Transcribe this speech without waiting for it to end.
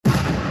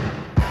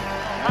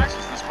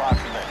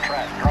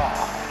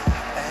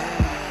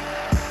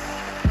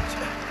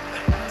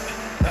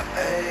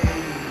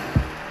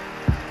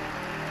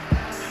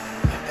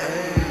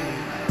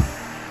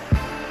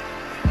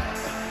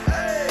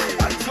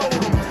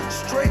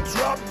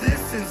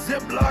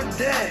Ziploc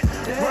that.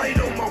 Right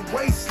on my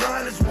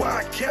waistline is why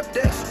I kept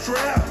that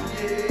strap.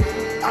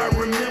 I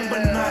remember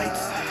nights,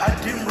 I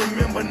didn't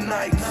remember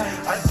nights.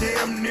 I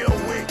damn near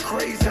went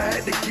crazy, I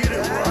had to get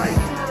it right.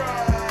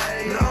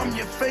 Now I'm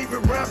your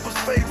favorite rapper's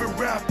favorite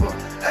rapper.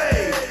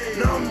 Hey,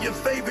 now I'm your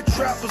favorite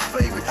trapper's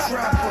favorite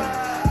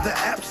trapper. The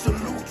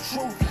absolute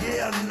truth,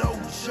 yeah, no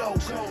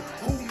joke.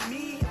 Who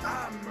me?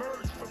 I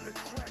emerged from the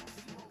crack.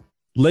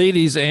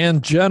 Ladies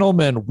and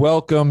gentlemen,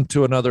 welcome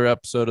to another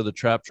episode of the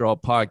Trap Draw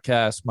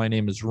Podcast. My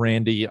name is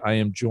Randy. I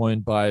am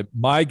joined by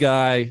my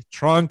guy,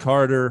 Tron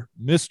Carter,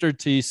 Mr.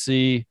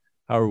 TC.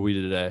 How are we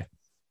today?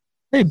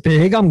 Hey,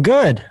 Big. I'm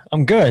good.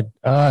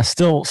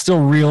 Still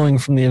reeling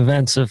from the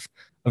events of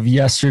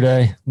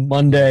yesterday,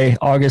 Monday,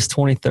 August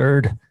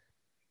 23rd,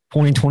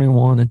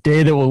 2021, a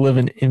day that will live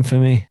in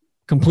infamy.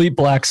 Complete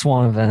Black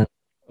Swan event.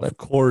 But of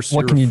course,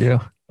 what can you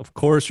do? Of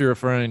course, you're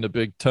referring to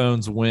Big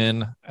Tone's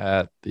win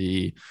of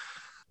the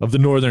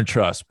Northern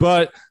Trust.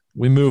 But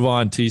we move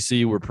on,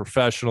 TC. We're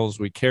professionals.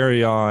 We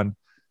carry on.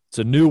 It's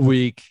a new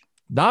week.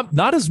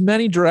 Not as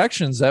many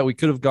directions that we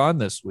could have gone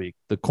this week.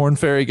 The Corn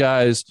Ferry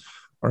guys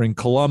are in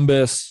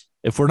Columbus.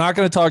 If we're not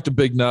going to talk to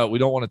Big Nut, we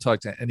don't want to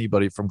talk to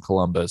anybody from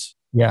Columbus.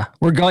 Yeah,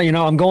 we're going.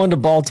 I'm going to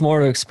Baltimore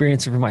to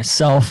experience it for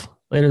myself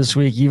later this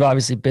week. You've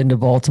obviously been to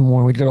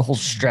Baltimore. We did a whole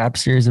strap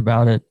series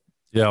about it.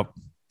 Yep.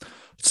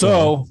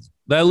 So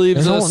that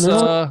leaves us.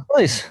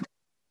 Place.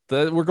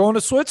 We're going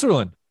to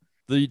Switzerland.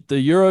 The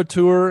Euro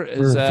Tour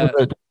is at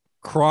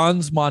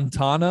Crans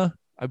Montana,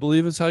 I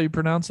believe is how you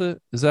pronounce it.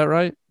 Is that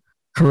right?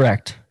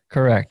 Correct.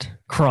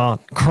 Cron,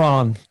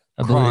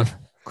 I believe.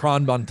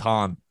 Crans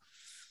Montana.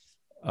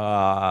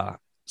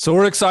 So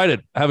we're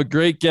excited. I have a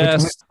great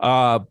guest.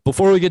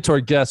 Before we get to our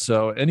guest,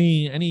 though,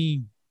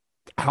 any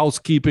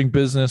housekeeping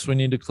business we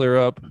need to clear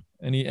up?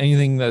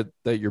 Anything that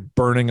you're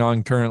burning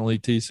on currently,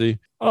 TC?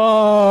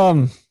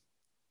 I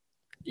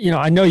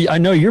know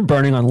you're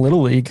burning on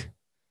Little League.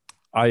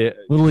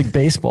 Little League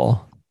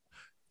baseball.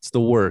 It's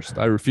the worst.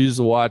 I refuse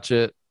to watch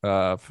it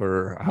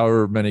for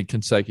however many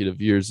consecutive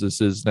years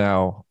this is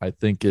now. I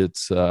think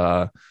it's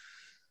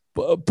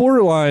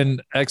borderline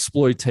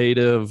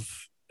exploitative.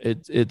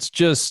 It's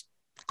just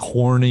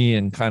corny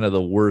in kind of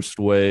the worst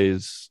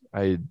ways.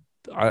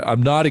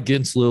 I'm not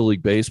against Little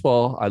League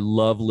baseball. I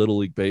love Little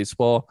League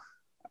baseball.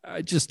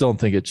 I just don't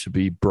think it should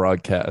be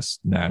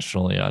broadcast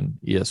nationally on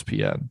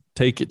ESPN.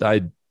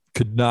 I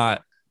could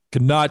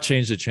not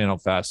change the channel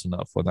fast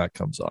enough when that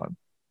comes on.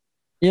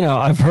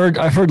 I've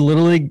heard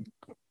Little League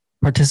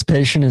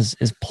participation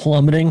is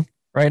plummeting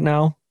right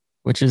now,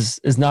 which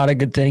is not a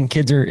good thing.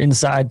 Kids are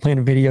inside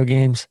playing video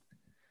games.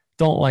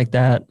 Don't like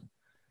that.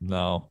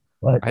 No.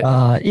 But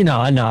I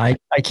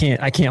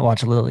can't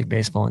watch Little League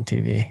baseball on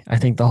TV. I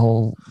think the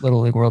whole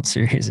Little League World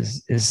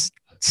Series is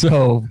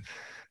so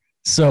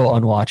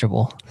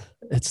unwatchable.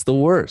 It's the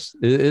worst.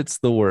 It's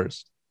the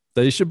worst.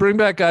 They should bring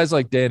back guys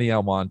like Danny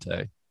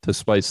Almonte to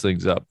spice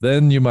things up.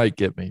 Then you might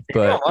get me.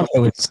 But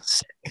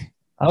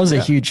I was a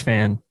huge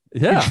fan.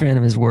 Yeah. Huge fan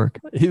of his work.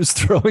 He was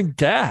throwing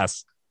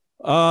gas.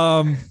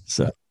 All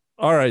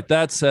right.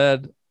 That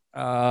said,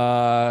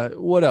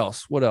 what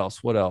else?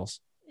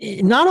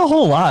 Not a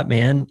whole lot,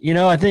 man.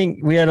 I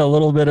think we had a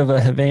little bit of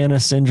a Havana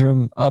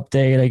syndrome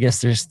update. I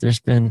guess there's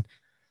been a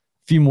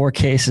few more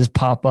cases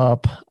pop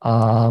up.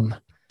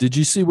 Did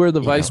you see where the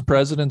vice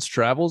president's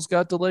travels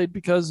got delayed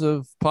because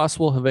of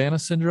possible Havana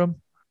syndrome?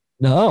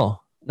 No,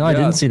 I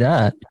didn't see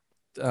that.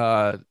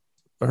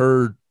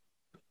 Her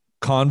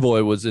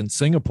convoy was in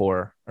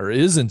Singapore or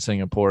is in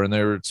Singapore, and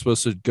they were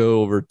supposed to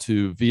go over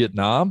to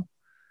Vietnam.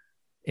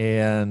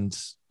 And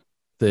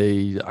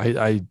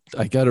I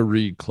got to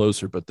read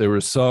closer, but there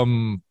was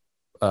some,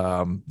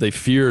 they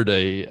feared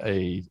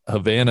a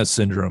Havana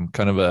syndrome,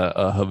 kind of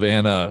a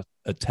Havana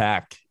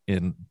attack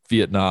in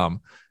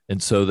Vietnam.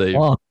 And so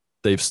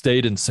they've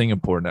stayed in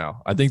Singapore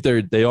now. I think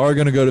they are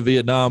going to go to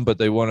Vietnam, but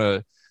they want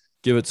to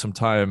give it some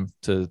time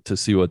to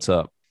see what's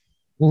up.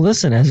 Well,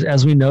 listen,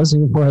 as we know,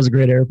 Singapore has a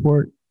great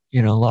airport.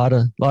 A lot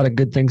of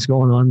good things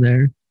going on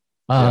there.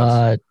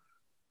 Yes.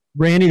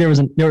 Randy, there was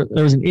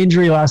an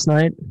injury last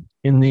night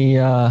in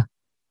the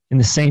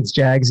Saints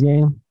Jags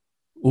game.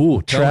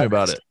 Ooh, tell me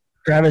about it.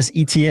 Travis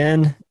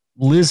Etienne,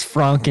 Liz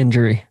Frank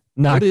injury.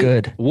 Not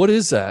good. What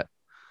is that?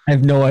 I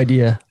have no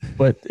idea,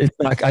 but it's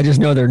not. I just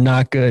know they're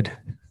not good.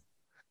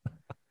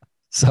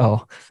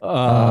 So,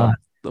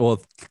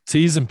 well,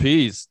 T's and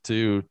P's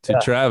to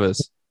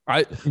Travis.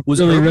 I was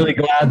really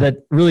glad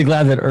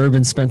that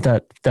Urban spent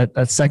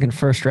that second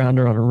first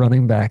rounder on a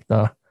running back,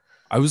 though.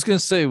 I was gonna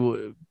say,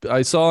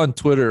 I saw on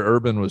Twitter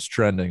Urban was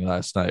trending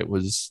last night.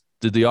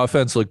 Did the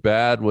offense look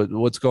bad?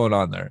 What's going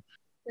on there?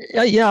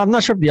 Yeah, I'm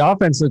not sure if the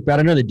offense looked bad.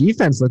 I know the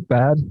defense looked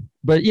bad,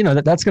 but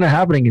that's going to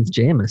happen against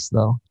Jameis,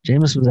 though.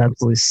 Jameis was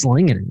absolutely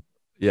slinging it.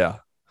 Yeah.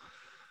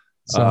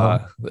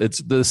 So it's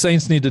the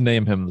Saints need to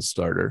name him the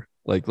starter.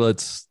 Like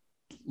let's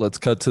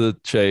cut to the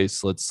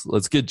chase.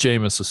 Let's get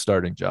Jameis a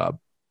starting job.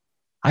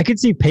 I could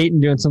see Peyton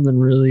doing something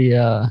really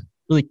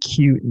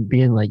cute and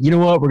being like, you know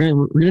what, we're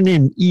gonna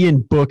name Ian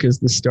Book as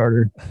the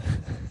starter.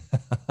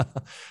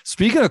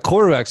 Speaking of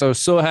quarterbacks, I was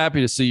so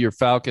happy to see your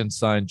Falcons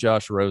sign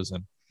Josh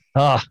Rosen.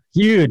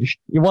 Huge.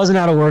 He wasn't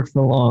out of work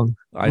for long.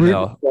 I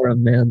know. For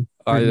him, man.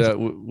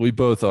 We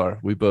both are.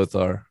 We both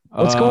are.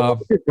 What's going on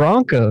with the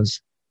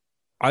Broncos?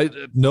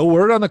 No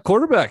word on the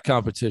quarterback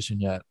competition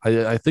yet.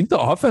 I think the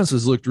offense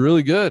has looked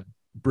really good.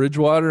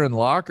 Bridgewater and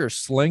Locke are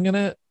slinging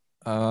it.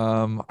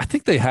 I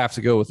think they have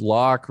to go with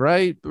Locke,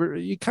 right?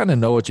 You kind of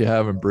know what you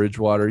have in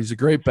Bridgewater. He's a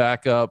great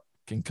backup,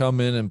 can come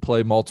in and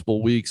play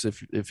multiple weeks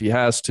if he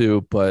has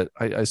to, but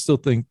I still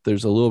think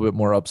there's a little bit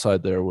more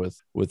upside there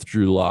with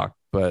Drew Locke,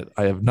 but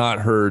I have not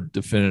heard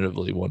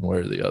definitively one way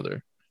or the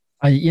other.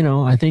 I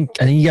think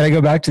you got to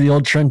go back to the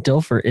old Trent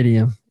Dilfer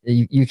idiom.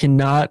 You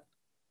cannot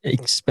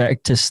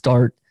expect to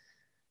start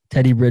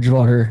Teddy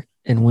Bridgewater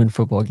and win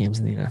football games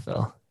in the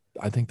NFL.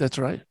 I think that's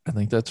right.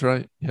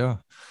 Yeah.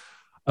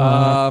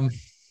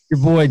 Your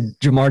boy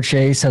Jamar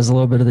Chase has a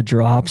little bit of the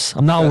drops.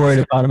 I'm not worried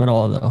about him at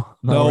all, though.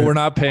 We're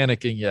not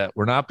panicking yet.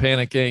 We're not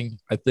panicking.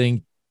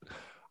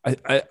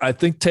 I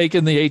think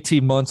taking the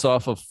 18 months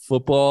off of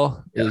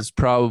football is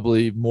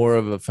probably more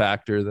of a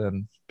factor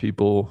than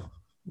people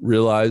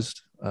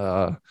realized.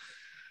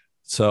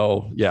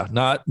 So yeah,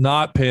 not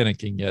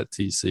panicking yet,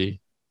 TC.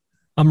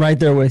 I'm right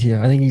there with you.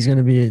 I think he's going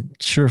to be a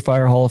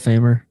surefire Hall of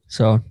Famer.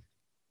 So,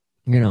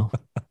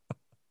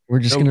 we're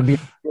just going to be a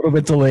little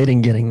bit delayed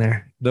in getting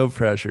there. No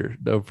pressure.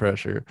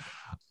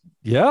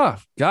 Yeah,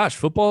 gosh,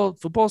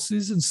 football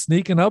season's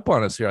sneaking up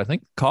on us here. I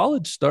think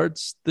college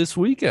starts this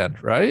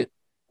weekend, right?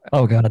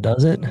 Oh God,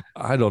 does it?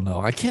 I don't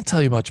know. I can't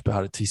tell you much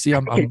about it,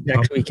 TC.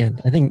 Next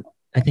weekend. I think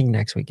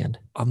next weekend.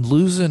 I'm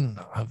losing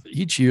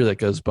each year that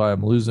goes by.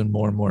 I'm losing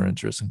more and more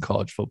interest in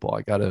college football.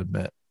 I got to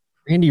admit.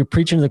 Randy, you're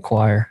preaching to the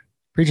choir.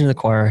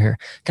 Here.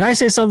 Can I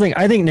say something?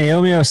 I think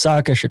Naomi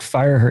Osaka should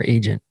fire her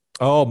agent.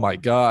 Oh my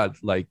God!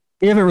 Like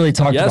we haven't really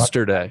talked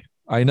yesterday.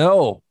 I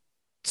know.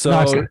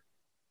 So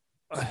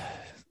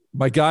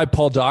my guy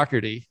Paul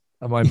Doherty,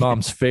 my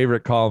mom's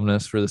favorite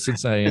columnist for the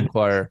Cincinnati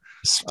Enquirer,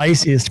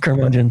 spiciest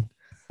curmudgeon.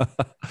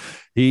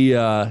 He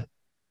got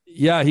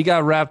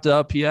wrapped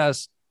up. He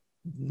asked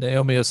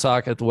Naomi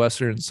Osaka at the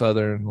Western and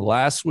Southern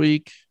last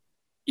week,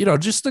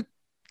 just the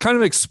kind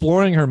of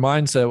exploring her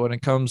mindset when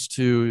it comes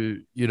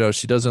to,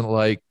 she doesn't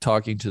like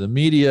talking to the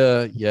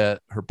media, yet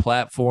her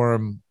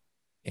platform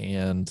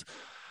and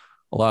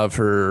a lot of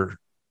her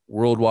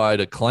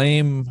worldwide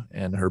acclaim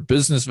and her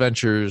business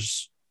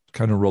ventures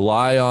kind of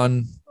rely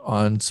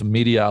on some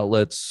media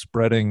outlets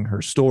spreading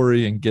her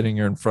story and getting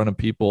her in front of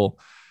people.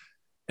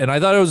 And I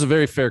thought it was a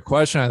very fair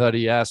question. I thought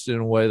he asked it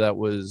in a way that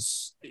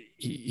was,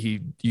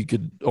 you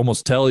could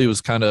almost tell he was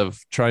kind of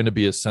trying to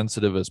be as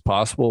sensitive as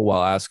possible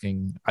while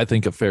asking, I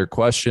think, a fair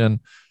question.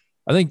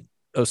 I think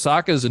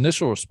Osaka's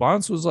initial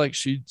response was like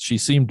she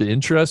seemed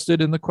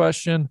interested in the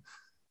question.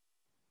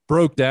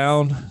 Broke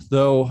down,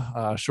 though,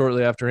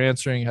 shortly after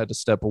answering, had to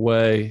step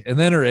away. And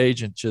then her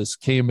agent just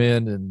came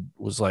in and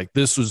was like,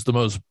 this was the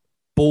most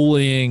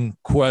bullying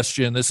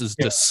question. This is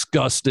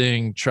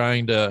disgusting,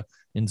 trying to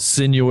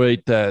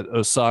insinuate that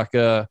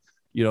Osaka,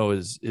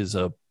 is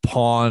a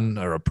pawn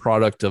or a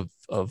product of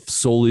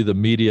solely the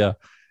media.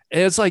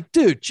 And it's like,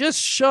 dude,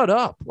 just shut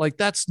up. Like,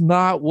 that's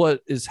not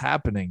what is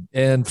happening.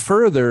 And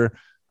further,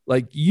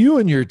 like, you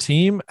and your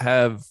team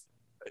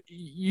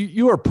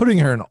you are putting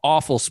her in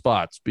awful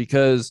spots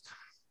because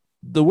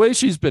the way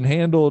she's been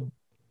handled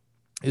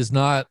is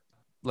not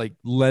like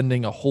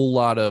lending a whole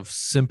lot of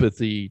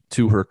sympathy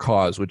to her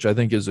cause, which I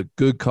think is a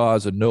good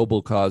cause, a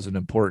noble cause, an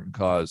important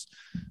cause.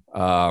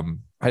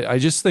 I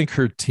just think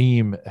her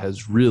team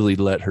has really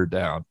let her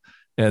down.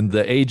 And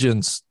the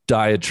agent's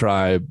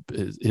diatribe,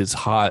 his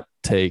hot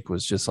take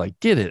was just like,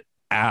 get it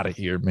out of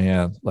here,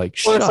 man. Like,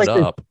 shut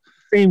up.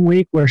 Same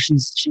week where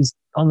she's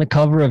on the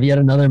cover of yet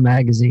another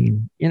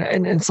magazine,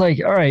 and it's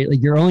like, all right, like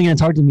you're only going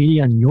to talk to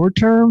media on your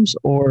terms,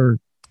 or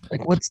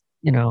like what's,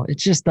 it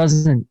just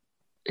doesn't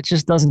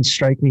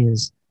strike me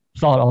as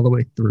thought all the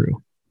way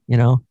through,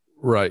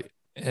 Right.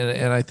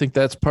 And I think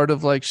that's part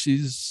of like,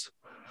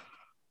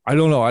 I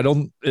don't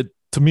know.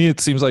 To me, it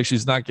seems like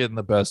she's not getting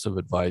the best of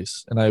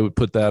advice, and I would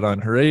put that on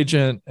her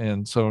agent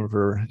and some of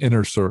her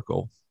inner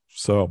circle.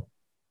 So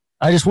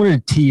I just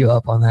wanted to tee you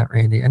up on that,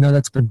 Randy. I know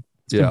that's been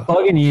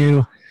bugging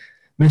you.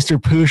 Mr.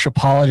 Poosh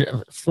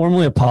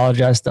formally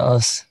apologized to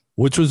us,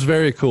 which was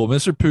very cool.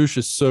 Mr. Poosh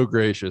is so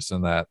gracious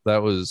in that.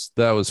 That was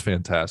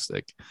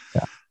fantastic.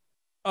 Yeah.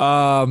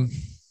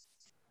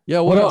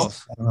 What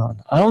else?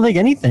 I don't think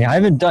anything. I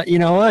haven't done. You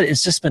know what?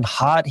 It's just been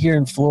hot here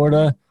in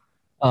Florida.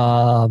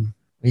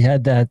 We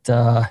had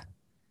that.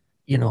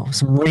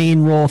 Some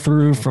rain roll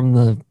through from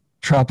the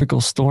tropical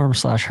storm /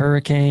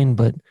 hurricane,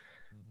 but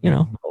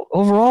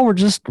overall we're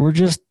just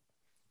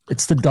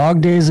it's the dog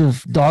days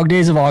of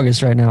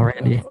August right now,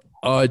 Randy.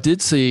 Oh, I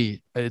did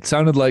see. It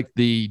sounded like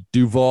the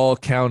Duval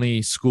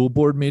County School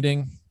Board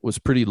meeting was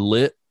pretty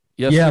lit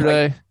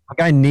yesterday. Yeah, my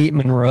guy Nate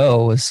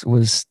Monroe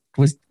was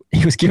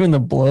given the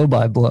blow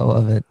by blow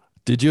of it.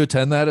 Did you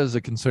attend that as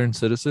a concerned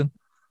citizen?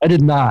 I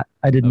did not.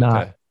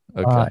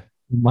 Okay.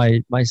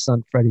 My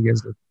son Freddie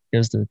goes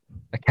to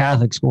a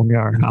Catholic school near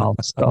our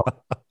house, so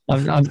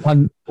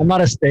I'm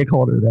not a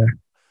stakeholder there.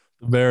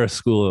 The Marist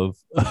School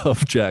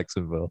of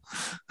Jacksonville.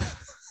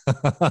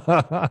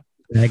 That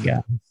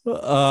guy.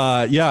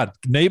 Yeah,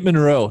 Nate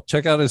Monroe.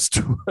 Check out his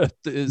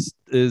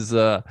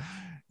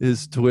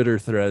Twitter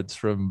threads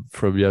from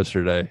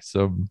yesterday.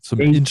 Some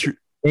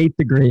Nate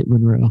the Great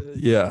Monroe.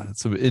 Yeah,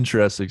 some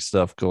interesting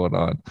stuff going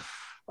on.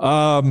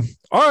 All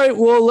right,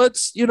 well,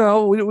 let's, we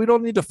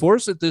don't need to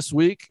force it this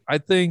week. I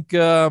think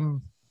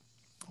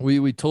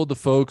we told the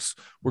folks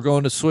we're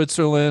going to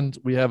Switzerland.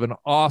 We have an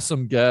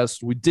awesome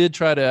guest. We did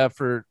try to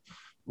effort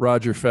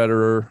Roger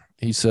Federer.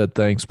 He said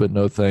thanks, but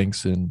no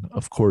thanks, in,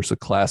 of course, a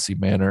classy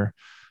manner.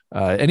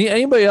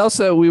 Anybody else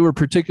that we were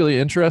particularly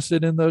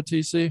interested in, though,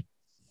 TC?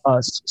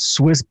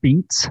 Swiss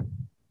Beats.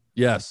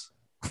 Yes.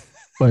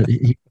 But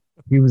he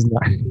was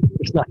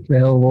not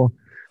available.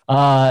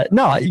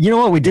 No, you know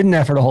what? We didn't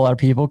effort a whole lot of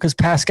people because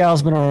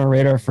Pascal's been on our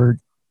radar for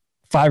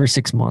 5 or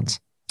 6 months.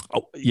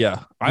 Oh,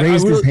 yeah.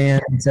 Raised his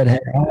hand and said, hey,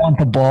 I want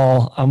the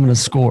ball. I'm going to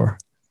score.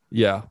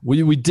 Yeah,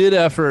 we did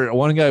effort.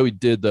 One guy we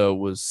did, though,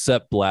 was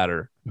Sepp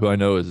Blatter, who I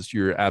know is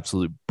your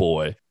absolute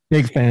boy.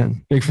 Big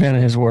fan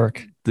of his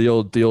work. The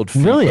old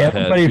FIFA really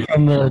everybody head.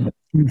 From the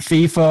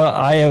FIFA,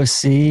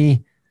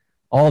 IOC,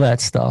 all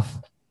that stuff.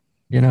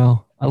 I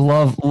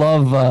love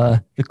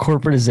the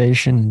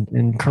corporatization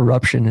and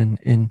corruption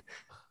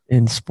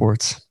in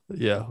sports.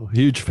 Yeah,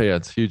 huge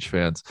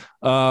fans.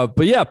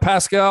 But yeah,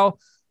 Pascal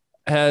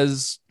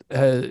has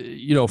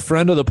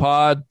friend of the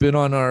pod, been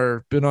on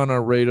our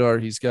radar.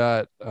 He's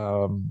got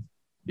a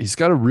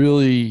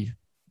really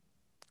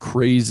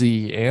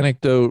crazy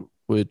anecdote,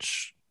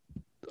 which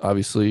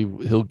obviously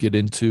he'll get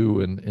into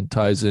and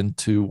ties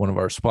into one of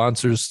our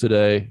sponsors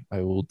today.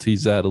 I will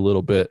tease that a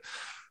little bit.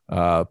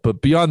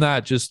 But beyond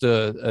that, just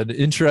an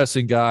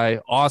interesting guy,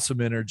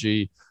 awesome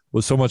energy.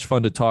 Was so much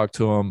fun to talk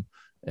to him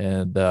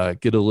and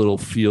get a little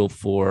feel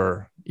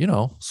for,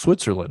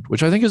 Switzerland,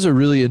 which I think is a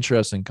really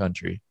interesting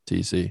country,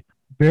 TC.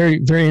 Very,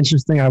 very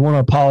interesting. I want to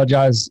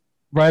apologize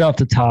right off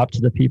the top to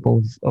the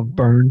people of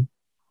Bern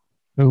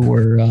who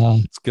were.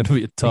 It's going to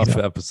be a tough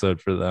episode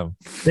for them.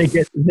 They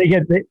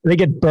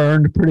get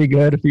burned pretty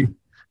good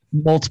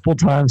multiple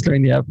times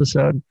during the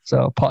episode.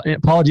 So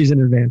apologies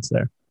in advance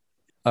there.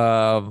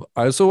 I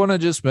also want to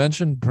just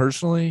mention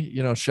personally,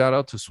 shout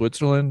out to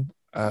Switzerland.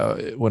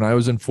 When I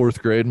was in 4th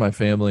grade, my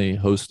family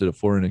hosted a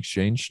foreign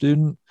exchange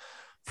student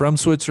from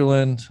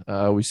Switzerland.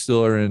 We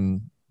still are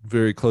in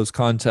very close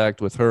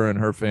contact with her and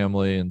her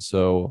family. And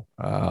so,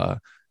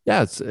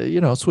 it's,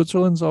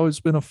 Switzerland's always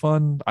been a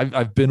fun,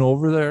 I've been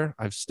over there.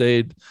 I've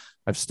stayed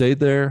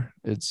there.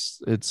 It's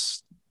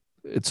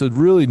a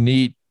really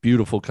neat,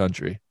 beautiful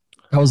country.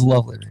 That was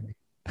lovely.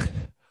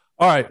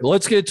 All right,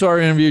 let's get to our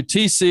interview.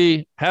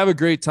 TC, have a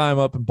great time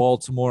up in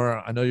Baltimore.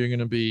 I know you're going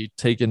to be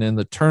taking in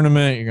the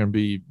tournament. You're going to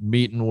be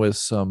meeting with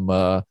some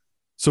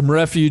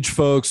refuge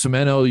folks, some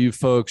NLU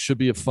folks. Should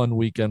be a fun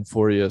weekend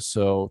for you.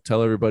 So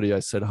tell everybody I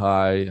said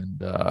hi,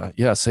 and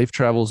safe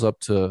travels up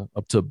to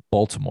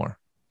Baltimore.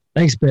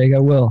 Thanks, Big. I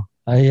will.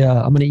 I'm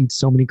going to eat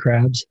so many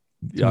crabs.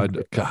 Yeah,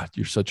 God,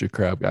 you're such a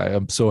crab guy.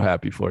 I'm so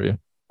happy for you.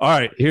 All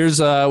right, here's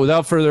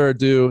without further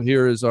ado,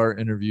 here is our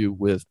interview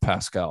with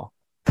Pascal.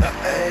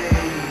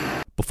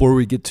 Before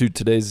we get to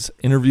today's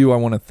interview, I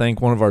want to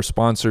thank one of our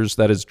sponsors.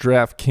 That is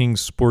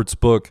DraftKings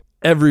Sportsbook.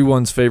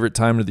 Everyone's favorite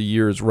time of the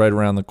year is right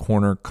around the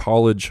corner,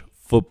 college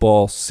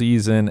football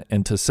season.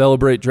 And to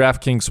celebrate,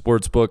 DraftKings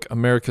Sportsbook,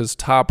 America's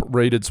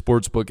top-rated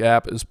sportsbook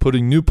app, is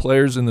putting new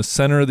players in the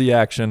center of the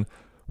action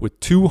with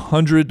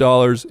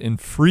 $200 in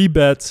free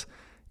bets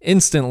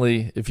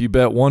instantly if you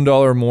bet $1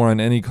 or more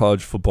on any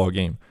college football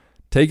game.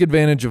 Take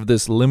advantage of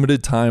this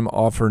limited time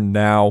offer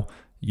now.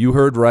 You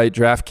heard right.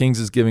 DraftKings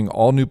is giving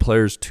all new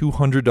players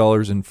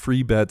 $200 in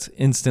free bets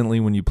instantly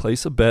when you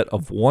place a bet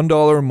of $1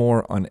 or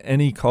more on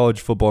any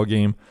college football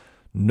game,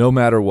 no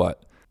matter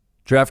what.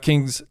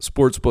 DraftKings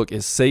Sportsbook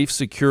is safe,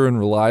 secure, and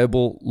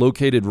reliable,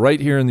 located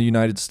right here in the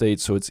United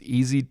States, so it's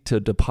easy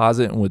to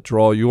deposit and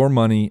withdraw your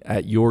money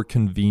at your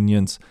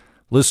convenience.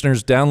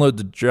 Listeners, download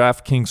the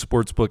DraftKings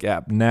Sportsbook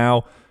app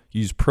now.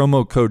 Use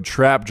promo code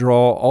TRAPDRAW,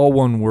 all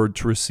one word,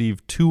 to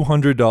receive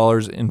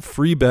 $200 in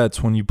free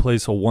bets when you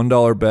place a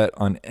 $1 bet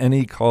on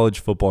any college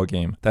football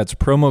game. That's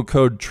promo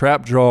code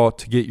TRAPDRAW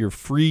to get your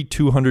free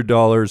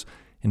 $200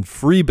 in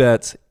free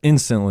bets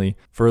instantly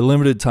for a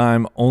limited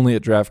time only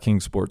at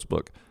DraftKings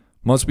Sportsbook.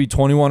 Must be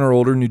 21 or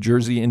older, New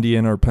Jersey,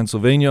 Indiana, or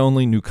Pennsylvania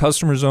only. New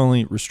customers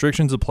only.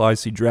 Restrictions apply.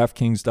 See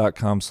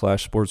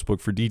DraftKings.com/sportsbook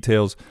for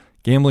details.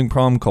 Gambling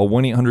problem? Call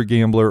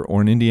 1-800-GAMBLER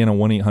or in Indiana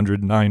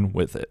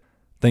 1-800-9-WITH-IT.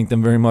 Thank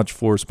them very much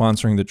for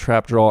sponsoring the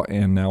Trap Draw,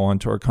 and now on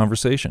to our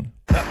conversation.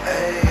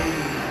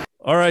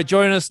 All right,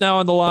 joining us now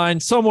on the line,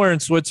 somewhere in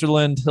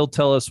Switzerland. He'll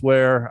tell us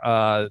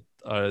where.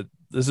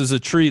 This is a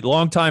treat.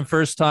 Long time,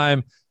 first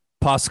time.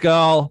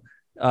 Pascal,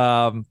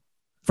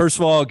 first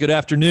of all, good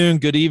afternoon,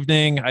 good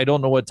evening. I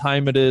don't know what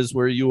time it is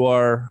where you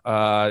are,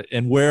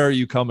 and where are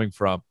you coming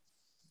from?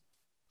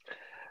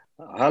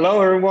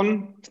 Hello,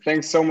 everyone.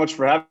 Thanks so much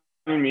for having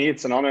me.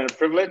 It's an honor and a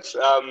privilege.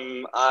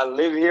 I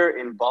live here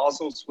in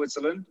Basel,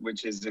 Switzerland,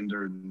 which is in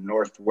the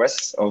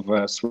northwest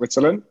of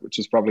Switzerland, which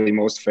is probably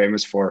most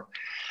famous for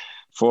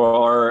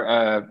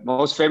our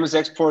most famous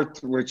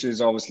export, which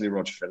is obviously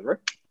Roger Federer.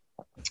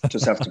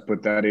 Just have to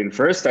put that in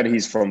first, that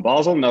he's from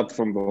Basel, not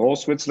from the whole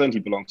Switzerland. He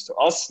belongs to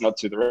us, not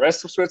to the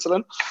rest of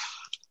Switzerland.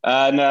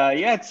 And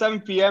it's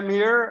 7 p.m.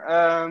 here.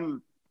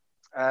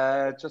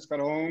 Just got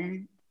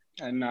home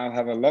and now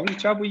have a lovely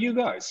chat with you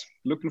guys.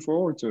 Looking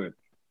forward to it.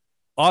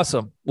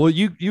 Awesome. Well,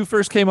 you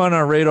first came on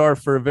our radar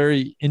for a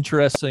very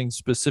interesting,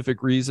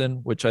 specific reason,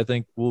 which I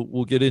think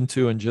we'll get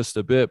into in just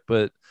a bit.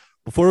 But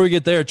before we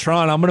get there,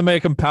 Tron, I'm going to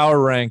make him power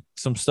rank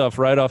some stuff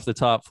right off the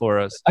top for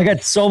us. I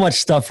got so much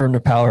stuff from the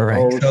power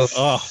rank.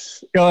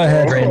 Go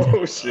ahead, Randy.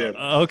 Oh, shit.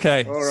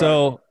 Okay. Right.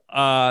 So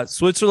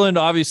Switzerland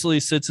obviously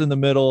sits in the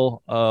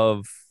middle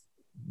of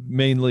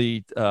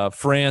mainly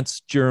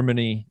France,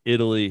 Germany,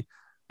 Italy.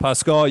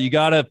 Pascal, you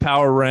got to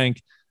power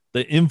rank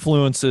the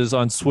influences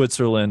on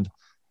Switzerland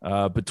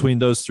between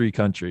those three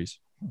countries.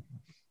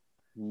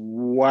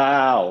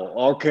 Wow.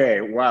 Okay.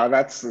 Wow.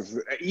 That's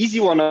an easy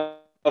one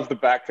off the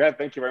back there.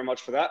 Thank you very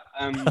much for that.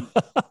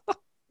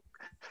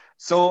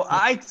 So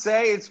I'd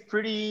say it's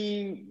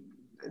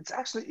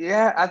actually,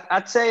 yeah,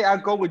 I'd say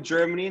I'd go with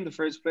Germany in the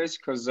first place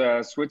because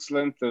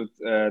Switzerland,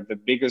 the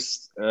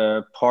biggest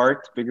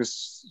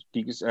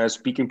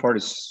speaking part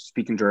is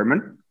speaking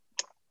German.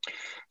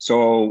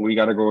 So we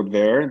got to go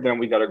there. Then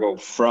we got to go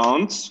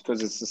France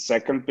because it's the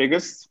second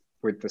biggest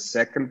with the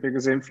second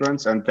biggest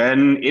influence. And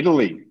then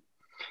Italy.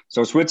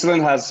 So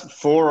Switzerland has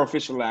 4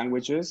 official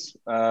languages.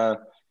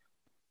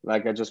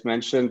 Like I just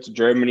mentioned,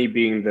 Germany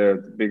being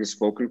the biggest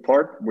spoken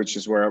part, which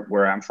is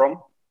where I'm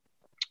from.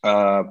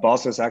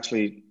 Basel is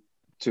actually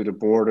to the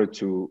border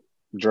to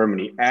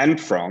Germany and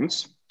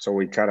France. So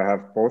we kind of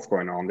have both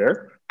going on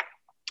there.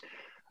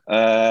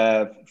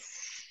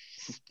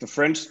 The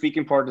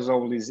French-speaking part is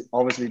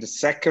obviously the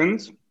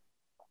second.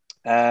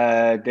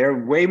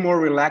 They're way more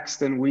relaxed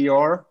than we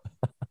are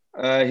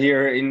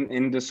here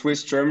in the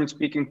Swiss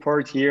German-speaking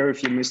part. Here,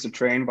 if you miss the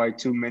train by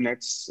 2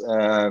 minutes,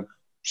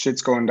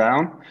 shit's going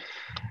down.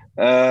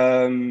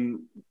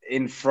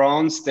 In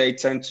France, they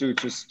tend to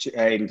just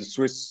in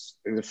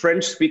the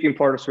French-speaking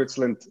part of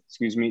Switzerland,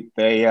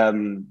 they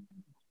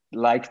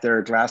like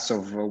their glass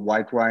of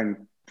white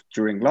wine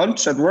during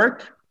lunch at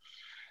work.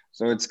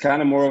 So it's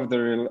kind of more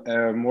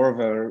of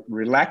a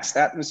relaxed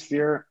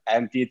atmosphere.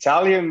 And the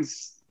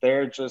Italians,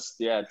 they're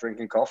just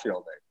drinking coffee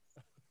all day.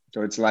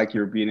 So it's like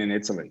you're being in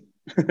Italy.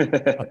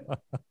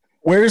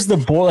 Where's the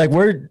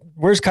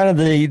where's kind of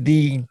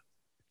the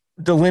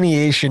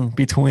delineation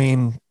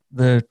between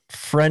the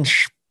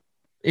French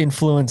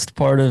influenced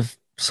part of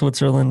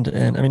Switzerland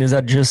and is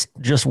that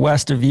just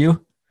west of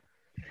you?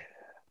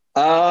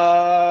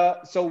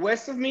 So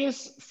west of me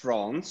is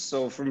France.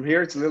 So from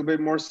here it's a little bit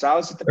more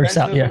south. It depends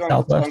on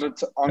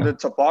the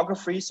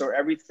topography. So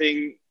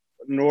everything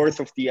north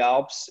of the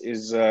Alps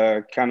is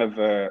kind of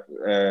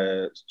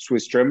a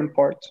Swiss German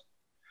part.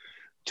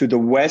 To the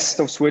west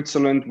of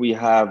Switzerland, we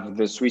have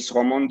the Swiss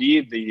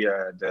Romandie,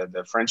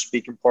 the French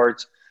speaking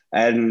part,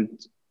 and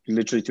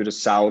literally to the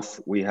south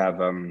we have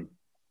the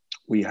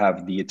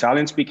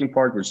Italian speaking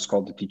part, which is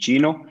called the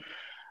Ticino.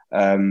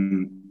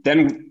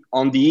 Then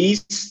on the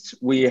east,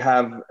 we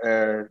have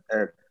a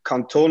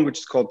canton, which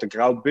is called the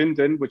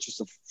Graubünden, which is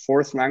the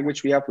 4th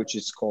language we have, which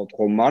is called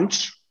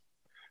Romansch,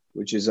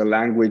 which is a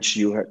language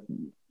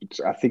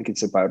I think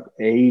it's about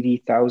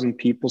 80,000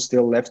 people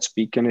still left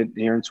speaking it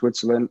here in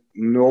Switzerland.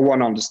 No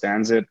one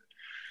understands it.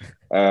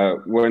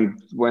 When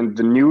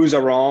the news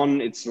are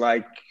on, it's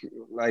like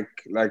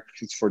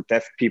it's for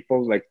deaf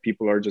people. Like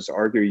people are just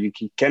arguing.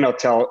 You cannot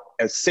tell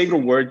a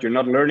single word. You're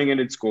not learning it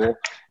at school.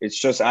 It's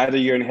just either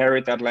you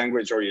inherit that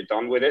language or you're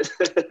done with it.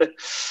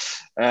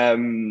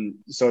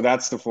 So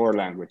that's the 4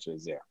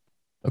 languages. Yeah.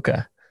 Okay.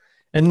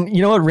 And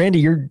you know what, Randy,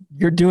 you're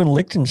doing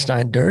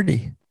Liechtenstein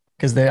dirty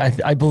because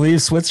I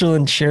believe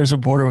Switzerland shares a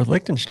border with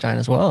Liechtenstein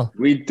as well.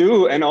 We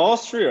do, and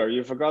Austria.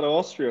 You forgot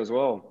Austria as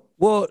well.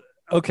 Well.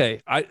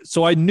 Okay, I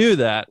knew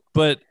that,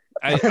 but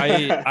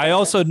I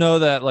also know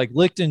that like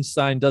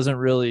Liechtenstein doesn't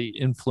really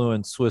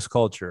influence Swiss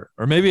culture,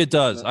 or maybe it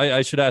does.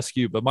 I should ask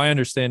you, but my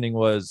understanding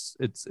was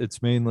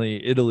it's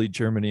mainly Italy,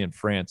 Germany, and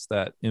France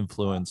that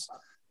influence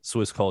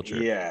Swiss culture.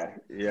 Yeah.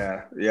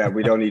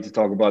 We don't need to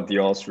talk about the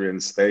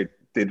Austrians. They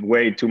did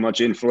way too much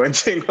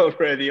influencing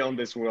already on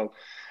this world,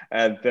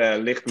 and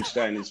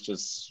Liechtenstein is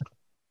just.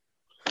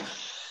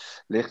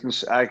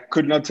 I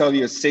could not tell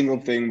you a single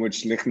thing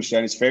which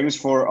Liechtenstein is famous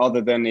for,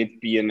 other than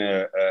it being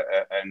a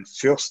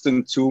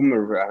Fürstentum,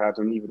 or I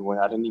don't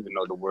even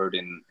know the word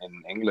in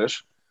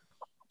English.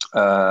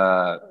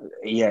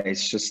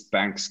 It's just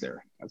banks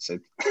there. That's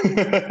it.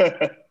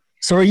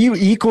 So, are you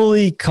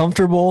equally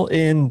comfortable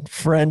in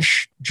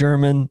French,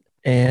 German,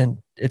 and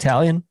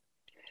Italian?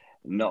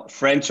 No,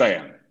 French I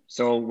am.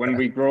 So when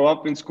we grow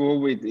up in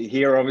school,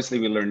 here obviously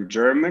we learn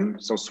German.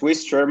 So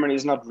Swiss German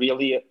is not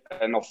really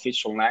an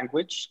official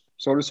language,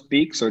 so to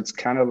speak. So it's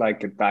kind of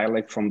like a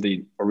dialect from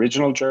the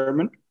original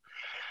German,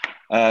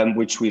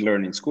 which we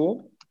learn in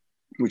school.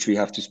 which we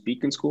have to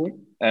speak in school.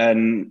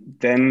 And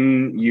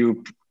then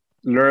you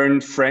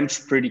learn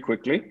French pretty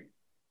quickly.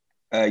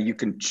 You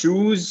can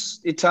choose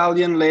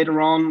Italian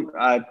later on.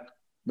 I'd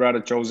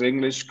rather chose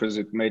English because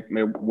it made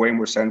way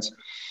more sense.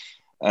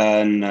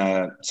 And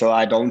so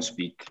I don't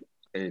speak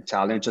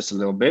Italian, just a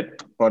little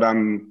bit, but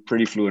I'm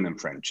pretty fluent in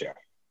French, yeah.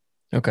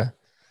 Okay.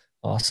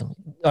 Awesome.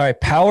 All right.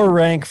 Power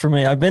rank for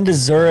me. I've been to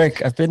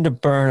Zurich. I've been to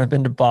Bern. I've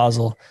been to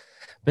Basel.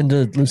 Been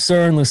to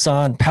Lucerne,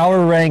 Lausanne.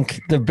 Power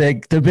rank the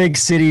big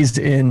cities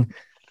in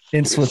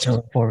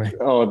Switzerland for me.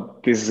 Oh,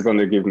 this is going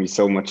to give me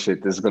so much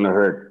shit. This is going to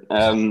hurt.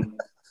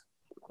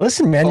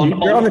 Listen, man,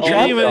 you're on the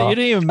track. You didn't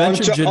even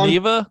mention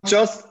Geneva.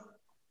 Just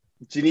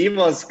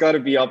Geneva's got to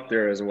be up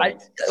there as well.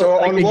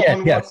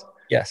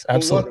 Yes,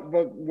 absolutely.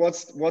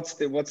 What's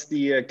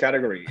the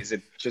category? Is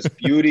it just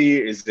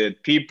beauty? Is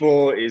it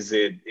people? Is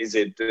it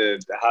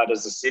how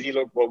does the city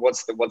look? Well,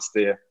 what's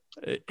the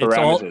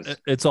parameters?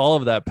 It's all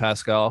of that,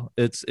 Pascal.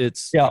 It's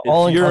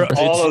all of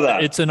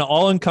that. It's an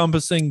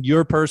all-encompassing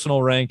your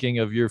personal ranking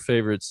of your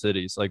favorite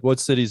cities. Like,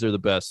 what cities are the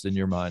best in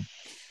your mind?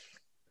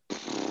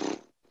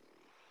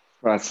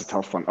 That's a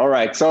tough one. All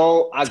right,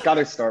 so I've got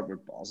to start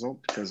with Basel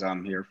because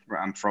I'm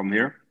from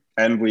here,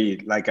 and we,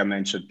 like I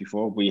mentioned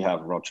before, we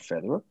have Roger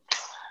Federer.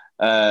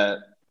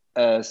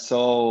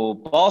 So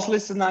Basel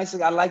is a nice.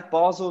 I like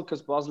Basel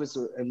because Basel is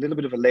a little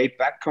bit of a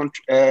laid-back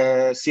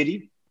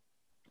city.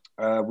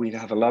 We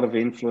have a lot of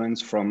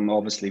influence from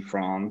obviously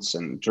France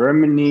and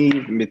Germany,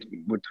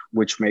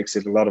 which makes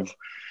it a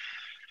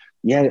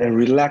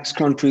relaxed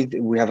country.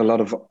 We have a lot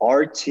of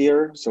art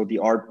here. So the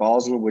Art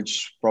Basel,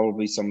 which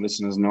probably some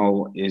listeners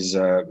know, is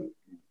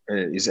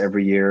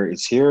every year.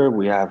 It's here.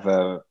 We have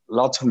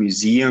lots of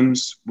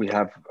museums. We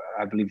have,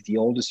 I believe, the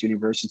oldest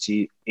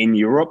university in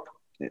Europe.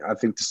 I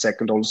think the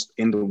second oldest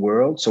in the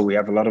world. So we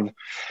have a lot of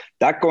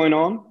that going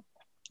on.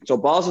 So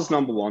Basel's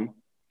number one.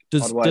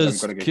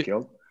 Otherwise, I'm going to get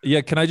killed.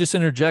 Yeah, can I just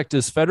interject?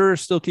 Does Federer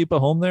still keep a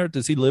home there?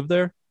 Does he live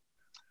there?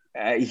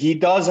 He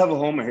does have a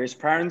home here. His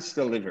parents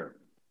still live here.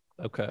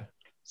 Okay.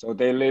 So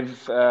they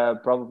live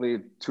probably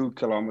 2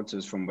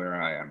 kilometers from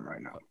where I am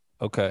right now.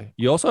 Okay.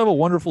 You also have a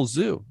wonderful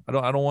zoo. I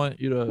don't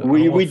want you to.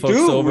 We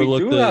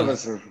do have a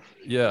zoo.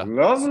 Yeah.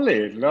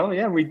 Lovely. No,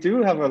 yeah, we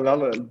do have a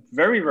lot of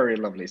very, very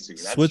lovely zoo.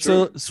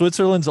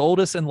 Switzerland's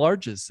oldest and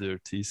largest zoo,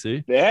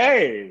 TC.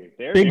 Hey,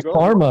 there Big you go.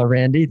 Pharma,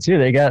 Randy, too.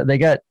 They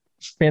got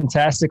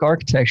fantastic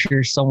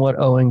architecture, somewhat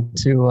owing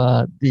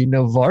to the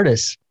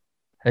Novartis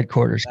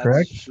headquarters,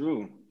 correct? That's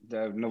true.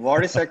 The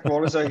Novartis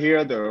headquarters are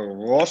here. The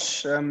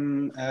Roche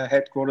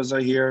headquarters are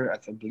here. I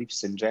believe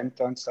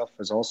Syngenta and stuff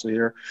is also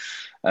here.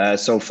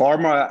 So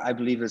pharma, I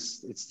believe,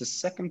 it's the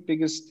second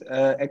biggest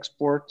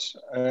export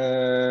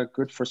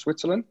good for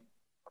Switzerland.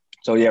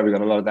 So yeah, we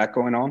got a lot of that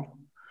going on.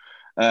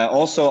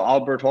 Also,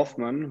 Albert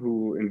Hoffman,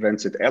 who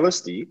invented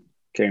LSD,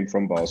 came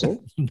from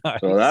Basel.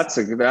 Nice. So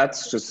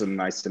that's just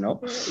nice to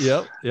know.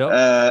 Yep.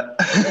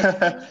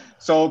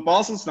 So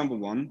Basel's number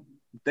one.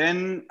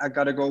 Then I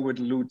gotta go with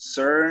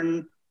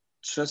Lucerne,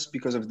 just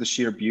because of the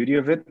sheer beauty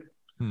of it.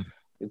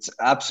 It's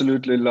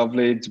absolutely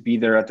lovely to be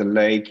there at the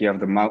lake. You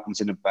have the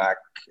mountains in the back.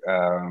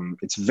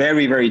 It's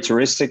very, very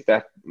touristic.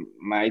 That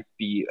might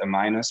be a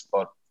minus,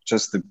 but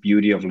just the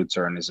beauty of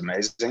Lucerne is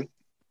amazing.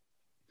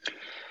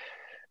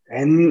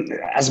 And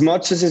as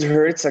much as it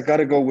hurts, I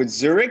gotta go with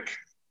Zurich.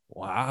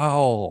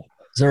 Wow.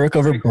 Zurich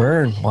over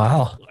Bern.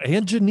 Wow.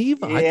 And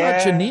Geneva. Yeah. I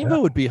thought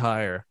Geneva would be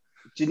higher.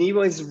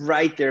 Geneva is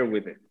right there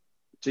with it.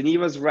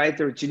 Geneva's right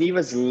there.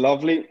 Geneva's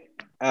lovely,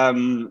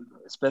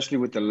 especially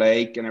with the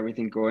lake and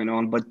everything going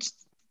on. But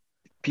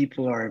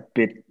people are a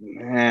bit,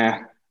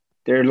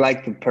 they're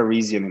like the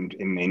Parisian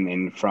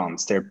in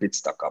France. They're a bit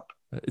stuck up.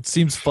 It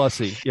seems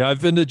fussy. Yeah,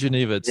 I've been to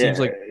Geneva. It seems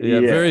like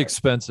very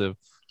expensive.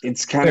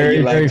 It's kind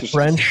of very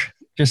French.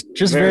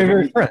 Just very,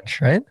 very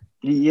French, right?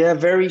 Yeah,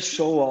 very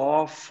show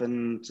off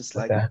and just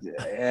like the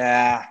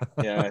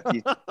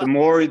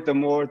more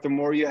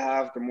you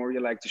have, the more you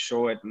like to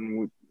show it,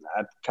 and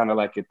I kind of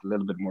like it a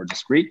little bit more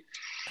discreet.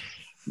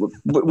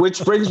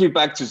 Which brings me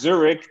back to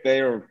Zurich.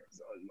 They are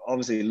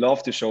obviously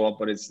love to show up,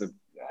 but I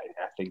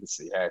think it's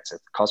a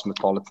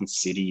cosmopolitan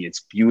city.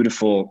 It's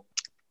beautiful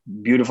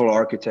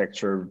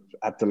architecture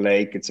at the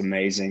lake. It's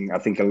amazing. I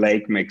think a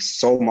lake makes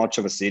so much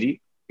of a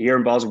city. Here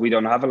in Basel, we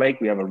don't have a lake.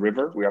 We have a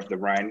river. We have the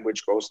Rhine,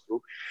 which goes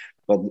through.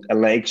 But a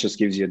lake just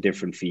gives you a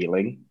different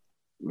feeling.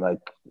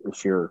 Like a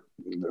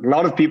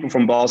lot of people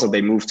from Basel,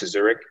 they move to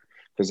Zurich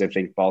because they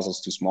think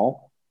Basel's too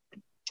small.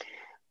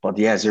 But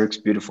yeah, Zurich's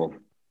beautiful.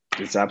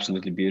 It's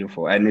absolutely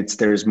beautiful. And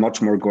there's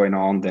much more going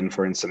on than,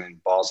 for instance, in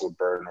Basel,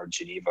 Bern, or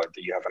Geneva.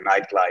 You have a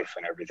nightlife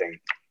and everything.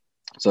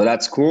 So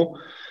that's cool.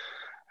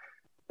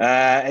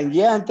 And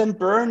then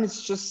Bern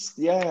is just,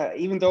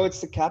 even though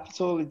it's the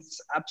capital, it's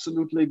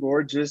absolutely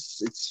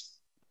gorgeous. It's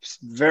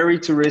very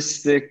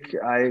touristic.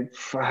 I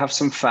have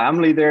some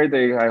family there.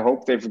 I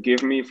hope they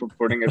forgive me for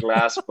putting it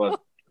last, but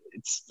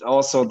it's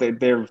also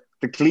the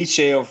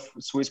cliche of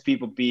Swiss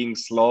people being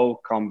slow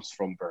comes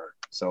from Bern.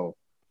 So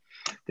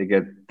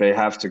they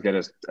have to get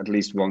at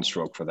least one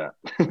stroke for that.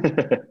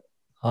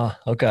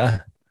 Okay.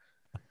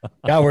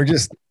 Yeah, we're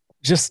just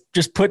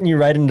just putting you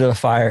right into the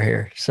fire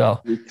here.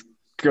 So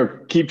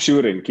keep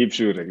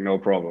shooting, no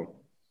problem.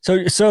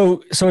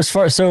 So as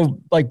far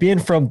like being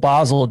from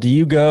Basel, do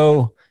you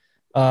go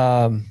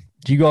on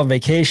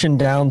vacation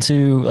down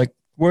to, like,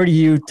 where do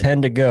you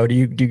tend to go? Do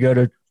you go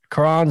to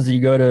Crans? Do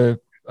you go to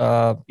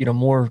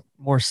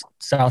more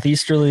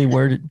southeasterly?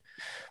 Where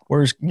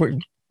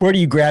do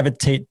you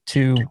gravitate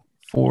to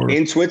for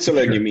in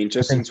Switzerland? You mean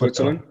just in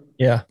Switzerland?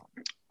 Yeah.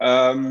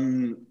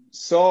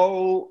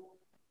 So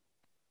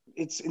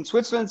it's in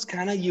Switzerland. It's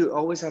kind of, you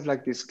always have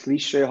like this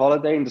cliche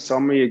holiday. In the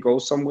summer you go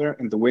somewhere.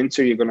 In the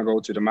winter you're gonna go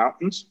to the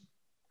mountains.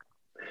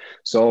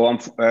 So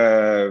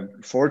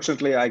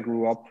fortunately I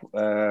grew up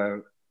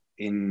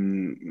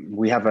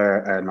we have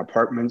an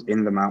apartment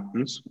in the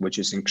mountains, which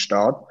is in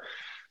Gstaad.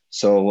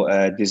 So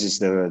this is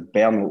the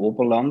Berner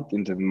Oberland,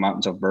 in the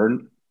mountains of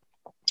Bern.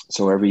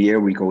 So every year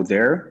we go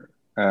there.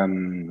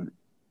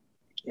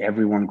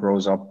 Everyone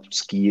grows up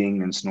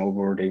skiing and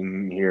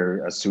snowboarding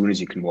here as soon as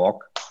you can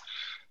walk.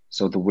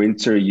 So the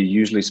winter you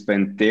usually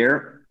spend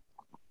there.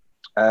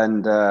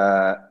 And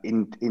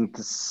in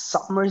the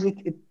summers,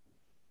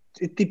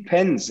 it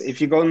depends.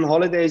 If you go on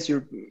holidays,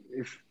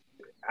 if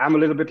I'm a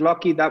little bit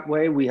lucky that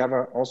way. We have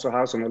also a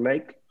house on a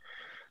lake,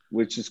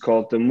 which is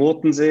called the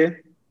Murtensee,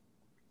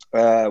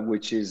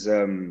 which is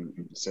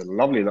it's a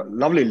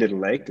lovely little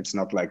lake. It's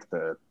not like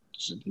the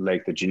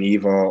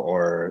Geneva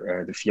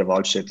or the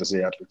Vierwaldstätter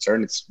See at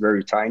Luzern. It's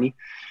very tiny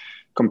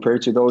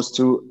compared to those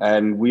two,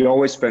 and we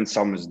always spend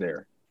summers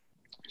there.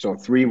 So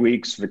 3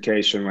 weeks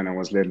vacation when I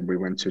was little, we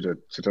went to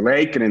the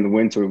lake, and in the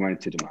winter we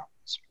went to the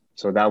mountains.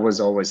 So that was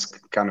always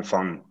kind of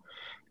fun,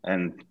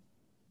 and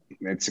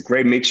it's a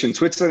great mix in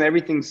Switzerland.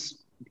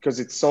 Everything's, because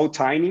it's so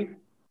tiny,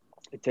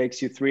 it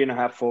takes you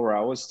 3.5, 4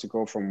 hours to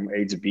go from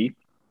A to B,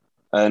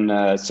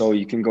 and so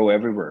you can go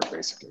everywhere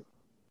basically.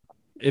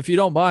 If you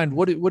don't mind,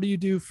 what do you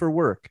do for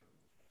work?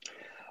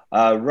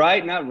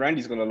 Right now,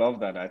 Randy's gonna love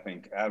that, I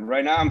think.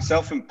 Right now, I'm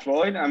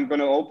self-employed. I'm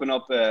gonna open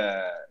up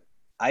a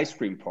ice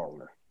cream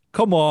parlor.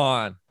 Come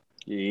on.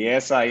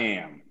 Yes, I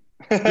am.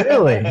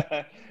 Really?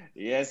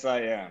 Yes,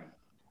 I am.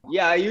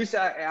 Yeah, I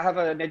have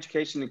an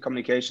education in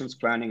communications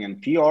planning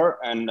and PR,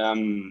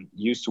 and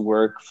used to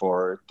work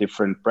for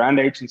different brand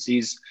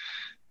agencies.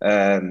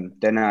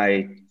 Then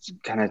I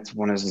kind of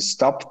wanted to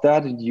stop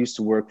that. I used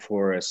to work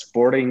for a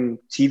sporting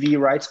TV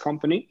rights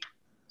company.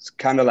 It's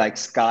kind of like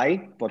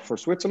Sky, but for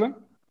Switzerland.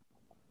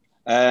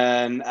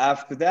 And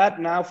after that,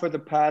 now for the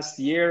past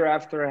year,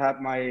 after I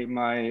had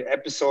my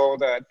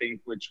episode, I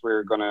think, which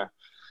we're gonna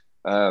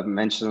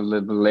mention a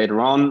little bit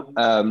later on,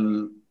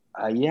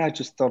 I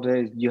just thought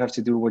you have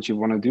to do what you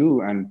want to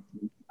do, and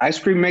ice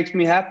cream makes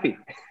me happy.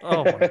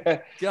 Oh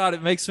my God,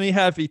 it makes me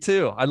happy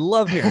too. I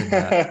love hearing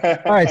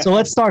that. All right, so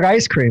let's talk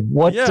ice cream.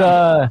 What?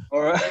 Yeah.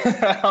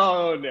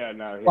 Oh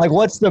no. Like,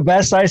 what's the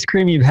best ice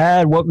cream you've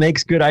had? What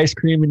makes good ice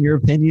cream in your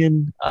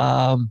opinion?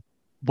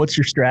 What's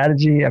your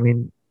strategy? I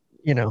mean,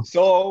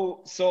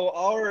 So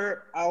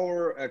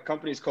our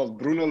company is called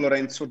Bruno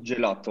Lorenzo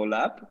Gelato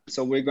Lab.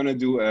 So we're gonna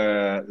do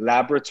a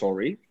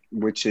laboratory,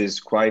 which is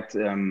quite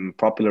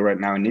popular right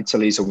now in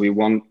Italy. So we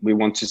want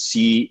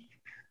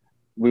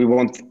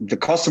the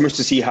customers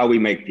to see how we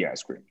make the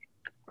ice cream.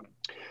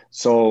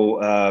 So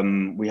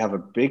we have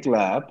a big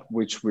lab,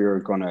 which we're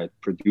gonna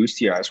produce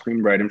the ice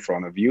cream right in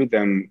front of you.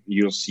 Then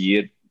you'll see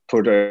it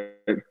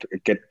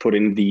get put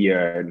in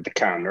the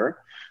counter,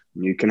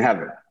 and you can have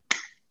it.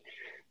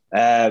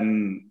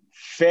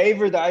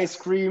 Favorite ice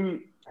cream?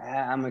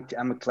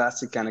 I'm a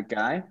classic kind of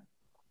guy.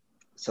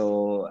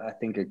 So I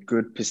think a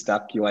good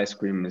pistachio ice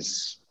cream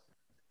is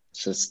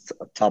just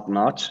top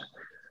notch.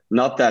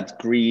 Not that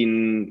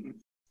green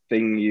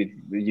thing you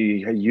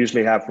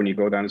usually have when you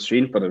go down the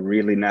street, but a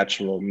really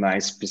natural,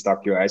 nice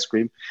pistachio ice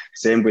cream.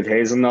 Same with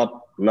hazelnut,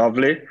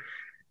 lovely.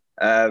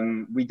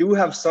 We do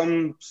have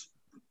some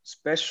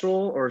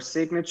special or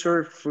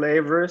signature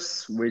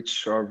flavors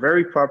which are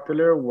very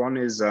popular. One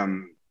is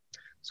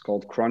it's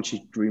called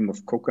Crunchy Dream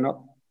of Coconut,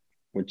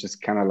 which is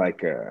kind of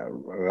like a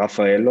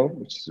Raffaello,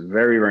 which is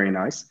very, very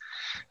nice.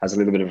 Has a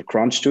little bit of a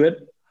crunch to it.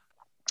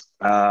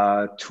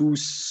 Two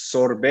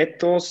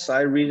sorbetos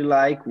I really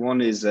like.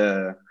 One is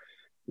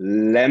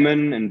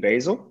lemon and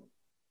basil.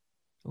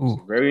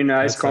 Ooh, very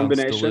nice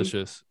combination.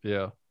 Delicious,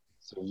 yeah.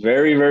 So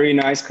very, very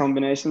nice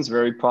combinations,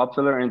 very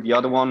popular. And the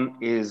other one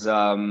is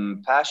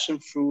passion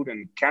fruit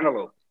and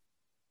cantaloupe.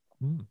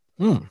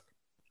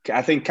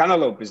 I think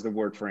cantaloupe is the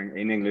word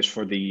in English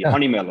for the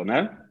honey melon,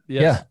 eh?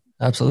 Yes. Yeah,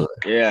 absolutely.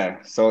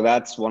 Yeah, so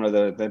that's one of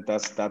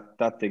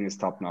that thing is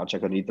top notch. I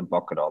could eat the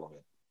bucket all of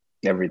it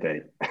every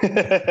day.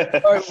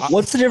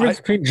 What's the difference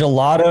between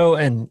gelato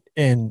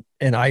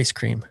and ice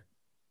cream?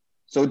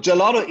 So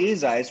gelato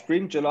is ice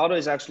cream. Gelato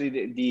is actually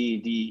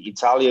the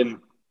Italian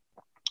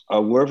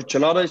word.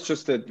 Gelato is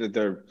just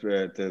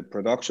the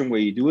production where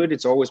you do it.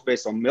 It's always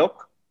based on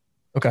milk.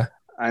 Okay.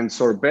 And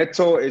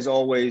sorbetto is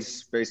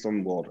always based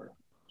on water.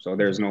 So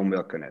there's no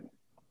milk in it.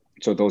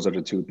 So those are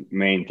the two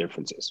main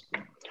differences.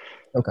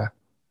 Okay.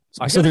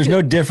 So there's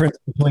no difference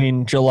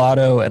between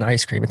gelato and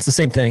ice cream. It's the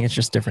same thing. It's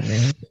just different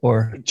names.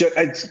 Or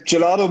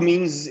gelato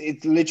means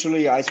it's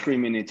literally ice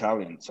cream in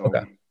Italian. So,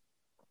 okay.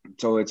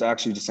 So it's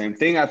actually the same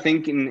thing. I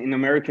think in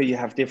America you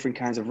have different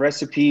kinds of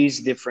recipes,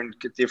 different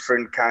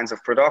kinds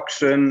of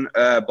production.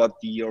 But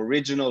the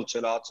original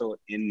gelato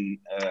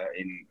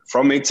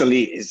from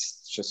Italy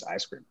is just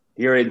ice cream.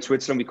 Here in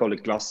Switzerland we call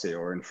it glacé,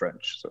 or in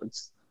French. So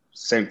it's the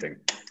same thing.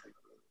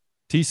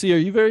 TC, are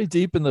you very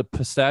deep in the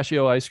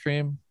pistachio ice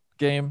cream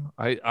game?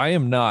 I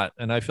am not,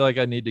 and I feel like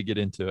I need to get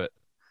into it.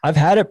 I've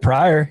had it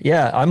prior.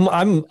 Yeah,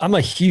 I'm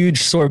a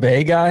huge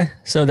sorbet guy.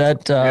 So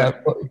that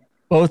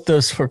both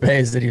those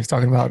sorbets that he was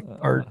talking about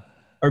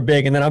are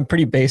big. And then I'm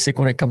pretty basic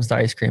when it comes to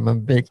ice cream. I'm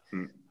a big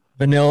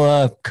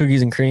vanilla,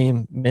 cookies and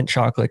cream, mint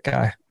chocolate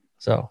guy.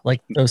 So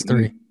like those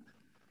three.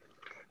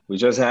 We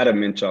just had a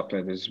mint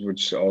chocolate,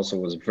 which also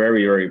was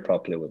very, very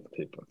popular with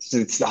people.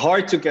 It's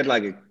hard to get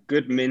like a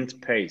good mint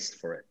paste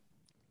for it.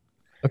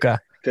 Okay.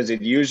 Because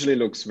it usually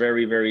looks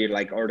very, very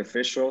like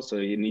artificial. So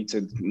you need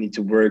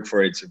to work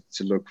for it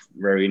to look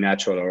very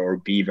natural or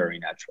be very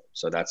natural.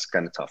 So that's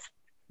kind of tough.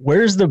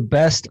 Where's the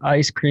best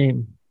ice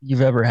cream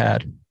you've ever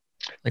had?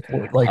 Like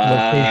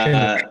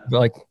location,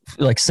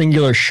 like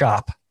singular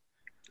shop.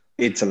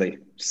 Italy,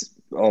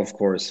 of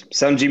course.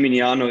 San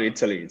Gimignano,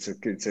 Italy.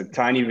 It's a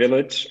tiny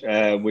village,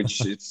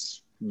 which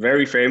it's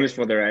very famous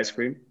for their ice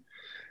cream.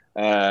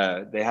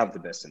 They have the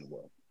best in the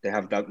world. They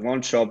have that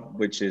one shop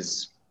which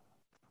is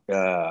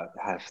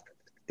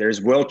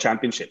there's world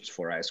championships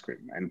for ice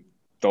cream, and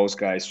those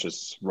guys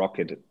just rock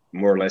it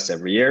more or less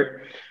every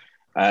year.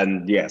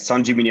 And yeah,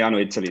 San Gimignano,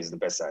 Italy is the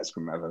best ice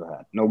cream I've ever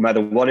had. No matter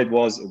what it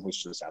was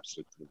just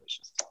absolutely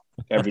delicious.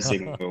 Every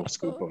single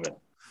scoop of it.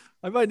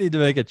 I might need to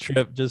make a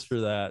trip just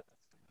for that.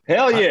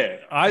 Hell yeah.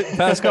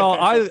 Pascal,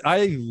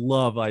 I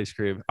love ice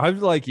cream.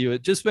 I'm like you.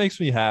 It just makes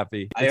me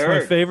happy. It's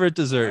my favorite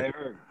dessert.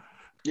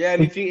 Yeah,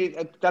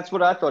 and that's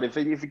what I thought. If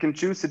you can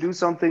choose to do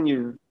something,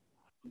 you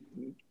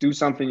do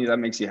something that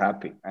makes you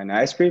happy. And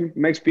ice cream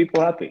makes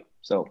people happy.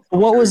 So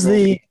what was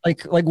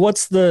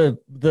what's the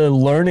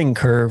learning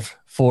curve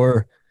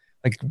for,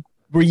 like,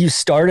 were you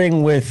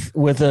starting with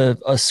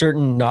a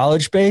certain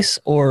knowledge base,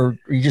 or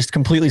were you just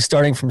completely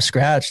starting from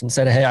scratch and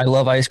said, hey, I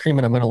love ice cream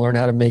and I'm going to learn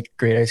how to make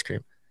great ice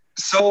cream?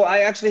 So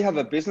I actually have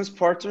a business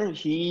partner.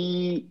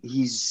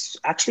 He's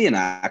actually an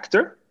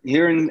actor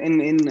here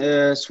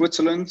in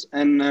Switzerland,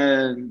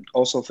 and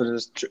also for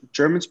the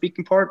German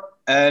speaking part.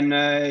 And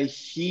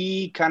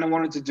he kind of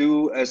wanted to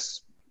do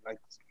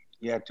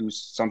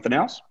something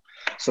else.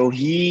 So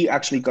he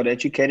actually got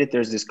educated.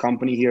 There's this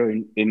company here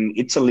in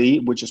Italy,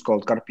 which is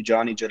called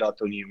Carpigiani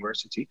Gelato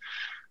University.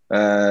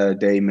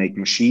 They make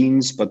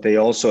machines, but they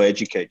also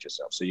educate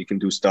yourself. So you can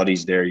do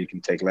studies there. You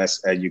can take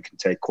you can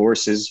take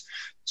courses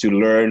to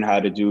learn how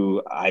to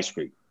do ice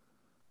cream.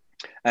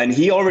 And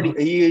he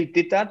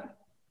did that,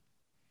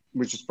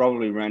 which is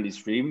probably Randy's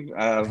dream.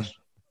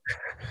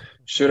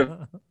 Should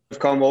have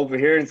come over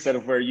here instead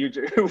of where you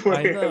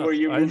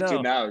moved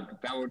to now.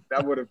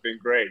 That would have been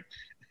great.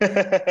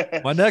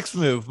 My next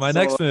move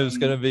is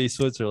going to be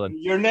Switzerland.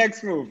 Your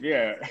next move,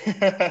 yeah.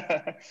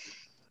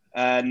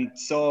 And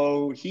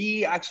so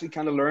he actually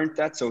kind of learned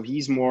that. So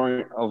he's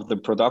more of the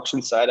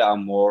production side.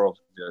 I'm more of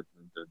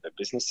the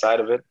business side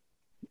of it.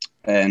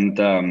 And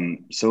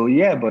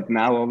but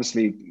now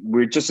obviously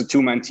we're just a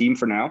two-man team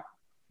for now.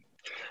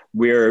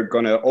 We're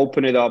going to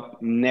open it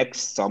up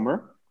next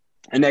summer.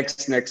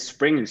 Next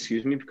spring,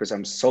 excuse me, because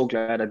I'm so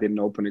glad I didn't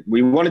open it.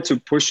 We wanted to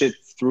push it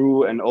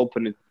through and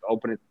open it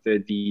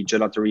the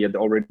gelateria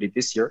already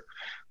this year,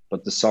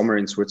 but the summer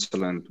in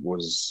Switzerland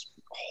was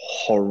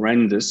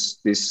horrendous.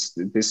 This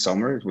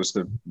summer, it was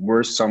the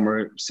worst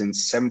summer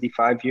since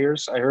 75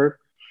 years. I heard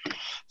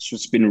it's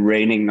just been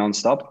raining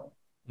nonstop,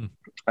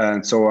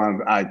 and so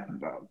I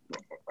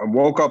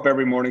woke up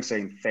every morning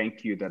saying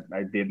thank you that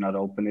I did not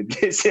open it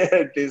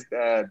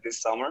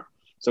this summer.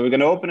 So we're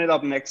gonna open it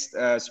up next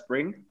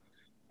spring.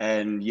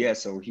 And yeah,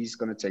 so he's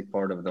going to take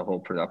part of the whole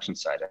production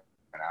side,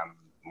 and I'm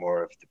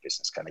more of the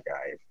business kind of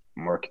guy,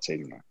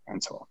 marketing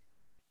and so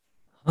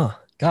on. Oh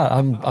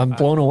God, I'm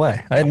blown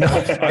away. I know.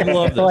 I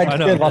love this. I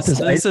know.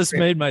 This has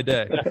made my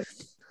day.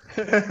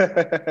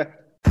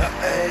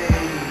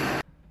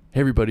 Hey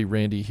everybody,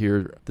 Randy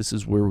here. This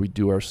is where we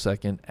do our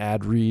second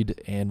ad read,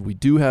 and we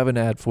do have an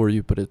ad for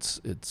you, but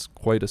it's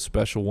quite a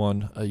special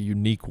one, a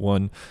unique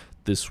one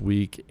this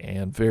week,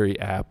 and very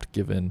apt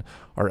given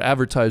our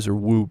advertiser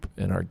Whoop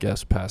and our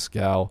guest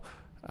Pascal.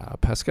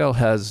 Pascal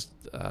has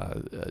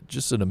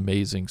just an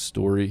amazing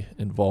story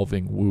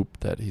involving Whoop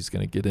that he's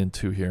going to get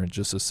into here in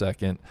just a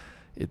second.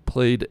 It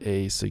played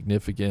a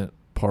significant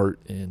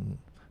part in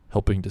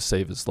helping to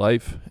save his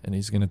life, and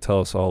he's going to tell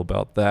us all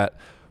about that.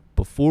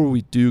 Before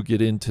we do get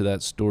into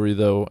that story,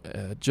 though,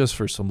 just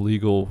for some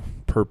legal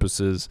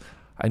purposes,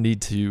 I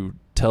need to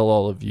tell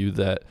all of you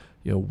that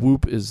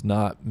Whoop is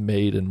not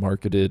made and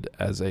marketed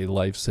as a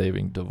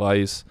life-saving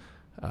device.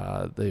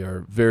 They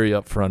are very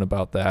upfront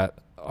about that.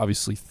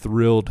 Obviously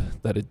thrilled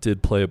that it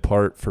did play a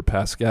part for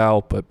Pascal,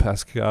 but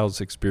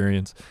Pascal's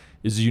experience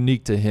is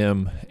unique to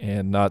him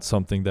and not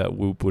something that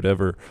Whoop would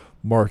ever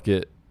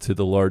market to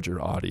the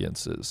larger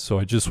audiences. So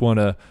I just want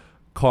to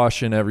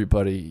caution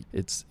everybody,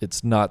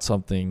 it's not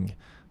something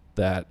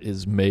that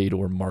is made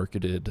or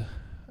marketed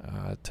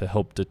to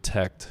help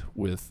detect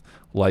with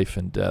life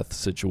and death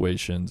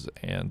situations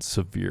and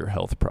severe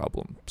health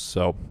problems.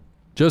 So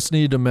just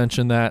need to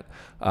mention that.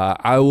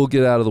 I will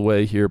get out of the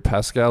way here.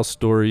 Pascal's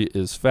story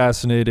is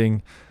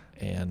fascinating,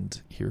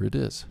 and here it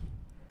is.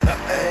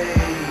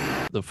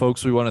 The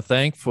folks we want to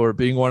thank for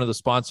being one of the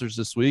sponsors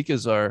this week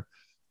is our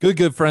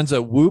good friends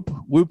at Whoop.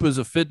 Whoop is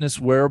a fitness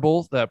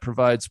wearable that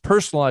provides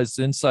personalized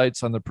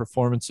insights on the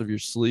performance of your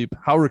sleep,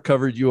 how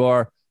recovered you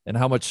are, and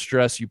how much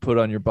stress you put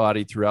on your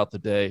body throughout the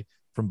day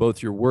from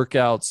both your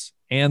workouts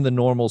and the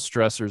normal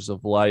stressors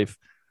of life.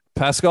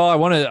 Pascal, I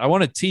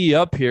want to tee you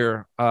up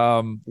here.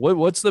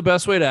 What's the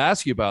best way to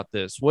ask you about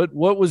this? What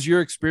was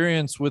your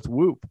experience with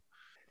Whoop?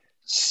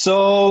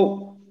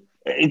 So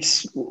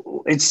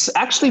it's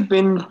actually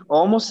been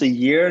almost a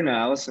year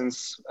now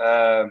since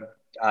that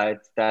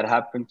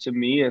happened to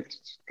me. To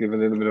give a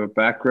little bit of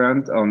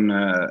background, on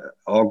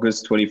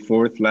August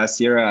 24th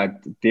last year, I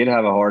did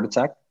have a heart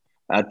attack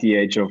at the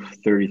age of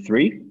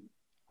 33.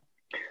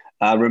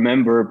 I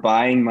remember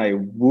buying my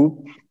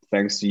Whoop,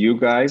 thanks to you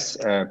guys,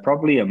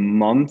 probably a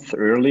month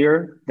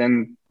earlier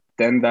than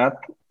that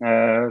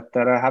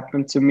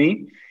happened to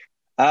me.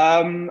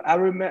 I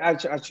remember. I'm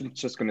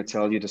just going to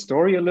tell you the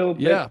story a little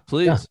bit. Yeah,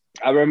 please. Yeah.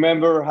 I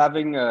remember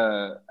having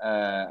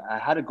I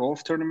had a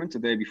golf tournament the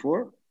day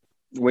before,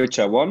 which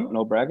I won.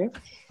 No bragging,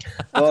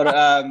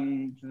 but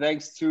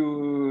thanks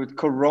to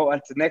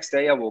Corona, the next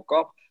day I woke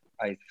up.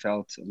 I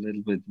felt a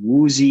little bit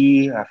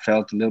woozy. I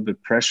felt a little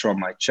bit pressure on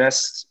my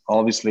chest.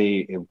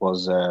 Obviously, it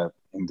was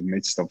in the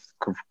midst of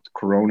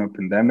Corona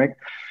pandemic.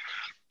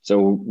 So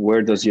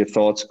where does your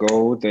thoughts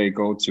go? They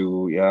go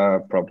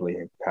to, probably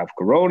have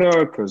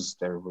Corona, because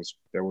there was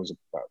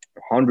about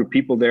 100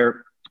 people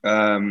there.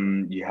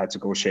 You had to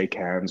go shake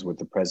hands with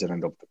the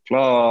president of the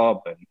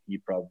club, and he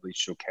probably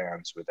shook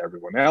hands with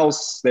everyone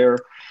else there.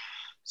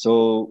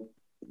 So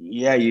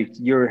yeah,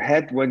 your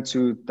head went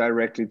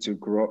directly to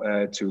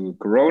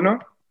Corona.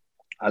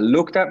 I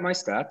looked at my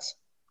stats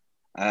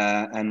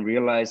and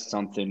realized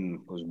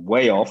something was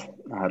way off.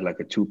 I had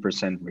like a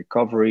 2%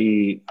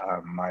 recovery.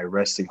 My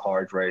resting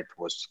heart rate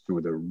was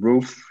through the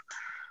roof.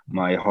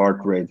 My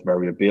heart rate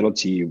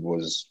variability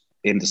was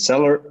in the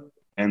cellar,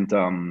 and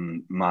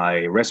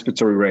my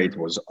respiratory rate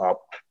was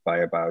up by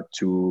about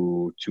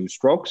two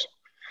strokes.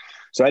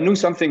 So I knew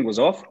something was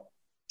off.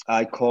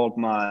 I called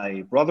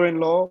my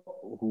brother-in-law,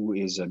 who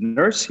is a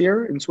nurse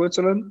here in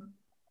Switzerland,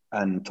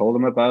 and told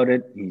him about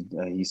it.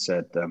 He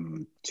said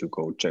to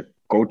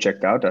go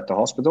check out at the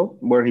hospital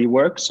where he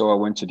works. So I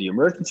went to the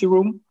emergency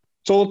room,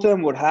 told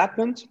them what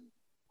happened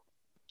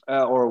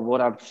or what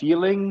I'm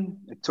feeling.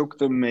 It took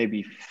them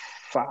maybe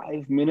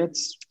 5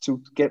 minutes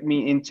to get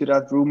me into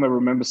that room. I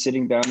remember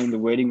sitting down in the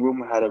waiting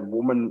room. I had a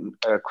woman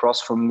across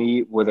from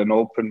me with an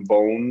open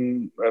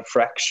bone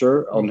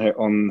fracture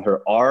on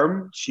her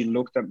arm. She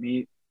looked at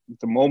me.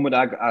 The moment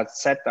I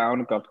sat down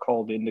and got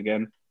called in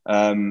again,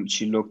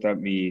 she looked at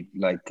me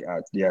like,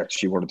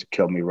 she wanted to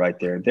kill me right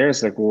there.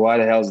 There's like, why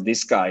the hell is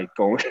this guy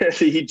going?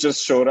 He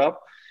just showed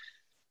up.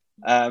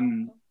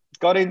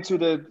 Got into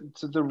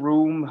the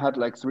room, had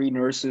like 3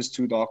 nurses,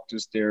 2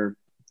 doctors there.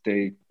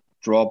 They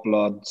draw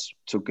blood,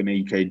 took an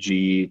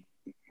EKG.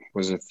 It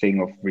was a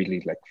thing of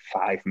really like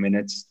 5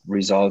 minutes.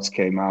 Results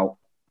came out.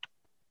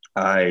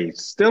 I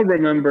still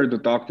remember the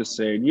doctor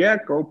saying, yeah,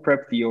 go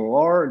prep the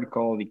OR and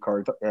call the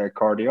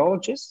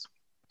cardiologist.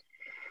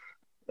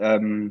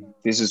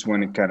 This is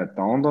when it kind of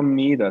dawned on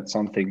me that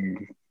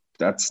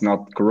that's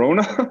not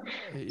Corona.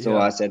 So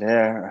I said,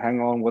 hey, hang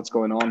on, what's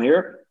going on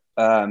here?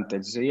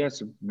 They said, yeah,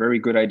 it's a very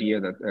good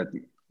idea,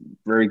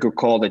 very good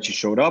call that you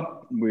showed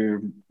up.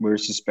 We're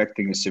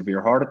suspecting a severe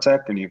heart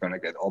attack, and you're going to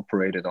get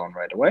operated on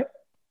right away.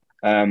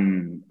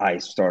 I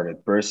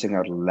started bursting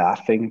out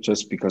laughing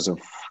just because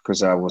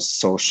I was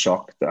so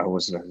shocked. I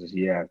was,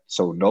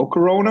 so no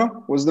Corona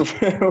was the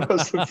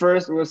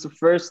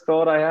first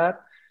thought I had.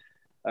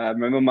 I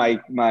remember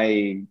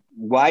my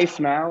wife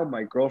now,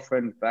 my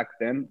girlfriend back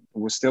then,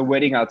 was still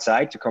waiting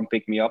outside to come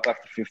pick me up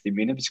after 50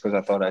 minutes because I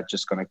thought I'd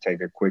just going to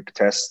take a quick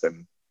test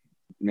and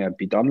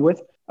be done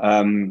with.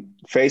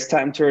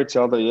 FaceTimed her,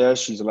 tell her,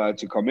 she's allowed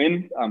to come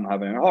in. I'm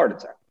having a heart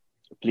attack.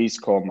 Please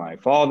call my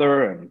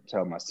father and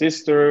tell my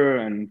sister,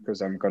 and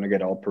because I'm going to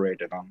get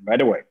operated on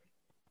right away.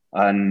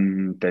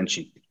 And then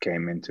she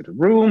came into the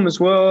room as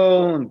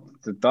well. And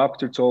the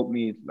doctor told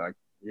me, like,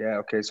 yeah,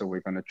 okay, so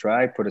we're going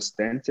to put a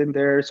stent in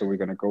there. So we're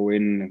going to go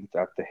in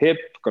at the hip,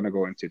 going to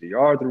go into the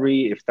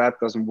artery. If that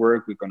doesn't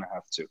work, we're going to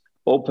have to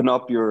open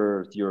up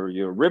your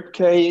rib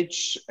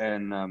cage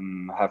and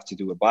have to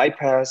do a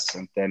bypass.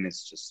 And then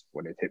it's just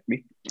when it hit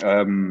me.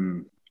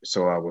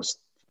 So I was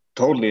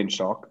totally in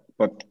shock,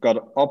 but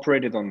got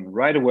operated on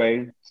right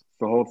away.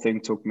 The whole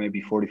thing took maybe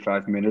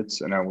 45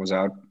 minutes and I was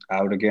out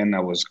again.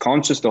 I was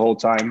conscious the whole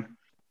time.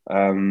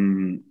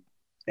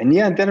 And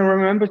then I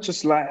remember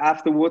just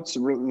afterwards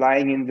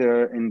lying in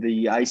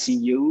the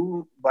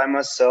ICU by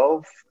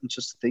myself and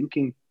just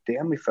thinking,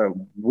 damn, if I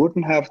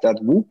wouldn't have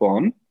that Whoop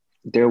on,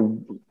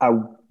 I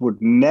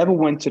would never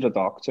went to the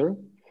doctor.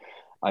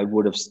 I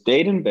would have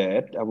stayed in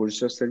bed. I would have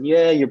just said,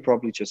 yeah, you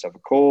probably just have a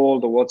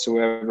cold or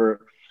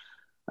whatsoever.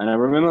 And I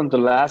remember on the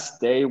last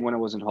day when I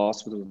was in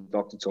hospital, the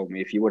doctor told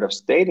me if you would have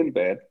stayed in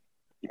bed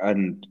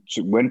and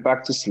went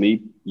back to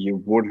sleep, you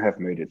wouldn't have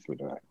made it through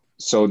the night.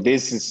 So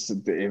this is,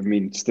 I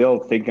mean, still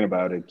thinking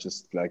about it,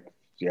 just like,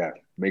 yeah,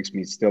 makes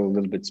me still a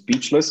little bit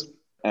speechless.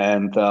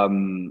 And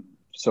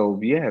so,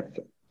 yeah,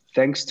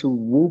 thanks to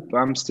Whoop,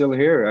 I'm still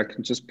here. I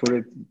can just put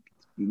it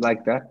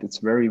like that. It's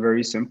very,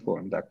 very simple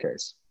in that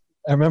case.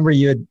 I remember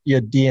you had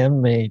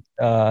DM'd me.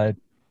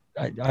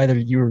 Either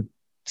you were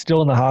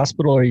still in the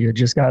hospital or you had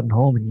just gotten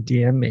home and you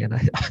DM'd me, and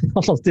I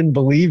almost didn't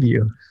believe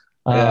you.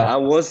 Yeah, I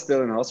was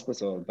still in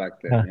hospital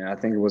back then. Yeah, I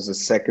think it was the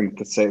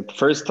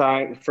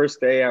first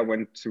day I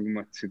went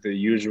to the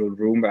usual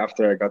room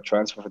after I got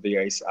transferred to the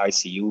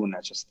ICU, and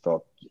I just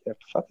thought, yeah,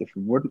 fuck, if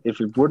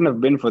it wouldn't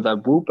have been for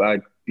that Whoop, I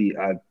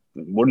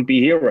wouldn't be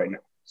here right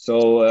now.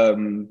 So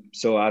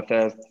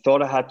I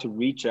thought I had to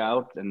reach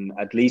out and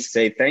at least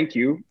say thank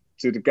you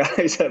to the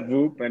guys at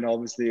Whoop, and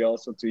obviously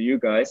also to you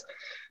guys,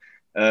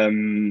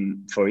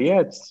 for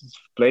it's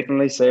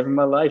blatantly saving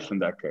my life in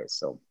that case.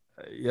 So.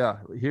 Yeah,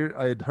 here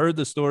I had heard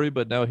the story,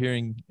 but now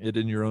hearing it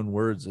in your own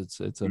words,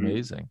 it's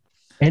amazing.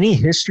 Any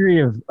history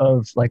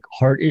of like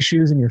heart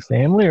issues in your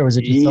family, or was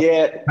it just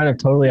kind of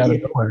totally out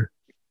of nowhere?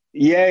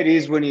 Yeah, it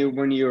is when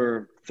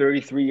you're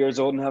 33 years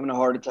old and having a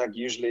heart attack.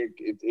 Usually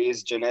it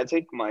is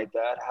genetic. My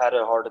dad had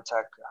a heart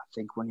attack, I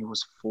think, when he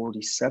was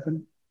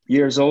 47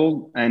 years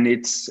old, and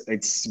it's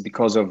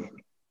because of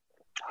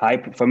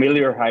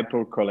familiar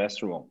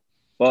hypercholesterol.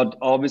 But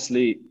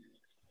obviously,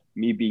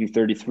 me being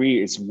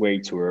 33 is way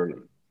too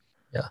early.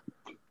 Yeah.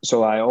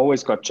 So I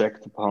always got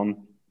checked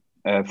upon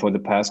for the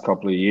past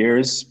couple of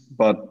years,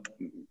 but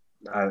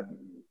I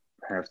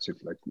have to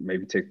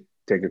maybe take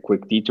a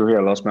quick detour here.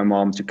 I lost my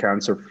mom to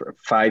cancer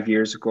 5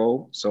 years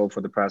ago. So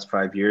for the past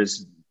 5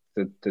 years,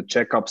 the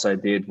checkups I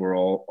did were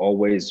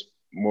always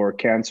more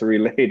cancer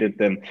related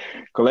than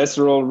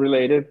cholesterol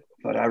related.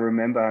 But I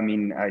remember, I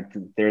mean, I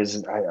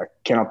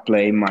cannot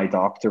blame my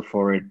doctor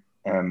for it.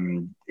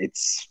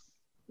 It's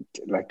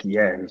like,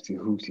 yeah,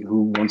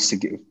 who wants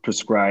to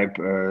prescribe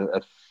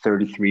a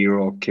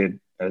 33-year-old kid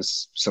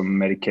as some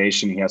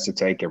medication he has to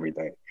take every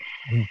day?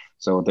 Mm.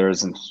 So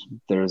there's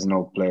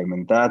no blame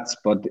in that,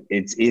 but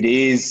it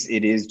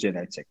is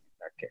genetic in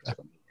that case.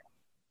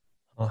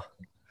 Oh,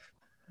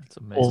 that's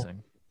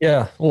amazing.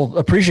 Well,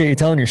 appreciate you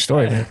telling your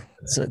story, man.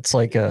 It's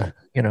like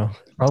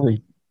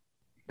probably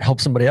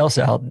help somebody else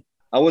out.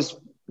 I was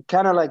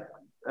kind of like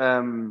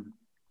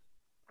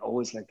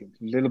always like a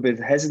little bit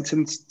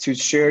hesitant to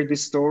share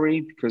this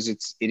story because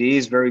it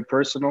is very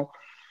personal,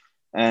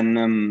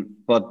 and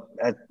but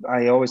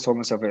I always told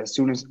myself,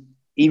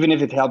 even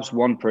if it helps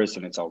one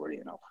person, it's already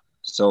enough.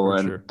 So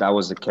sure. That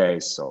was the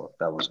case, so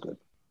that was good.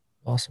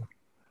 Awesome.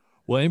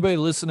 Well, anybody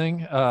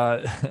listening,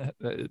 a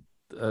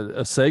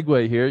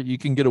segue here, you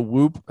can get a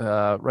Whoop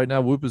right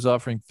now. Whoop is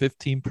offering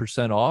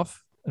 15%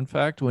 off. In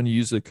fact, when you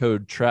use the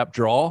code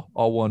TRAPDRAW,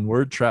 all one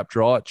word,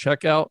 TRAPDRAW at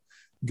checkout,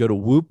 go to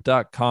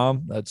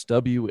whoop.com. That's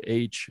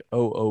WHOOP.com.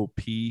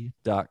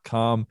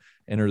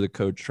 Enter the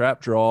code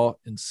TRAPDRAW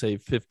and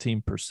save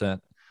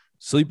 15%.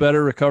 Sleep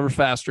better, recover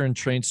faster, and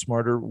train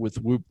smarter with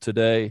Whoop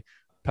today.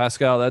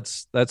 Pascal,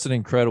 that's an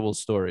incredible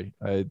story.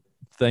 I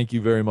thank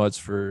you very much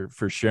for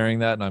sharing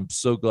that, and I'm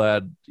so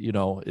glad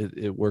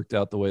it worked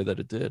out the way that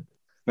it did.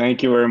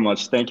 Thank you very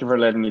much. Thank you for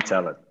letting me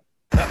tell it.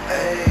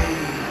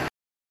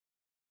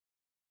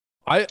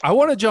 I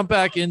want to jump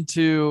back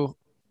into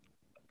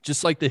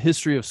just like the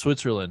history of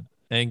Switzerland,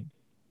 and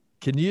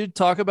can you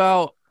talk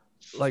about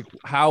like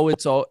how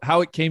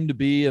it came to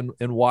be and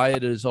why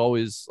it is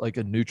always like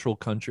a neutral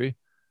country?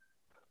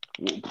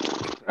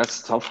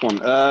 That's a tough one.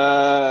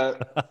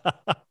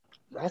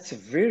 That's a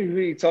really,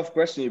 really tough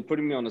question. You're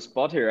putting me on the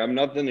spot here. I'm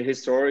not a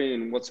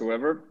historian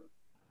whatsoever.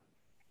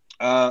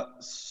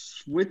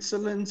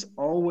 Switzerland's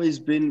always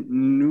been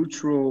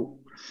neutral.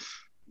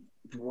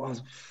 Well,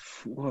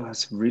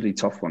 that's a really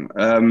tough one.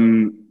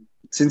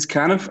 Since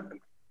kind of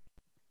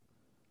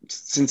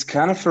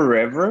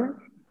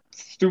forever.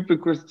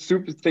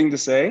 Stupid thing to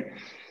say.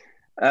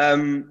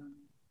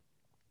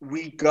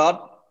 We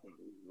got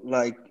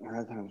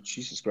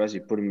Jesus Christ,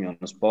 you're putting me on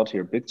the spot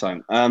here, big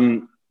time.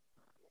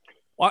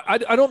 Well,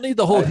 I don't need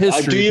the whole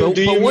history,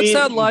 but what's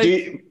that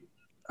like?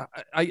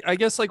 I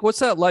guess like what's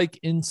that like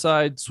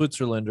inside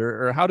Switzerland,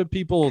 or how do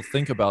people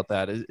think about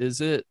that? Is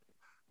it?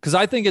 Because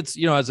I think it's,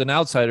 as an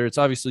outsider, it's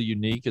obviously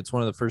unique. It's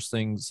one of the first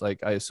things like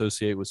I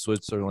associate with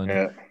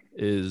Switzerland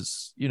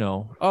is,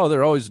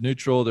 they're always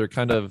neutral. They're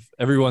kind of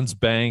everyone's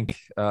bank,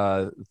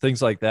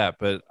 things like that.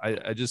 But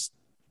I guess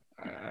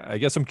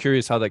I'm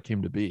curious how that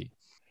came to be.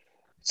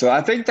 So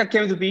I think that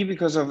came to be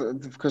because of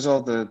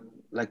the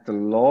the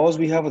laws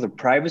we have, or the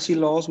privacy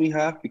laws we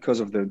have, because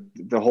of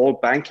the whole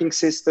banking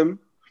system,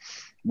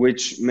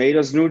 which made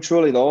us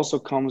neutral. It also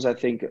comes, I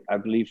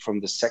believe, from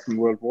the Second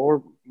World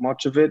War,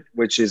 much of it,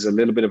 which is a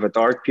little bit of a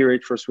dark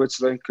period for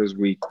Switzerland because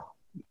we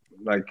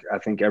like I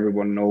think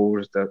everyone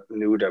knew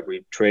that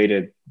we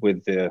traded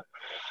with the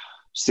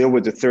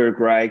Third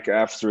Reich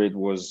after it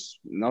was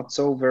not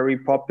so very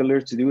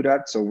popular to do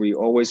that. So we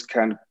always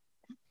kind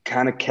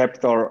of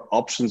kept our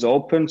options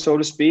open, so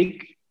to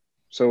speak.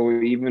 So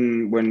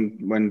even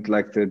when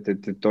like the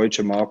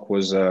Deutsche Mark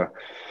was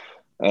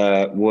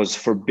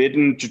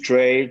forbidden to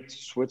trade,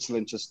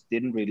 Switzerland just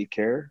didn't really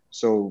care.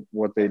 So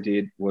what they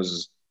did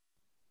was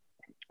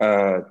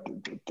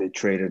they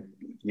traded,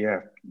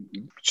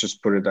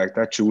 just put it like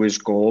that, Jewish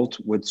gold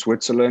with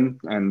Switzerland,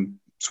 and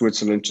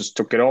Switzerland just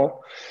took it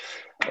all,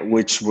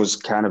 which was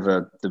kind of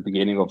the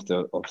beginning of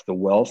the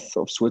wealth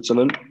of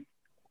Switzerland.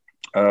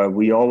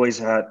 We always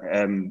had,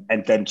 and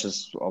then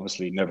just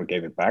obviously never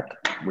gave it back,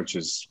 which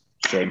is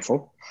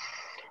shameful.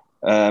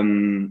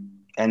 And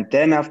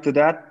then after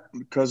that,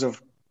 because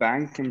of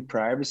bank and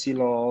privacy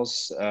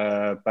laws,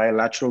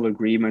 bilateral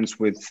agreements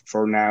for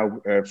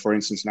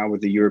instance, now with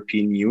the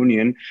European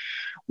Union,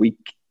 we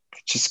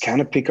just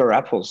kind of pick our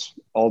apples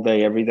all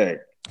day, every day.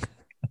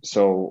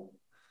 So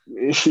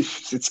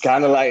it's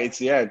kind of like,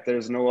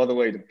 there's no other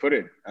way to put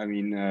it. I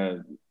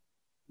mean,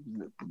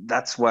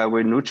 that's why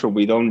we're neutral.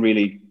 We don't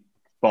really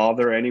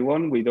bother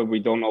anyone. We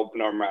don't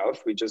open our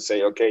mouth. We just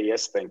say, okay,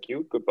 yes, thank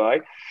you,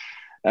 goodbye.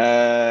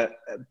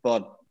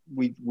 But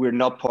we're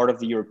not part of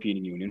the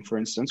European Union, for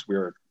instance.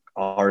 We're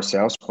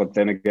ourselves, but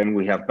then again,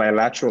 we have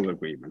bilateral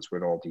agreements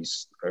with all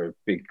these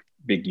big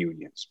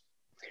unions.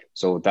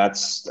 So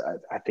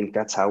I think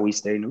that's how we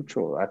stay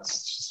neutral.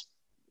 That's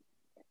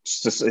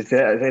just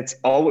it's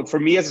all for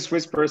me as a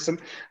Swiss person.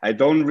 I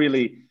don't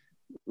really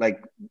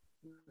like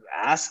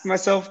ask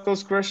myself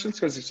those questions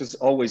because it's just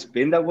always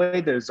been that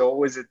way. There's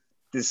always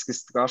this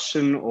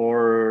discussion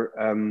or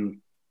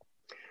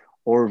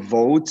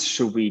vote,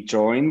 should we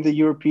join the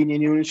European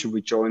Union, should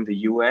we join the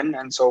UN,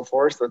 and so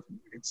forth. But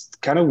it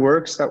kind of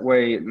works that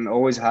way and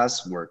always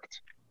has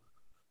worked.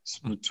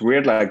 It's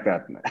weird like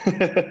that.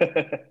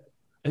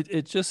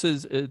 It just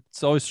is.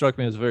 It's always struck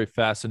me as a very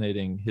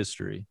fascinating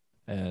history,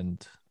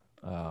 and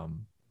I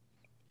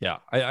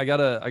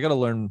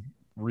gotta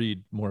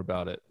read more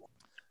about it.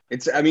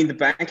 The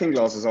banking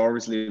laws is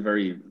obviously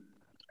very,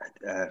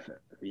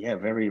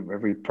 very,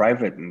 very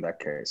private in that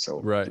case.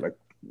 So right. Like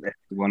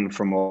everyone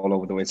from all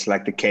over the way, it's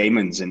like the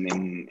Caymans in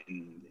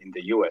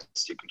the US.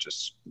 You can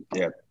just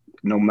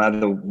no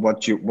matter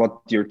what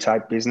your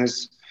type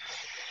business.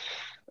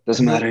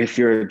 Doesn't matter if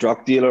you're a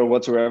drug dealer or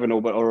whatsoever,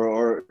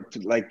 or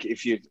like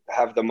if you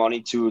have the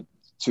money to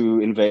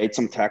invade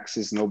some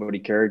taxes, nobody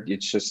cared.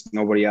 It's just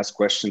nobody asked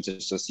questions.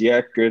 It's just,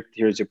 good.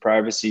 Here's your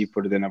privacy.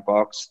 Put it in a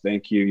box.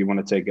 Thank you. You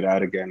want to take it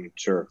out again?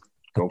 Sure,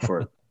 go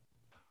for it.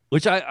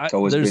 Which it's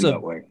always there's been a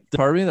that way.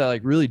 Part of me that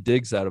like really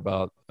digs that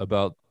about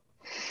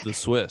the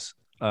Swiss.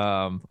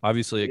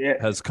 Obviously,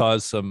 it has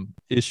caused some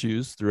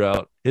issues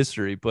throughout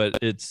history, but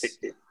it's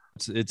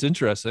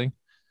interesting.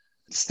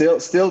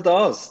 Still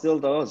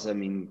does. I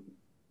mean,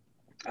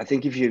 I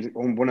think if you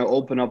want to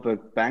open up a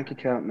bank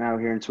account now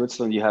here in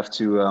Switzerland, you have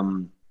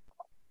to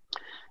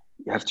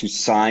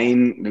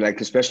sign,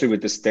 like especially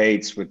with the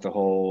States, with the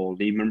whole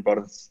Lehman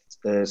Brothers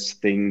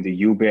thing.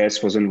 The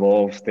UBS was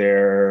involved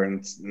there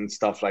and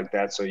stuff like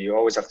that. So you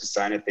always have to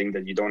sign a thing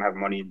that you don't have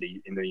money in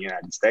the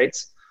United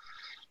States,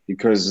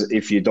 because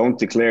if you don't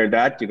declare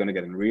that, you're going to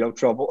get in real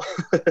trouble.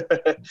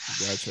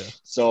 Gotcha.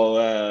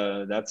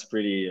 So that's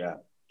pretty.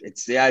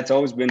 It's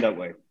always been that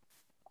way.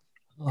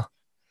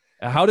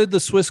 How did the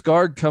Swiss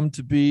Guard come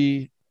to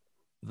be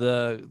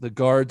the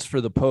guards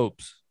for the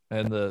popes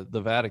and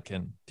the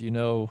Vatican? Do you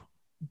know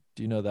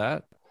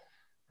that?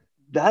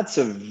 That's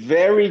a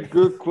very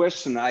good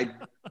question. I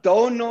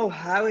don't know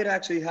how it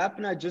actually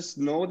happened. I just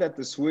know that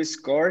the Swiss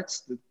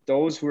Guards,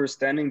 those who are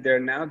standing there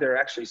now, they're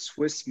actually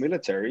Swiss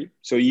military.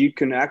 So you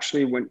can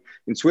actually, when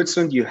in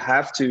Switzerland, you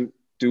have to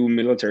do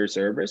military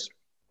service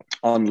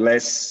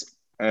unless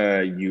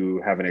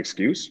you have an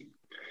excuse.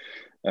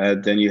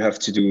 Then you have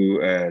to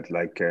do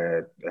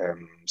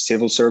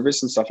civil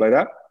service and stuff like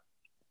that.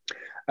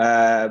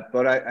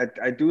 But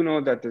I do know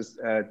that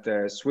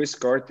the Swiss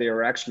Guard, they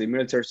are actually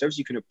military service.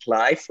 You can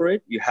apply for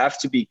it. You have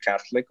to be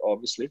Catholic,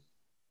 obviously.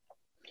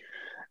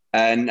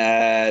 And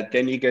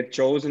then you get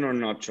chosen or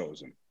not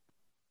chosen.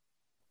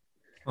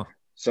 Huh.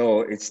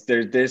 So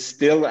there's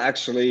still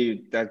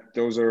actually that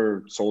those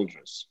are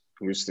soldiers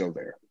who are still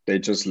there. They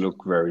just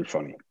look very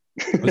funny.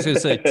 I was going to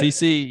say,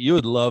 TC, you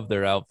would love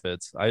their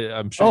outfits.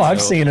 I'm sure. Oh,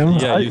 I've seen them.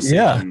 Yeah, you've seen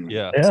them.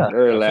 Yeah.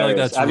 They're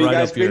hilarious. Have you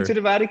guys been to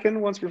the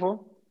Vatican once before?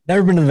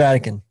 Never been to the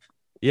Vatican.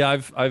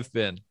 Yeah, I've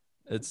been.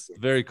 It's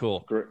very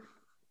cool.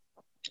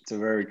 It's a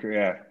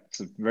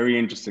very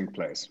interesting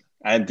place.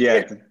 And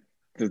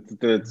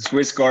the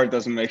Swiss Guard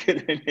doesn't make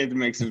it. It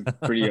makes it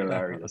pretty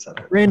hilarious.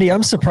 Randy,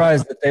 I'm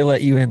surprised that they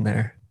let you in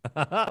there.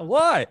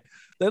 Why?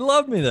 They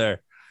love me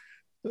there.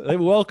 They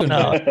welcome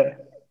me.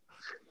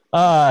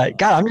 God,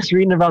 I'm just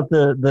reading about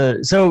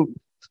so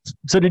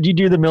did you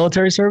do the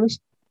military service?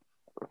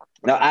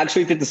 No, I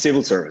actually did the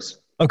civil service.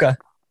 Okay.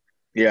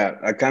 Yeah,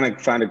 I kind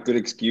of found a good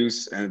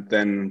excuse, and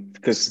then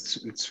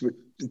because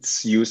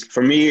it's used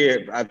for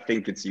me, I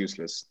think it's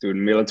useless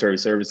doing military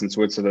service in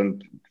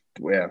Switzerland.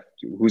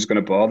 who's going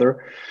to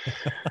bother?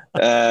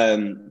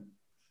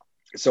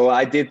 So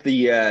I did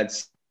the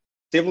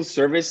civil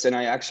service, and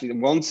I actually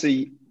once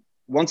a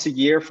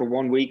year for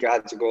 1 week I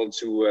had to go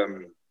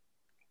to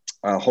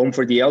a home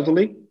for the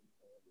elderly,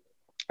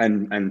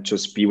 and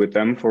just be with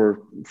them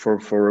for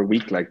a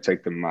week, like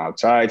take them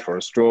outside for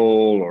a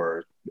stroll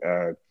or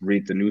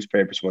read the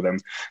newspapers for them,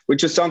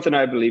 which is something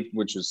I believe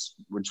which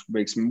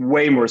makes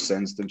way more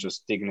sense than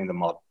just digging in the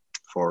mud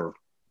for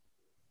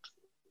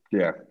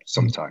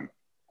some time.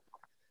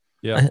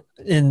 Yeah.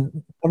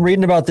 And I'm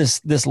reading about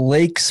this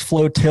lakes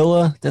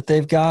flotilla that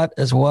they've got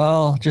as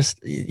well,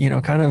 just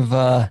kind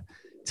of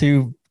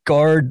to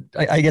guard,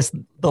 I guess,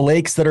 the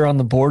lakes that are on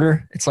the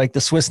border. It's like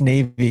the Swiss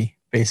Navy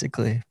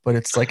basically, but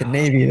it's like a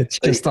Navy that's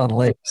just on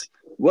lakes.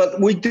 Well,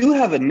 we do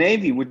have a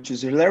Navy, which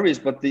is hilarious,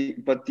 but the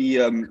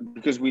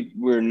because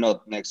we're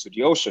not next to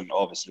the ocean,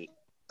 obviously.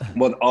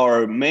 But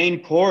our main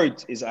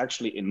port is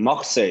actually in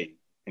Marseille,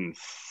 in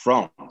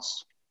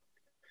France.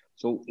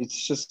 So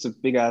it's just a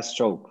big ass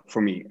joke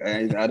for me.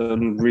 I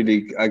don't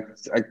really, I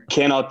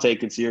cannot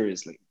take it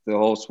seriously, the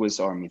whole Swiss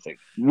Army thing.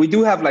 We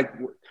do have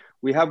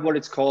we have what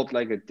it's called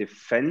like a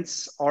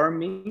defense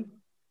army.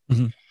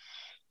 Mm-hmm.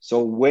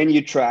 So when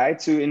you try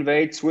to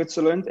invade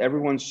Switzerland,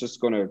 everyone's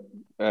just going to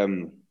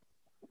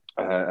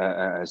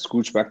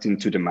scooch back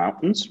into the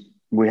mountains.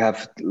 We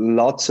have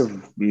lots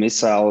of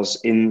missiles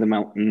in the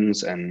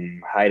mountains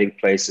and hiding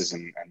places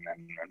and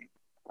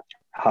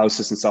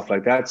houses and stuff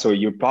like that. So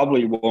you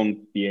probably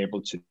won't be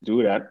able to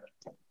do that.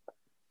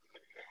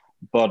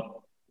 But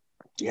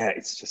yeah,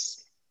 it's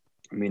just,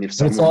 I mean, if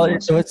someone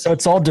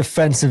it's all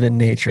defensive in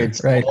nature,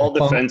 it's right? all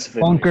defensive.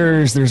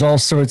 Bunkers. There's all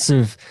sorts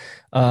of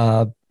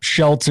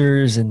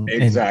shelters and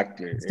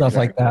stuff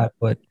like that.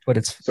 But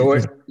it's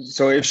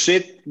so if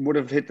shit would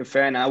have hit the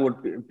fan, I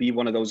would be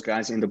one of those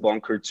guys in the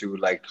bunker to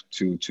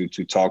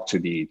talk to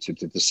the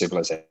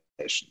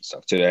civilization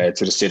stuff, to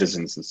the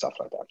citizens and stuff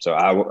like that. So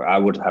I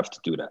would have to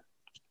do that.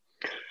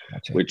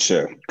 Gotcha. Which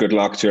good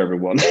luck to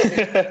everyone.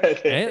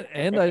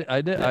 and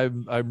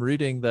I'm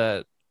reading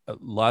that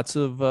lots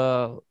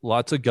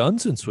of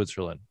guns in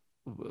Switzerland.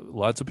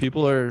 Lots of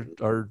people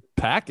are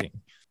packing.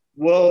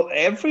 Well,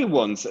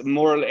 everyone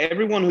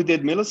who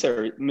did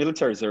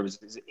military service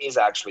is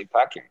actually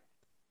packing.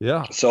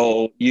 Yeah.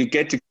 So you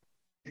get to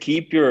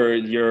keep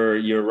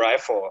your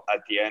rifle at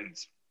the end,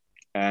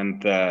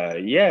 and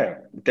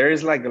there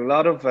is like a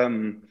lot of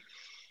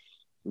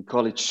we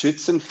call it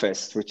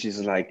Schützenfest, which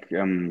is like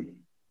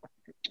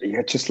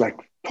just like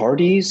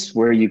parties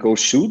where you go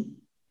shoot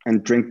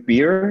and drink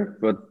beer,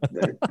 but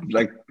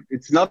like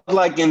it's not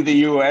like in the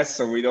US,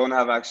 so we don't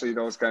have actually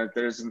those kind of,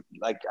 there's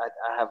like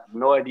I have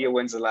no idea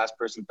when's the last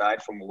person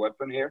died from a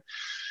weapon here,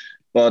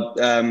 but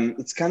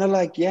it's kind of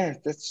like,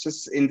 that's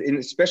just in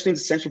especially in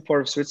the central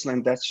part of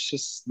Switzerland, that's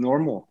just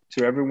normal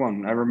to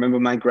everyone. I remember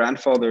my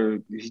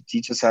grandfather, he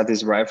just had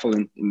his rifle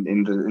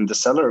in the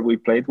cellar. We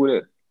played with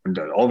it, and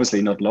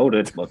obviously not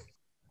loaded, but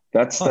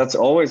that's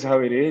always how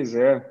it is.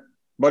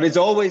 But it's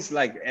always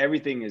like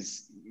everything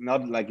is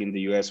not like in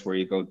the US where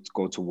you go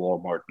to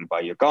Walmart and buy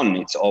your gun.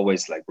 It's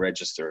always like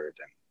registered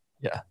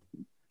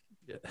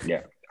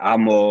and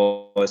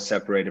ammo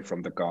separated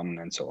from the gun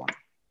and so on.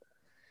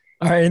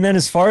 All right, and then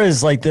as far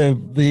as like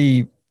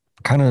the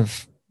kind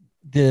of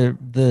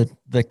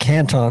the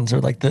cantons,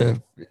 or like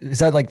is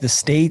that like a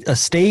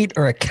state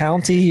or a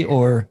county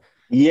or?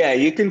 Yeah,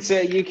 you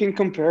can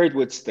compare it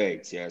with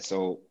states. Yeah,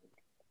 so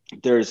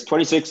there's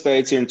 26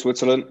 states here in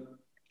Switzerland.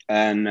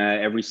 And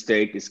every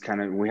state is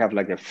we have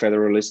like a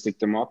federalistic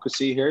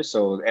democracy here.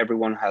 So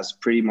everyone has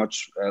pretty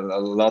much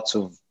lots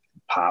of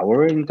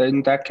power in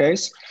that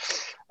case.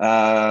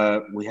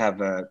 We have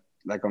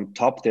like on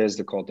top,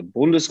 called the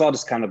Bundesrat.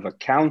 It's kind of a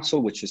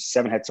council, which is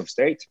 7 heads of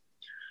state.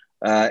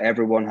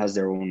 Everyone has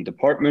their own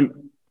department.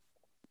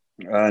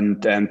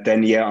 And then,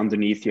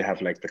 underneath you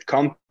have like the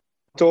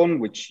canton,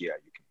 which,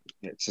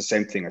 it's the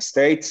same thing as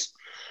states.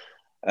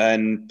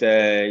 And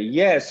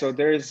so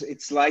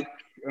it's like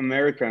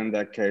America in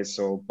that case.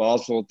 So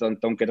Basel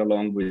don't get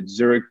along with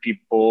Zurich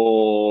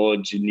people,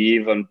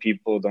 Genevan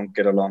people don't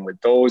get along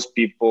with those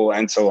people,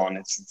 and so on.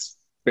 It's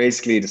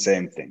basically the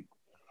same thing.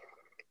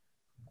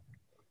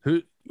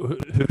 Who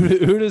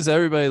does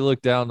everybody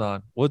look down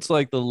on? What's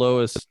like the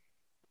lowest?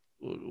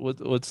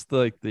 What's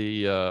like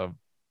the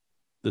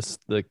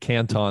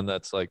canton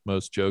that's like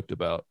most joked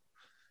about?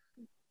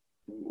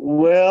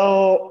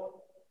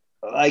 Well,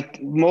 like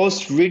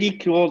most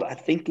ridiculed, I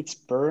think it's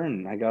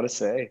Bern. I gotta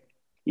say.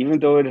 Even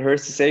though it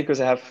hurts to say because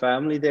I have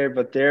family there,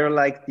 but they're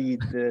like the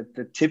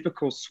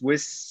typical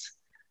Swiss,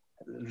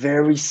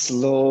 very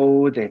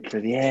slow.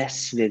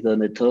 Yes, we're going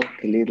to talk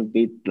a little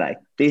bit like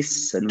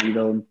this, and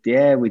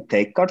we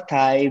take our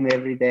time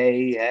every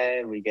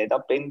day. We get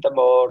up in the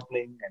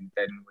morning, and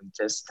then we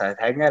just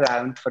hang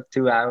around for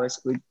 2 hours.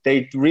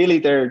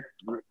 They're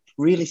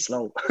really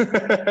slow.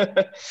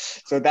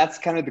 So that's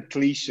kind of the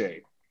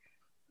cliche.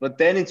 But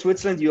then in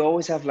Switzerland, you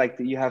always have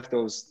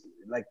those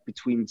like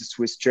between the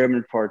Swiss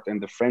German part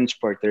and the French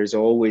part, there's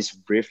always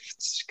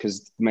rifts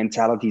because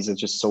mentalities are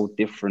just so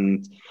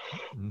different.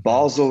 Mm-hmm.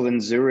 Basel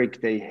and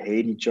Zurich, they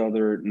hate each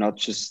other, not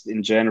just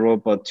in general,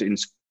 but in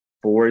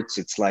sports.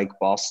 It's like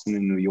Boston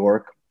and New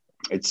York.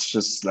 It's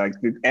just like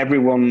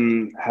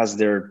everyone has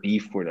their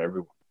beef with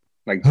everyone.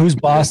 Like, who's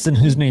Boston?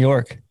 Who's New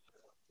York?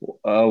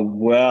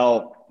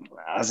 Well,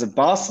 as a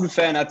Boston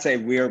fan, I'd say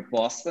we're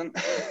Boston.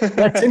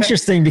 That's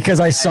interesting because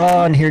I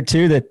saw on here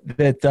too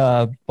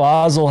that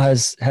Basel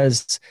has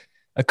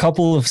a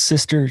couple of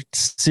sister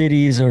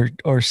cities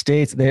or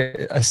states.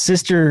 A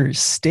sister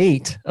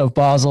state of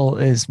Basel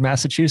is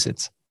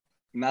Massachusetts.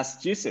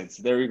 Massachusetts.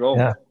 There you go.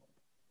 Yeah.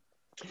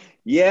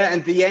 Yeah,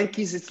 and the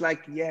Yankees, it's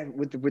like, yeah,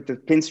 with the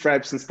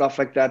pinstripes and stuff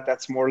like that,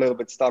 that's more a little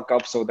bit stuck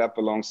up, so that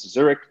belongs to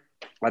Zurich.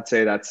 I'd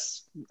say that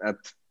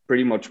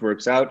pretty much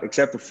works out,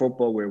 except for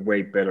football, we're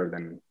way better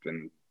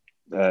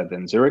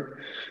than Zurich,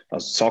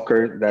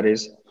 soccer, that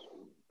is.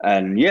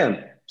 And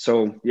yeah,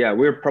 so yeah,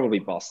 we're probably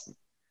Boston.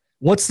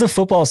 What's the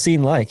football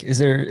scene like? Is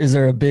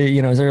there a big,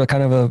 is there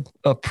kind of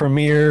a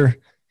premier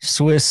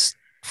Swiss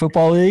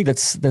football league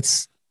that's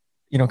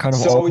kind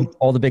of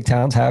all the big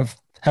towns have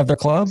their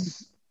club?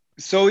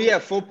 So yeah,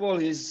 football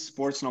is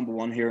sports number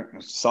one here.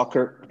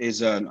 Soccer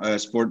is a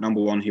sport number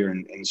one here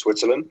in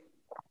Switzerland.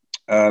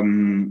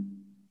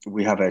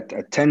 We have a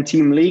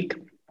 10-team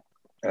league,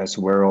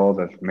 so where all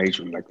the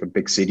major, like the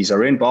big cities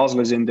are in. Basel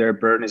is in there.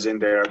 Bern is in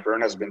there.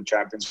 Bern has been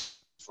champions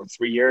for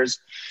 3 years.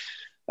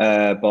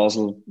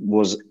 Basel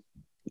was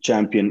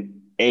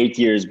champion 8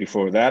 years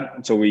before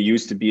that. So we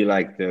used to be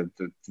like the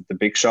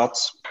big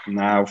shots.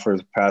 Now for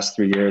the past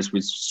 3 years,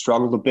 we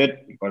struggled a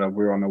bit, but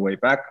we're on our way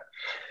back.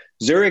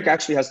 Zurich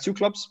actually has 2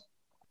 clubs.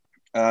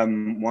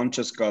 One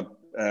just got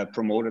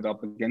promoted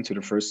up again to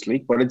the first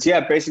league, but it's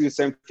basically the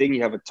same thing.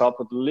 You have a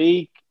top of the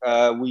league.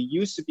 We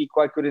used to be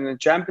quite good in the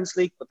Champions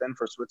League, but then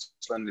for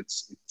Switzerland,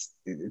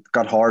 it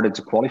got harder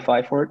to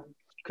qualify for it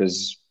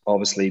because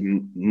obviously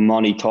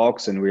money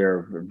talks, and we are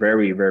a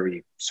very,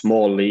 very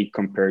small league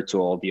compared to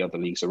all the other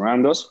leagues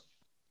around us.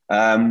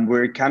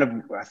 We're kind of,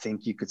 I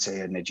think you could say,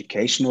 an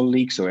educational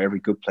league. So every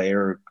good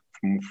player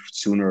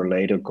sooner or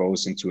later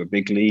goes into a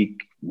big league,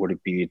 would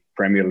it be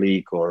Premier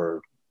League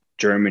or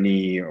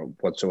Germany or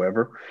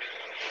whatsoever.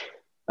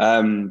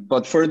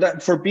 But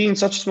for being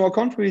such a small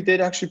country, we did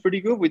actually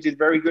pretty good. We did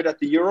very good at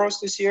the Euros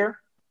this year.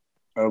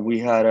 We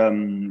had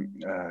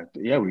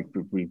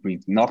we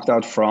knocked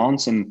out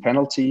France in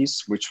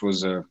penalties, which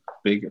was a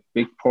big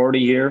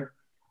party here.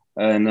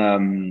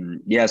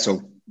 And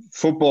so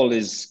football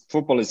is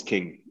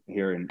king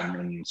here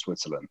in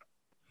Switzerland.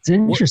 It's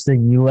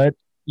interesting.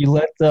 You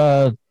let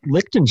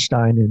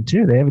Liechtenstein in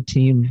too. They have a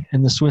team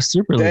in the Swiss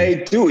Super League.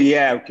 They do,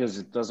 yeah, because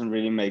it doesn't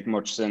really make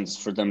much sense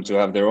for them to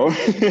have their own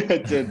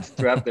to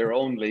have their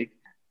own league.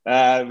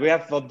 We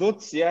have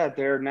Vaduz, yeah,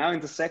 they're now in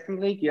the second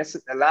league. Yes,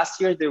 last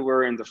year they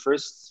were in the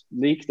first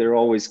league. They're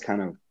always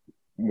kind of,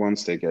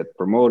 once they get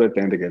promoted,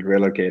 then they get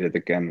relegated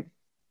again.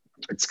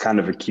 It's kind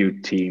of a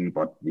cute team,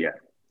 but yeah.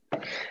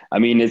 I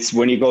mean, it's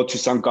when you go to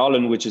St.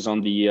 Gallen, which is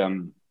on the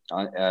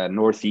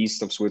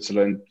northeast of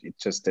Switzerland, it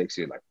just takes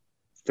you like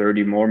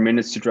 30 more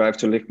minutes to drive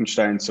to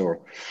Liechtenstein.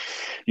 So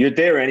you're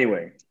there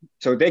anyway.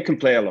 So they can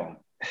play along.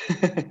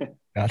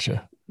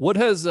 Gotcha. What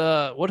has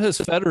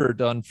Federer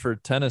done for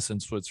tennis in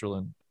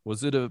Switzerland?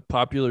 Was it a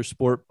popular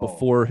sport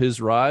before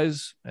his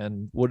rise?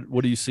 And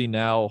what do you see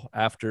now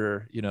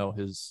after,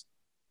 his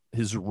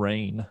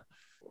reign?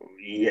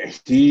 Yeah,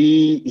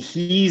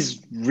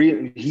 he's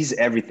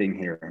everything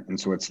here in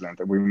Switzerland,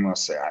 we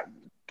must say.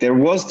 There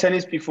was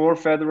tennis before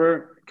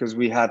Federer, because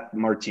we had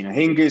Martina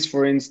Hingis,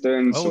 for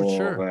instance,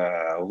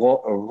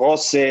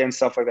 Rose and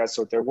stuff like that.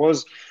 So there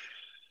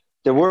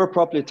were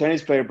probably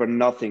tennis players, but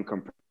nothing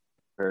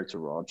compared to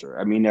Roger.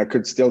 I mean, I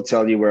could still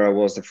tell you where I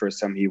was the first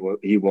time he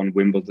won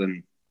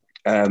Wimbledon.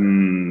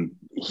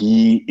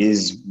 He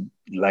is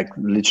like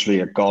literally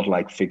a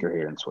godlike figure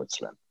here in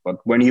Switzerland. But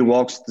when he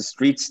walks the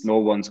streets, no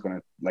one's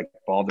gonna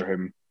bother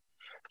him.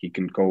 He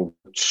can go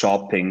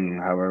shopping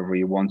however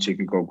he wants. He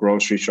can go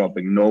grocery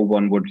shopping. No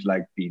one would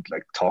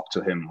talk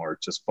to him or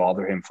just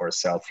bother him for a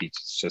selfie.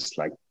 It's just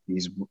like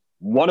he's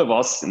one of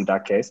us in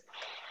that case.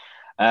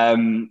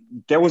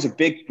 There was a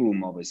big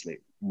boom, obviously,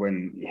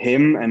 when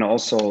him and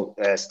also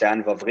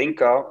Stan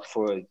Wawrinka,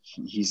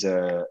 he's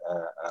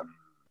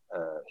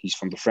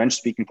from the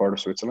French-speaking part of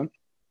Switzerland.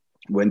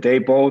 When they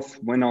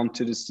both went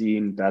onto the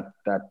scene, that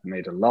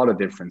made a lot of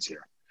difference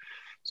here.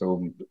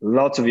 So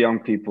lots of young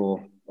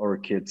people or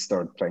kids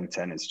started playing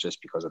tennis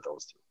just because of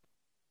those two.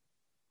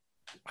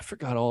 I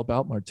forgot all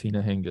about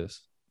Martina Hingis.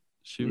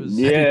 She was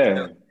she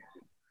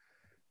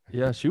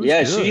was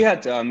good. She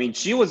had. I mean,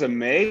 she was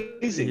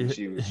amazing.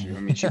 She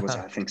was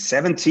I think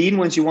 17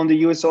 when she won the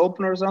U.S.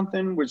 Open or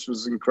something, which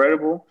was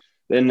incredible.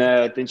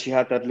 Then she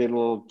had that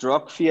little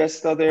drug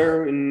fiesta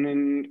there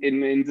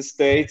in the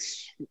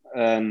States.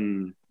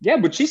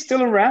 But she's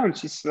still around.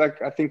 She's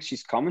I think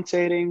she's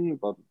commentating,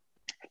 but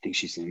I think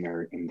she's in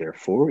her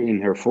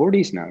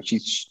 40s now.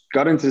 She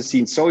got into the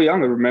scene so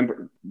young. I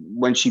remember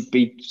when she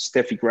beat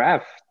Steffi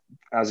Graf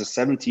as a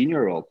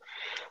 17-year-old.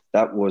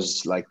 that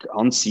was like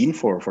unseen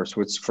for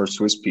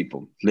Swiss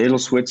people. Little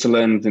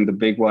Switzerland in the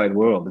big wide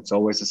world. It's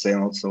always the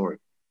same old story.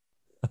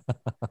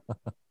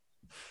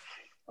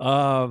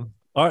 All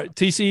right,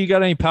 TC, you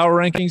got any power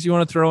rankings you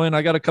want to throw in?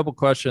 I got a couple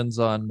questions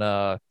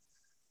on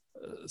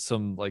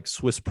some like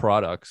Swiss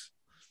products.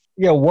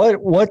 Yeah,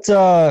 what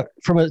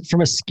from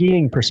a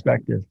skiing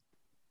perspective,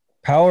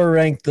 power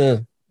rank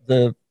the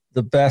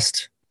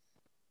best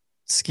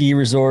ski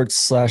resorts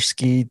 /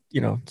 ski,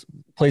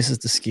 places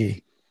to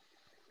ski.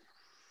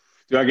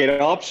 Do I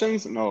get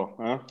options? No,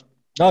 huh?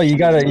 No, you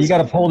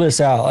gotta pull this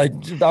out.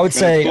 I would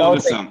say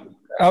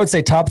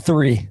top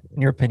 3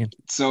 in your opinion.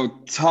 So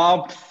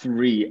top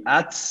 3,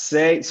 I'd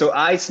say. So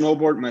I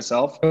snowboard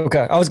myself.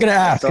 Okay, I was gonna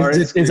ask,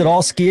 is it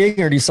all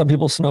skiing or do some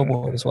people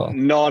snowboard as well?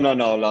 No.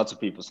 Lots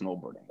of people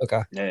snowboarding.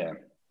 Okay. Yeah.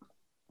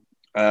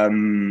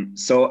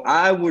 So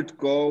I would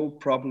go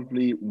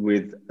probably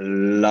with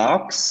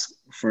Laax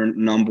for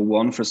number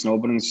 1 for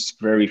snowboarding. It's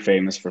very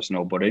famous for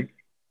snowboarding.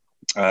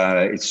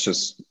 It's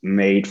just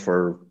made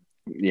for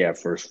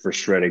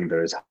shredding.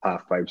 There's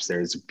half pipes there.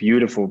 It's a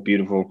beautiful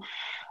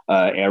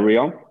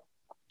area.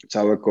 So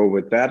I would go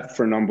with that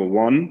for number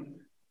 1.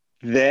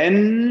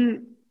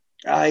 Then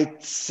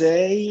I'd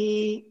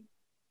say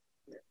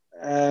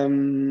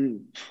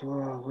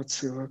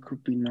what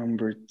could be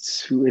number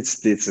 2?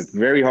 It's a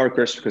very hard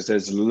question because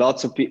there's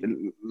lots of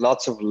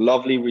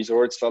lovely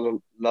resorts,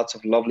 lots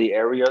of lovely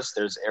areas.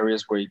 There's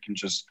areas where you can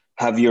just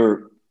have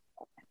your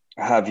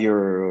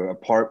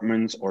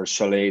apartments or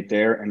chalet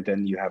there, and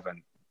then you have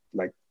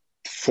like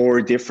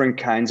 4 different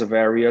kinds of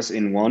areas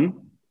in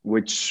one.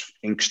 Which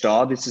in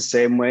Gstaad it's the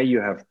same way.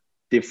 You have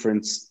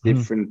different. You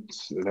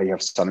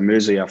have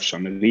Sannemöse, you have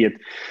Chameriet.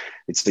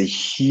 It's a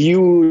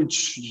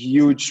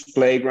huge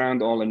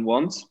playground all in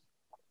once.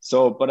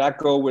 So, but I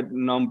go with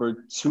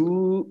number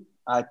 2.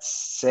 I'd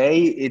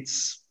say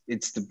it's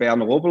the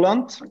Berner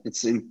Oberland.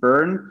 It's in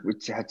Bern,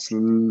 which has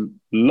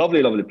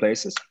lovely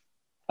places.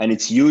 And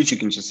it's huge. You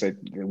can just say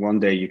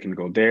one day you can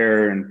go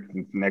there, and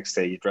the next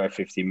day you drive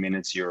 15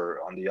 minutes,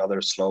 you're on the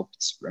other slope.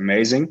 It's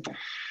amazing.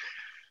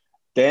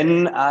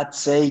 Then I'd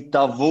say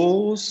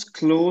Davos,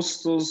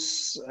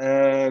 Klosters.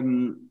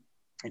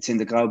 It's in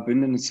the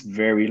Graubünden. It's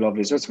very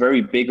lovely. So it's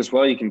very big as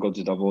well. You can go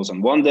to Davos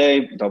on one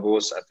day.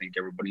 Davos, I think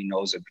everybody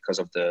knows it because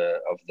of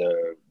the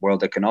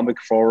World Economic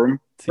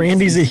Forum.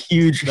 Randy's a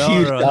huge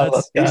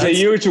Davos guy. He's a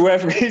huge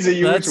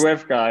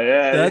WEF guy.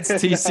 Yeah, that's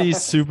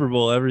TC's Super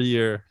Bowl every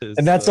year.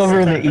 And that's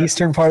over in the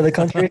eastern part of the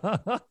country.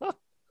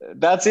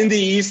 That's in the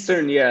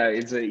eastern. Yeah,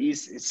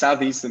 it's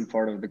southeastern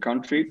part of the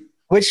country.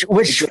 Which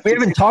we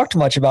haven't talked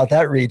much about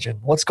that region.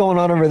 What's going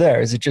on over there?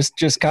 Is it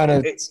just kind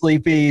of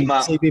sleepy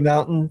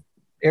mountain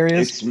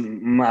areas? It's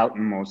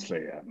mountain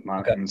mostly, yeah.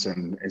 Mountains, okay.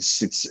 And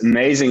it's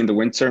amazing in the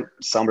winter.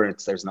 Summer,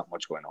 there's not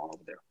much going on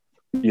over there.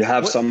 You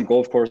have some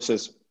golf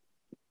courses,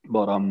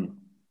 but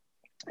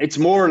it's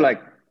more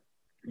like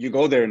you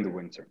go there in the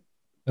winter.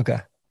 Okay.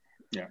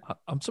 Yeah.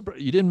 I'm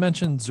surprised you didn't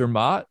mention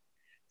Zermatt.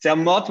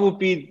 Zermatt would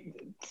be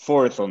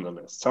 4th on the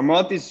list.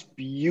 Zermatt is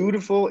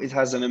beautiful. It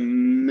has an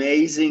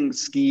amazing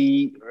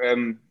ski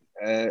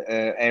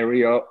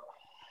area.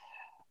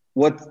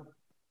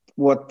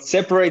 What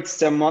separates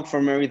Zermatt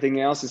from everything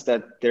else is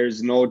that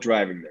there's no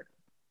driving there.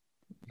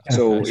 Yeah,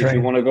 so if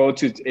you want to go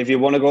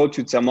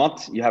to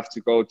Zermatt, you have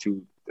to go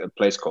to a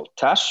place called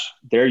Tash.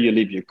 There you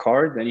leave your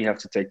car. Then you have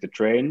to take the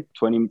train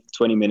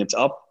 20 minutes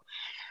up,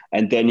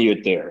 and then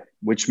you're there,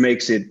 which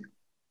makes it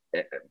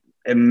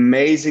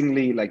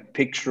amazingly like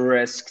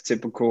picturesque,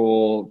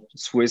 typical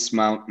Swiss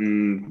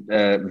mountain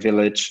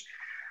village.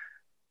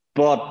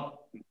 But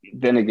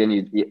then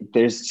again,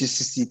 there's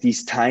just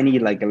these tiny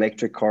like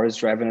electric cars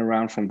driving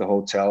around from the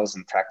hotels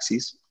and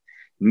taxis.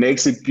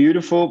 Makes it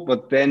beautiful,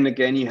 but then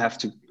again, you have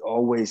to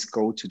always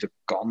go to the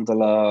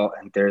gondola,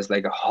 and there's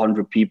like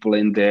 100 people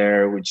in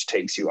there, which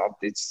takes you up.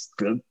 It's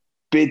a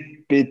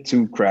bit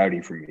too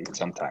crowded for me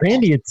sometimes.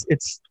 Randy,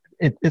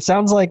 it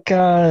sounds like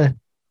the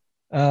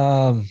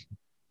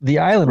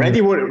island.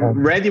 Randy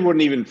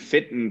wouldn't even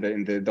fit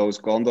in those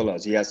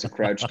gondolas. He has to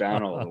crouch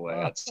down all the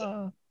way.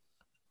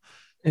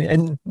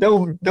 And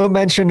no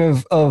mention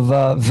of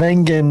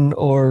Wengen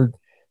or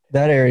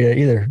that area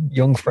either.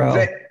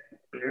 Jungfrau.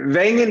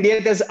 Wengen, yeah,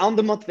 there's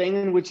Andermatt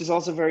Wengen, which is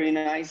also very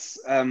nice.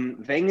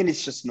 Wengen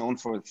is just known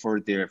for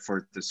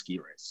the ski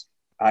race.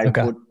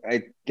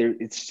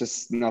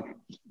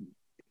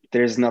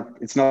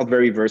 It's not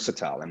very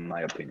versatile in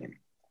my opinion.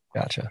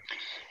 Gotcha.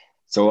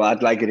 So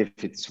I'd like it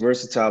if it's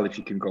versatile. If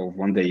you can go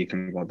one day, you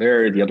can go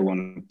there. The other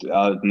one,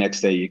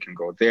 next day you can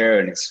go there,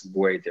 and it's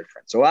way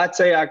different. So I'd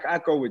say I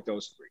go with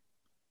those 3.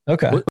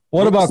 Okay.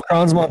 What about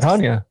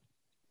Crans-Montana?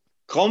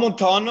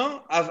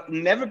 Crans-Montana, I've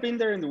never been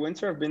there in the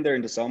winter. I've been there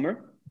in the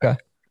summer. Okay.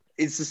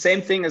 It's the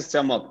same thing as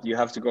Zermatt. You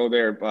have to go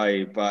there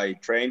by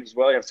train as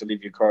well. You have to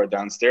leave your car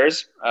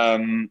downstairs.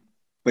 But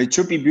it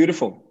should be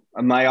beautiful.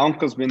 My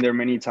uncle's been there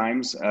many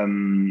times,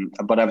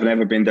 but I've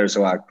never been there,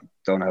 so I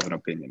don't have an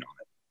opinion on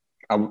it.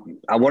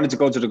 I wanted to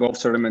go to the golf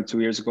tournament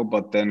 2 years ago,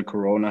 but then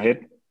Corona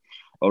hit.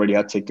 Already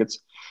had tickets.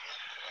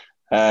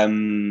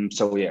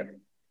 So yeah.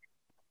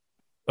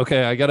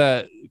 Okay, I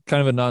gotta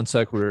kind of a non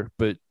sequitur,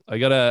 but I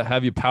gotta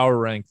have you power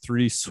rank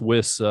 3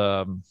 Swiss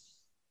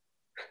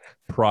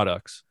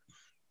products: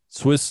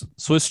 Swiss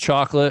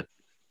chocolate,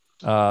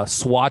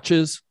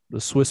 swatches, the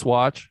Swiss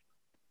watch,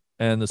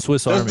 and the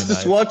Swiss Army knife. The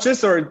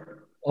swatches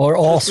or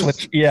all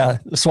Swiss? Yeah,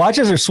 the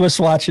swatches or Swiss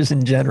watches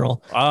in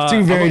general.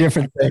 Two very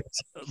different things.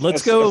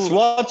 Let's go. A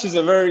swatch is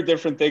a very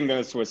different thing than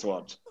a Swiss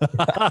watch.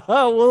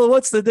 Well,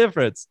 what's the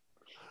difference?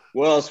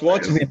 Well, a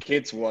swatch is a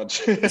kid's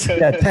watch.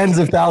 Yeah, tens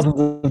of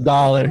thousands of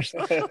dollars.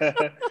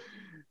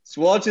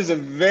 Swatch is a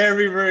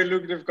very, very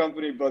lucrative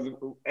company, but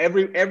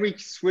every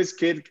Swiss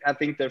kid, I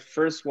think their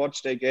first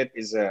watch they get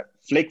is a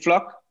Flick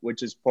Flock,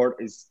 which is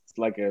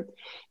like a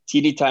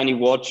teeny tiny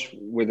watch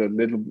with a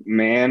little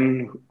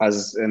man,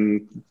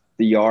 and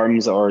the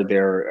arms are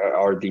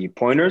the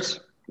pointers.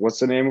 What's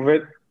the name of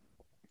it?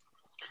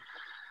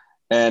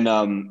 And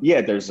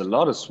there's a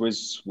lot of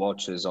Swiss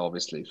watches,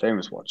 obviously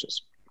famous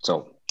watches.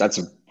 So that's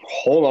a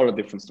whole lot of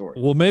different story.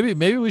 Well,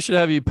 maybe we should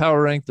have you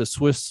power rank the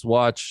Swiss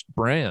watch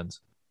brands.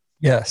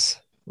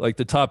 Yes. Like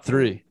the top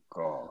 3.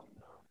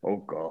 Oh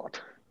God.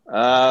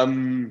 Now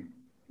I'm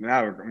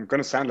going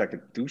to sound like a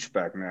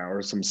douchebag now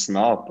or some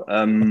snob.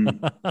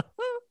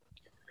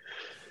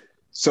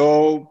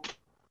 So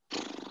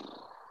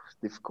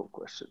difficult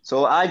question.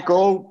 So I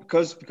go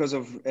because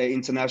of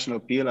international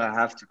appeal, I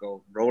have to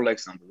go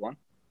Rolex number 1.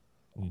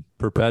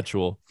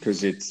 Perpetual.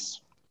 Because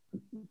it's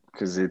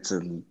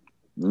a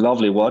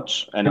lovely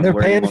watch, and they're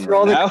paying for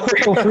all the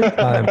commercial free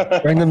time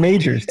during the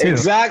majors too.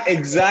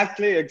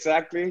 Exactly. It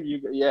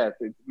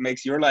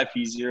makes your life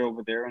easier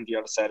over there on the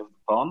other side of the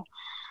pond.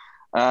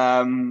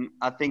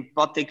 I think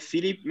Patek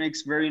Philippe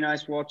makes very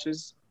nice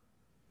watches.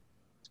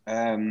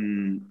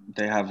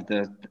 They have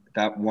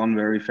that one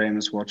very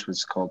famous watch which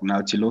is called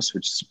Nautilus,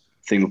 which is a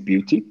thing of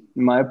beauty,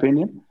 in my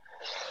opinion.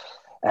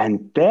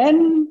 And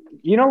then,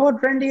 you know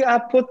what, Randy? I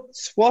put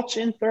Swatch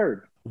in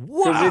third.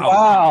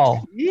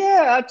 Wow.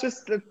 Yeah,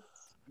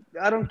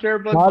 I don't care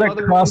about not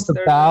across the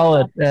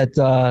ballot at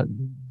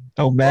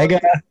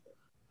Omega.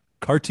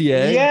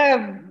 Cartier.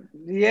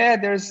 Yeah.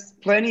 There's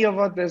plenty of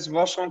others.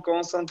 Vacheron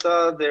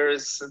Constantin.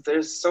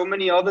 There's so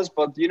many others,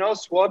 but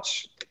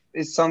Swatch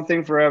is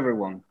something for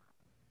everyone.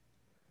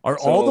 Are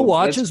all the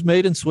watches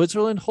made in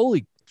Switzerland?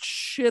 Holy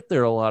shit!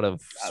 There are a lot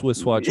of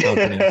Swiss watch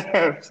companies.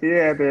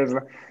 Yeah,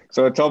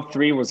 so top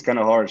 3 was kind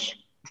of harsh.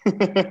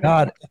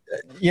 God,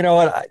 you know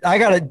what? I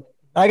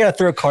gotta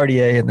throw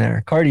Cartier in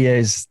there.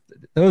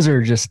 Those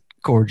are just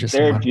gorgeous.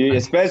 They're beautiful,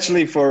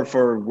 especially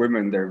for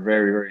women. They're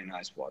very, very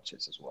nice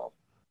watches as well.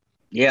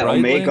 Yeah, Breitling.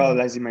 Omega,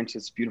 as you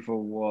mentioned, it's a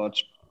beautiful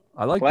watch.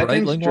 I like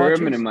Breitling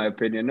German, watches. In my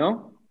opinion.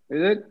 No,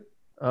 is it?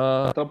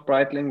 Top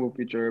Breitling will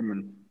be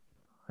German.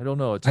 I don't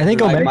know. I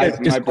think Omega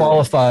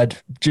disqualified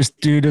just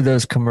due to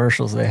those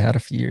commercials they had a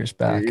few years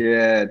back.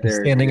 Yeah,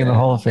 they're standing in the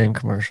Hall of Fame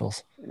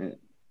commercials.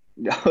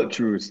 Yeah,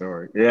 true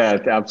story. Yeah,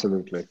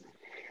 absolutely.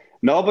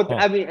 No, but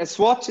I mean, a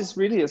Swatch is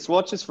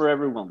for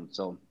everyone.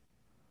 So,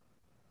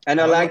 and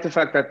I like the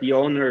fact that the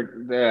owner,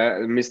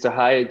 Mr.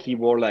 Hayek, he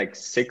wore like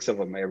 6 of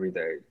them every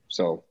day.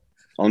 So,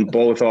 on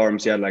both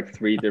arms, he had like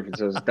 3 different.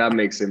 So that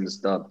makes him the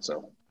stud.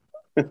 So,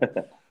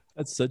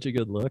 that's such a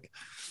good look.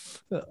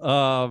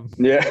 Yeah.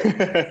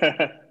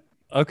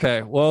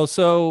 Okay. Well,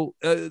 so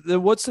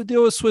what's the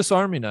deal with Swiss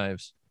Army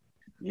knives?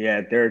 Yeah,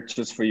 they're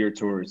just for your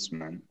tourists,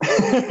 man.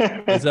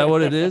 Is that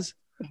what it is?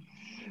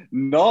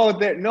 No,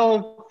 they're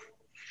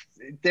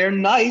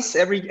nice.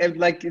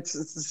 It's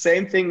the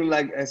same thing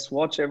like a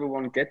Swatch.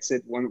 Everyone gets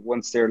it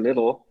once they're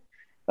little,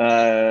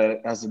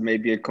 as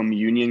maybe a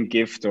communion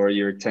gift or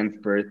your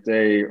 10th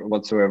birthday or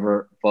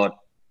whatsoever. But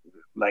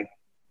like,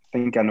 I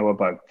think I know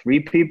about 3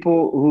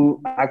 people who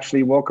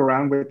actually walk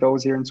around with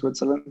those here in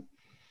Switzerland.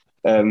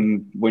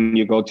 When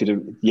you go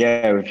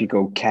if you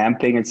go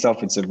camping and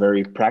stuff, it's a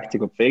very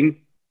practical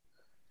thing.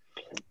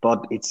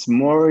 But it's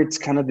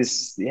kind of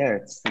this,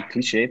 it's a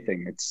cliche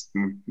thing. It's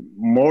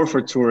more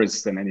for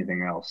tourists than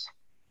anything else,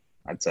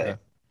 I'd say,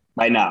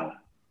 by now.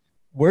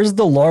 Where's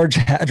the Large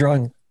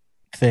Hadron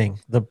thing?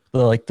 The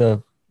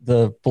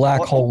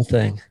black hole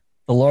thing,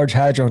 the Large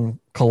Hadron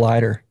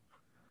Collider.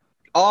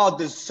 Oh,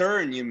 the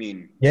CERN, you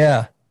mean?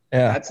 Yeah.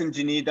 That's in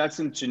Geneva.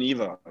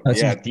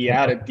 The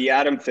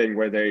atom thing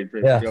where they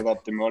build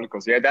up the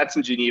molecules. Yeah, that's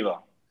in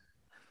Geneva.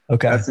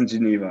 Okay. That's in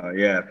Geneva.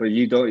 Yeah, but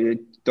you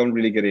don't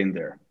really get in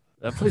there.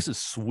 That place is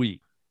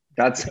sweet.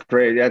 That's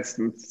crazy.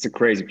 It's a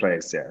crazy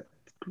place. Yeah, it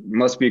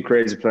must be a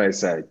crazy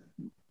place.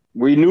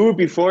 We knew it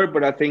before,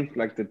 but I think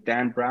like the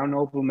Dan Brown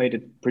novel made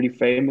it pretty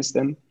famous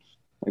then.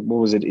 Like,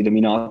 what was it,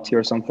 Illuminati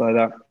or something like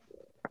that?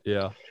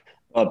 Yeah.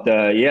 But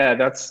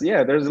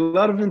there's a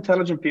lot of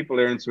intelligent people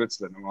here in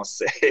Switzerland, I must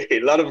say.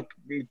 A lot of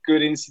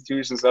good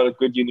institutions, a lot of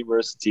good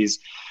universities.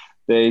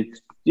 They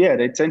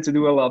tend to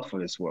do a lot for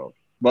this world.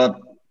 But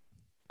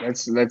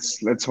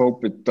let's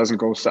hope it doesn't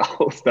go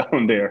south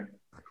down there.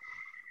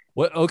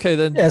 What? Okay,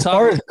 then. As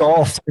far as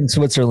golf in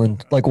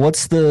Switzerland, like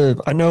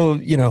I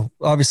know,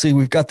 obviously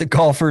we've got the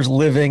golfers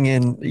living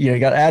in, you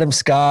got Adam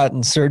Scott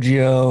and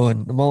Sergio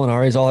and the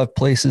Molinaris all have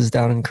places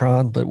down in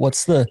Cron, but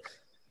what's the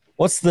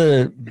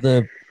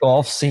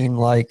golf scene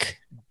like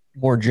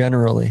more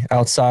generally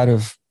outside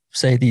of,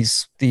 say,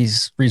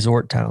 these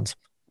resort towns?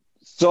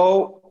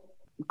 So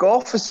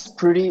golf is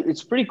pretty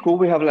cool.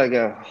 We have like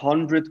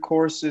 100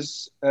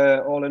 courses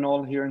all in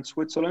all here in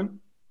Switzerland.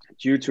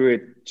 Due to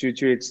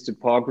its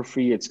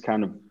topography, it's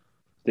kind of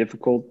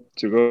difficult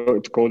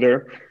to go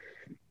there.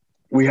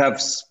 We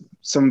have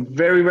some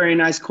very, very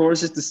nice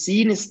courses. The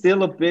scene is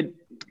still a bit,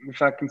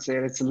 if I can say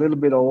it, it's a little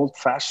bit old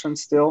fashioned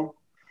still.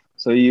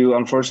 So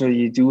unfortunately,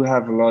 you do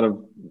have a lot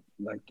of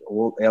like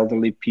old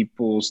elderly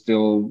people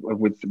still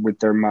with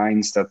their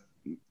minds that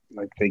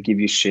like they give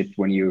you shit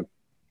when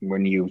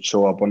you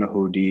show up on a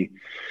hoodie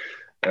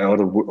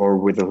or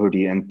with a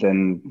hoodie, and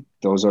then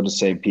those are the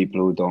same people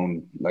who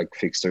don't like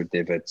fix their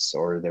divots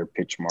or their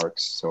pitch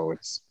marks. So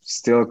it's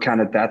still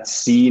kind of that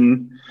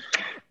scene,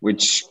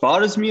 which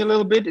bothers me a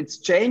little bit. It's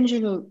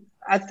changing,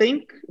 I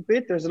think, a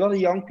bit. There's a lot of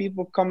young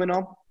people coming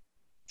up,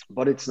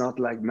 but it's not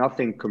like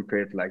nothing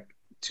compared like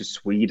to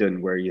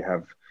Sweden, where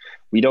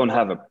we don't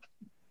have a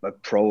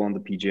pro on the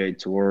PGA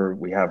Tour.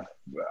 We have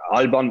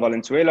Alban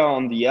Valenzuela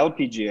on the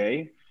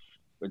LPGA,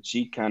 but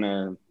she kind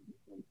of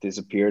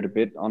disappeared a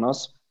bit on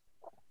us.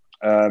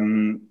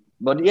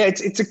 But yeah,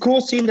 it's a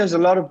cool scene. There's a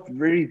lot of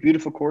really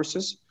beautiful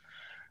courses.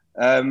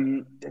 But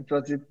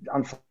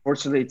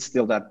unfortunately, it's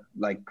still that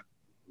like,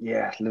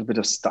 yeah, a little bit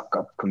of stuck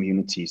up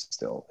community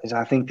still.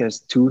 I think there's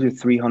 200,000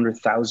 to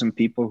 300,000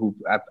 people who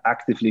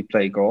actively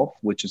play golf,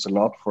 which is a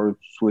lot for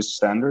Swiss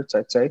standards,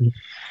 I'd say.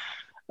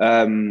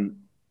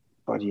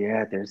 But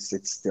yeah,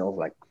 it's still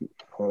like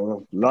a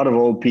lot of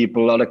old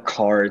people, a lot of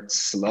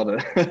carts, a lot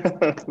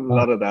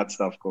of that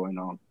stuff going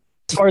on.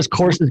 As far as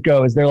courses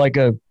go, is there like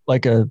a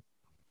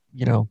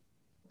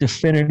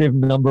definitive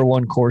number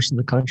one course in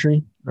the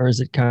country, or is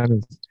it kind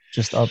of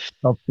just up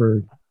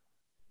for?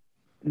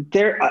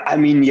 There, I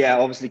mean, yeah,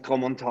 obviously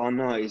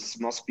Crans-Montana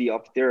must be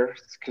up there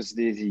because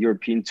the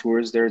European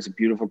Tours. There's a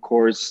beautiful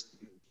course,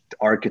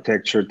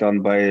 architecture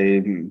done by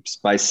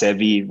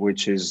Sevi,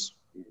 which is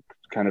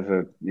kind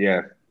of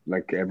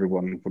like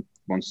everyone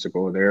wants to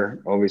go there.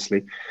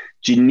 Obviously,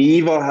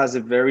 Geneva has a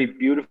very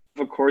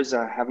beautiful course.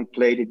 I haven't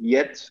played it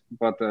yet,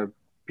 but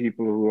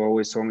people who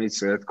always told me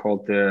it's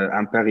called the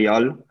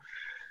Imperial.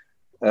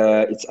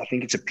 I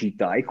think it's a Pete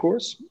Dye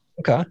course.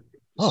 Okay.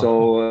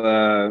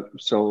 Oh.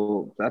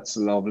 So that's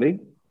lovely.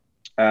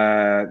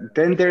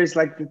 Then there's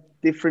like the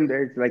different,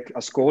 like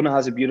Ascona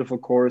has a beautiful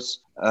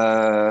course.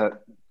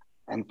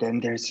 And then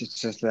there's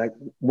just like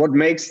what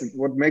makes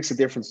a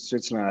difference in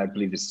Switzerland, I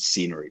believe, is the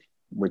scenery,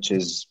 which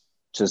is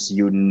just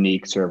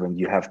unique to everyone.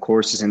 You have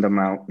courses in the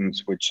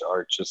mountains, which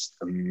are just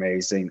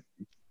amazing.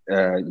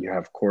 You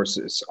have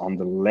courses on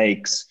the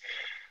lakes.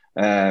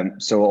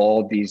 So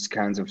all these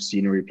kinds of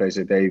scenery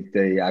places,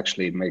 they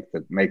actually make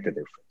the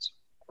difference.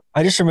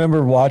 I just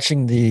remember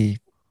watching the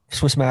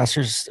Swiss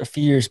Masters a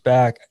few years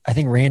back. I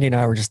think Randy and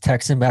I were just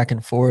texting back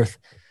and forth.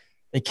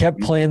 They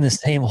kept playing the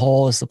same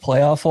hole as the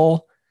playoff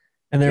hole.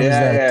 And there was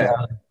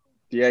that.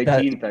 The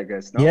 18th, I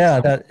guess. No?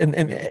 Yeah.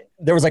 And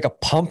there was like a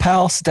pump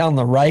house down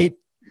the right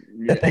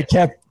that they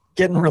kept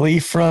getting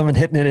relief from and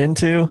hitting it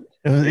into.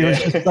 It was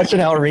just such an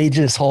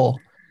outrageous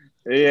hole.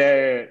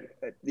 Yeah.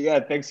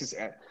 Thanks.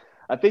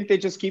 I think they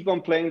just keep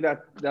on playing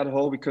that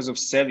hole because of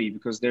Sevi,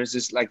 because there's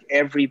this, like,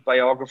 every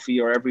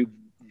biography or every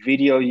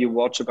video you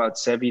watch about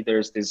Sevi,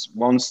 there's this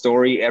one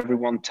story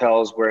everyone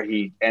tells where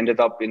he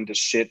ended up in the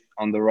shit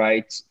on the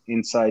right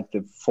inside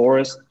the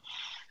forest,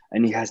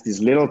 and he has this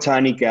little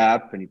tiny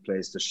gap, and he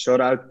plays the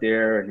shot out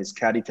there, and his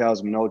caddy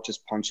tells him, no,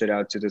 just punch it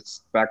out to the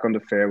back on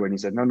the fairway. And he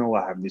said, no,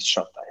 I have this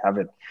shot, I have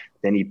it.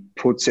 Then he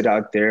puts it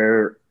out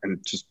there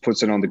and just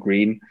puts it on the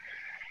green.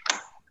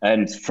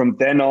 And from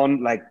then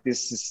on, like,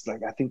 this is like,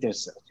 I think there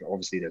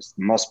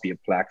must be a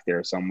plaque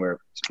there somewhere,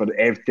 but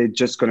if they're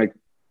just going to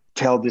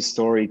tell this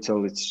story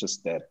till it's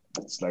just dead.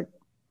 It's like,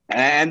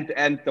 and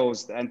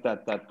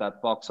that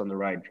box on the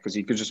right, because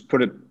you could just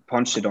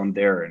punch it on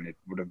there and it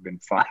would have been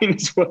fine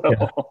as well.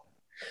 Yeah.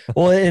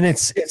 Well, and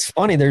it's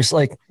funny. There's,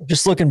 like,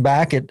 just looking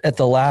back at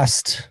the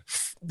last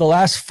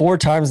 4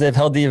 times they've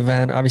held the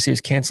event. Obviously, it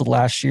was canceled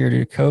last year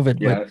due to COVID.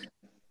 Yeah. But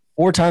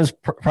 4 times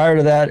prior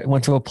to that, it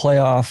went to a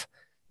playoff.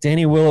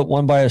 Danny Willett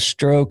won by a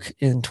stroke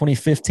in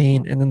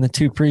 2015, and then the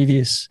 2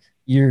 previous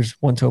years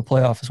went to a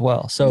playoff as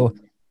well. So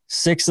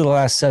 6 of the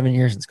last 7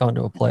 years, it's gone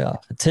to a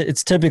playoff.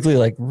 It's typically,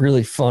 like,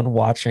 really fun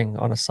watching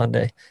on a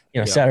Sunday,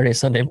 Saturday,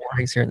 Sunday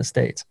mornings here in the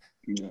States.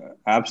 Yeah,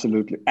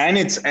 absolutely. And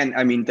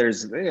I mean,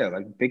 there's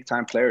like big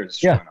time players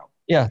showing up.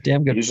 Yeah,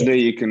 damn good.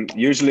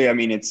 Usually, I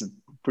mean, it's a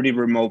pretty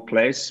remote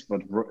place,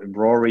 but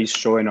Rory's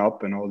showing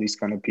up and all these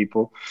kind of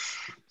people.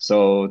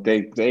 So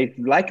they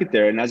like it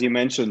there. And as you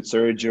mentioned,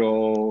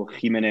 Sergio,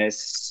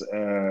 Jimenez,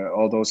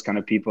 all those kind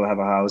of people have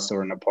a house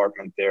or an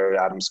apartment there,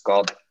 Adam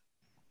Scott.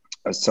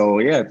 So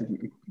yeah,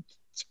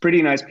 it's a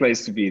pretty nice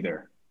place to be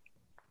there.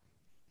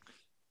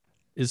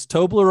 Is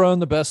Toblerone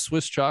the best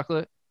Swiss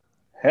chocolate?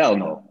 Hell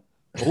no.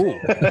 Oh.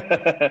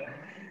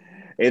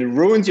 It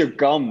ruins your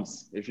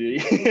gums if you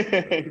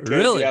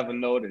really you haven't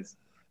noticed.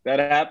 That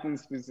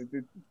happens.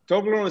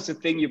 Toblerone is the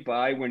thing you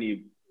buy when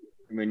you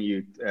when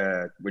you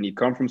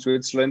come from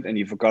Switzerland and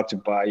you forgot to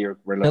buy your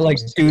they're like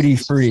duty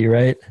free,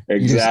 right?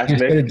 Exactly. You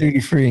just go to duty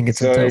free and get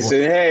some So he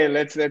said, hey,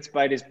 let's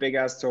buy this big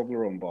ass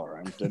Toblerone bar,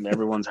 and then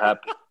everyone's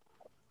happy.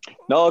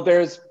 No,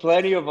 there's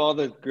plenty of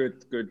other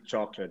good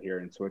chocolate here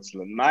in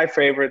Switzerland. My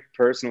favorite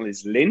personal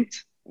is Lindt,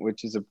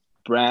 which is a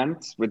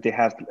brand where they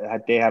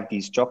have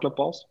these chocolate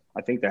balls.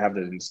 I think they have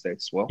that in the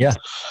States as well. Yeah.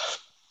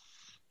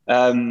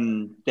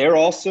 They're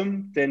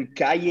awesome. Then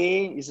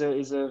Cailler is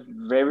a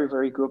very,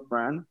 very good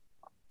brand.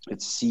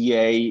 It's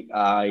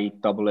Cailler.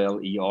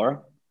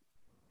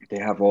 They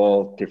have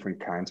all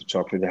different kinds of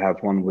chocolate. They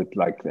have one with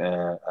like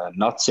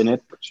nuts in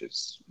it, which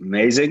is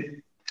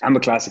amazing. I'm a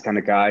classic kind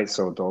of guy,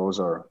 so those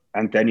are.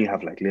 And then you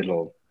have like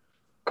little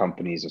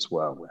companies as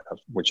well,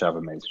 which have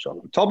amazing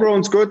chocolate.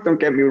 Toblerone's good, don't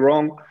get me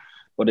wrong,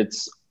 but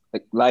it's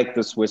like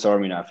the Swiss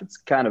Army knife. It's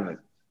kind of a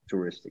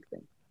touristic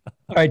thing.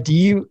 All right.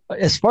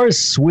 As far as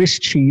Swiss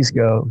cheese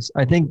goes,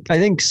 I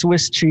think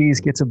Swiss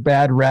cheese gets a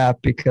bad rap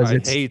because I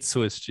hate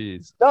Swiss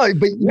cheese. No,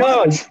 but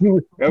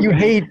you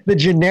hate the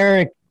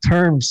generic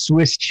term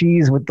Swiss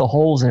cheese with the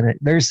holes in it.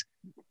 There's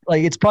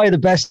it's probably the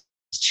best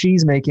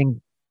cheese making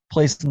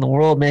place in the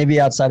world, maybe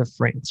outside of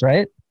France,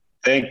 right?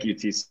 Thank you,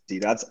 TC.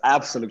 That's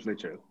absolutely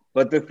true.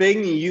 But the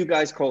thing you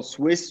guys call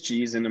Swiss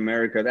cheese in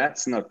America,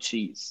 that's not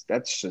cheese.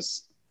 That's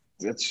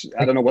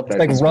I don't know what that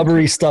is. Like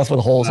rubbery stuff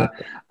with holes in it.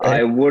 Right?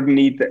 I wouldn't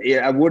eat that.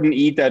 Yeah, I wouldn't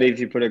eat that if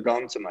you put a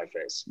gun to my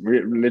face.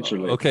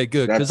 Literally. Okay,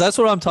 good. Because that's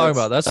what I'm talking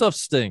about. That stuff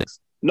stinks.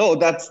 No,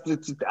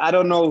 I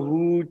don't know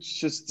who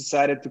just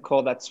decided to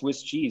call that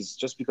Swiss cheese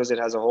just because it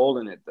has a hole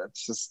in it.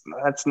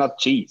 That's not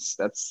cheese.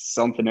 That's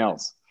something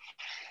else.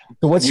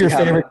 So what's your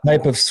favorite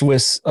type of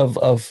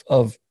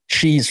of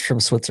cheese from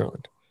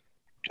Switzerland?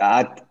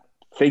 I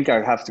think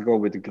I have to go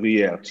with the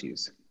Gruyere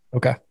cheese.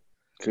 Okay.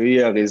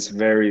 Gruyere is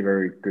very,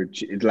 very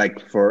good.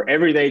 Like for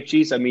everyday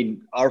cheese, I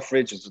mean, our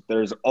fridge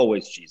there's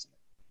always cheese.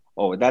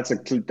 Oh, that's a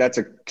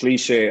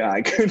cliche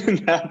I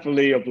couldn't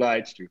happily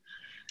oblige to.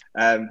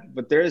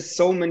 But there is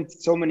so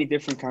many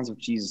different kinds of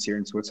cheeses here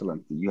in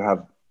Switzerland. You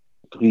have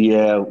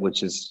Gruyere,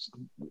 which is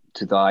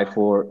to die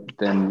for.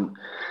 Then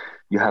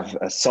you have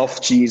a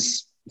soft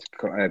cheese,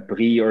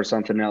 Brie or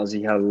something else.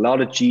 You have a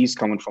lot of cheese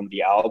coming from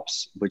the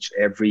Alps, which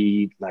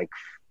every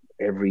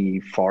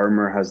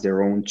farmer has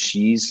their own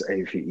cheese.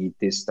 If you eat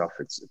this stuff,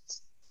 it's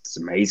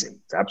amazing.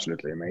 It's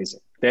absolutely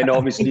amazing. Then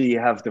obviously you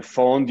have the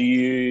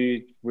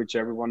fondue, which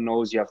everyone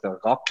knows. You have the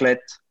raclette.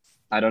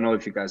 I don't know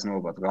if you guys know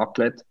about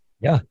raclette.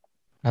 Yeah,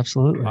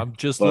 absolutely. I'm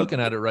just looking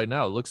at it right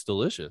now. It looks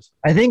delicious.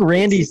 I think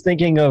Randy's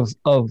thinking of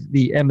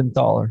the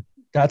Emmentaler.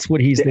 That's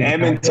what he's thinking.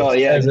 Emmental,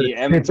 yeah,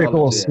 the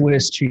typical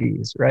Swiss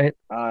cheese, right?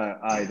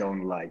 I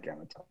don't like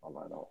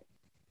Emmentaler at all.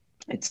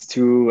 It's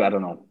too, I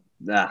don't know.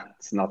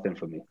 It's nothing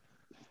for me.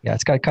 Yeah,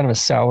 it's got kind of a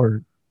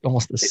sour,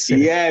 almost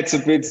acidic. Yeah, it's a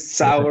bit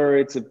sour.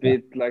 It's a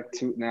bit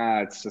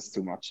it's just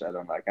too much. I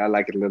don't like. I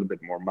like it a little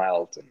bit more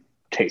mild and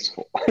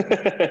tasteful.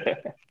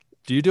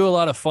 Do you do a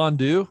lot of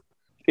fondue?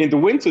 In the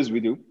winters,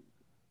 we do.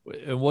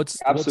 And what's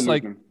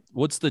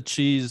the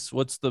cheese?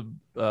 What's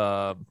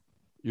the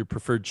your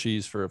preferred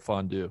cheese for a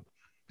fondue?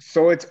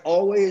 So it's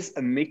always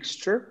a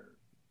mixture.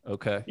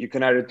 Okay. You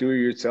can either do it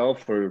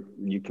yourself or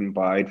you can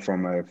buy it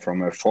from a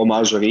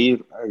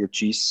fromagerie, a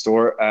cheese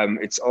store.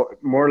 It's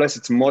more or less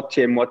it's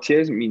moitié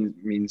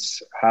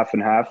means half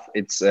and half.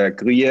 It's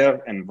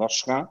Gruyere and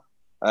Vacherin.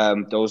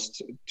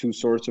 Those two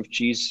sorts of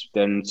cheese.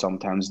 Then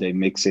sometimes they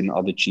mix in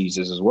other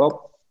cheeses as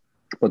well.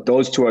 But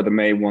those two are the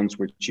main ones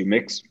which you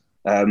mix.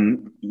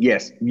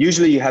 Yes,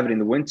 usually you have it in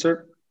the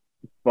winter,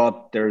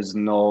 but there's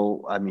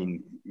no. I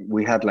mean,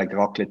 we had like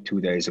raclette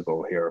 2 days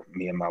ago here,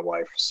 me and my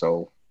wife.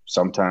 So.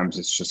 Sometimes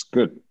it's just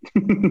good.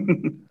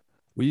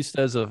 We used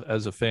to, as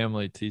a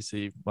family,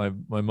 TC,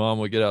 my mom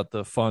would get out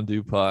the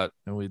fondue pot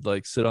and we'd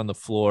like sit on the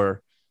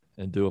floor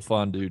and do a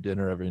fondue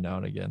dinner every now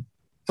and again.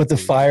 Put the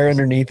fire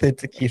underneath it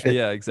to keep it.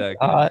 Yeah,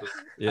 exactly.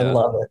 Yeah. I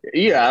love it.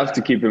 You have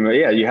to keep it.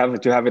 Yeah, you have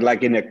to have it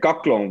like in a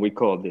coquelin, we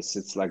call this.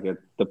 It's like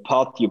the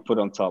pot you put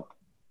on top.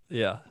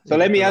 Yeah. So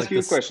let me ask you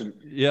a question.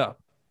 Yeah.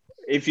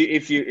 If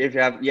you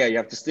have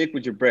to stick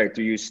with your bread.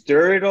 Do you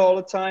stir it all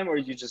the time or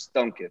you just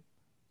dunk it?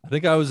 I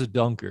think I was a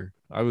dunker.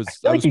 I was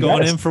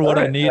going in for what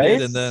I needed,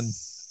 right? And then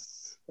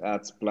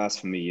that's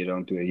blasphemy. You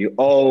don't do it. You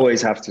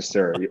always have to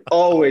stir. You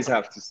always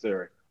have to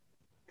stir.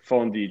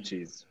 Fondue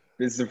cheese.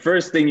 It's the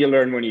first thing you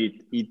learn when you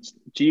eat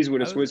cheese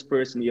with a Swiss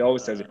person. He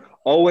always says it.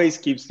 Always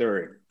keep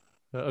stirring.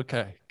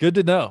 Okay, good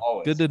to know.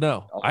 Always. Good to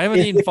know. I haven't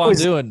eaten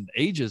fondue in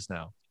ages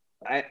now.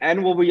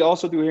 And what we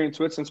also do here in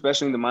Switzerland,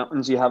 especially in the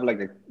mountains, you have like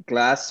a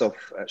glass of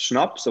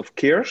schnapps of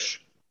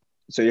Kirsch.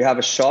 So you have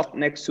a shot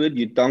next to it.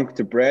 You dunk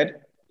the bread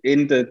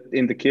in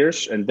the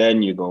Kirsch, and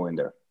then you go in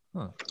there.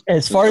 Huh.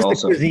 As far as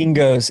the cuisine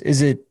goes,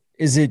 is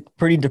it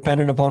pretty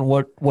dependent upon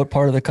what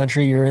part of the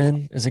country you're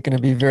in? Is it going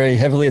to be very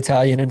heavily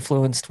Italian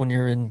influenced when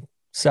you're in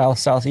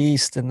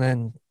southeast, and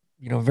then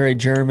very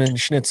German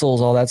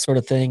schnitzels, all that sort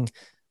of thing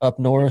up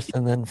north,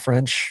 and then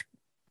French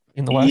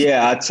in the west?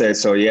 Yeah, I'd say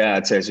so.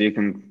 So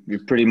you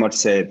pretty much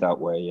say it that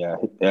way. Yeah,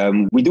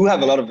 we do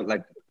have a lot of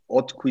like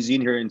haute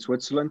cuisine here in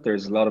Switzerland.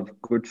 There's a lot of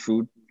good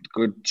food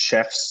good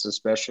chefs,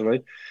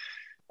 especially.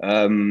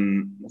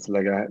 It's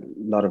like a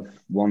lot of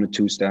 1 or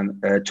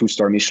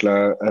 2-star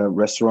Michelin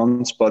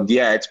restaurants. But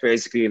yeah, it's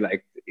basically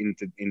like in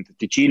the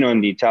Ticino,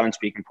 in the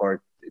Italian-speaking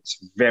part, it's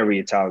very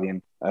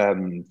Italian.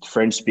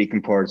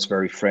 French-speaking part is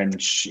very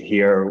French.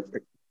 Here,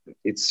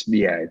 it's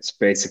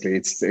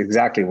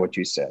exactly what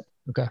you said.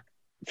 Okay.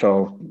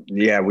 So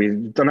yeah, we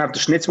don't have the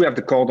schnitz. We have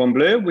the cordon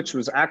bleu, which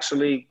was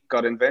actually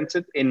got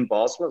invented in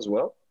Basel as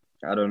well.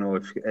 I don't know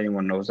if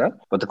anyone knows that,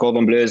 but the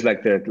cordon bleu is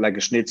like a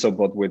schnitzel,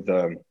 but with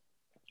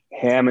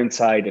ham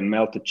inside and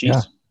melted cheese.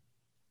 Yeah.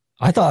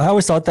 I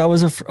always thought that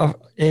was that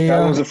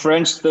was a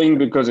French thing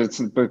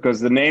because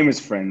the name is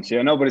French,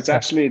 but it's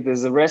actually,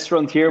 there's a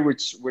restaurant here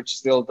which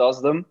still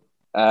does them,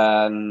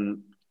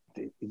 and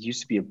it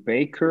used to be a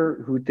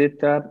baker who did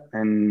that,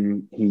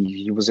 and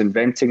he was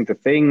inventing the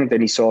thing, and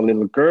then he saw a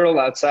little girl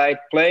outside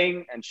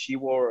playing, and she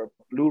wore a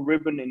blue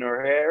ribbon in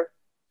her hair.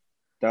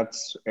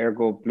 That's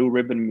ergo blue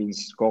ribbon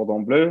means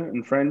cordon bleu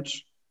in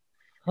French.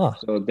 Huh.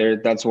 So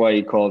that's why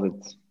he called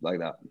it like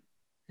that.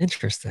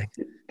 Interesting.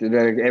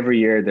 Every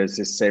year there's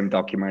this same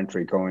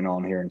documentary going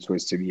on here in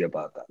Swiss TV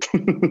about that.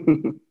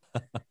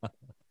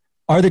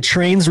 Are the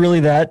trains really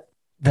that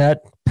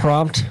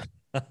prompt?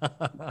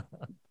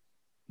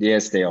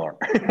 Yes, they are.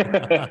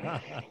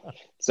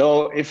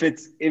 So if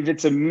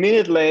it's a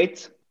minute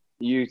late,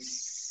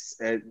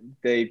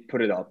 they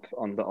put it up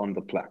on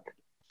the plaque.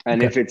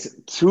 And if it's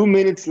 2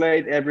 minutes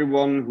late,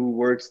 everyone who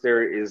works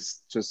there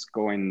is just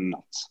going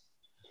nuts.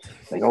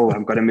 Like, oh,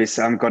 I'm gonna miss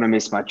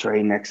my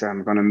train next time.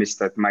 I'm gonna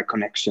miss my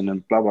connection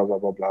and blah blah blah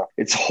blah blah.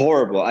 It's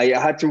horrible. I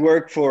had to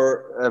work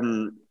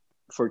for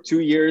 2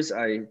 years.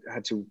 I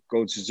had to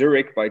go to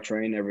Zurich by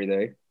train every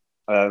day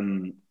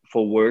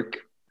for work,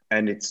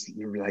 and it's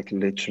like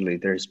literally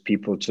there's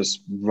people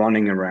just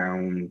running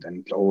around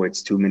and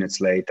it's 2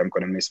 minutes late. I'm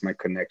gonna miss my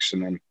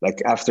connection. And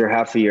like after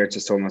half a year, I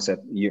just told myself,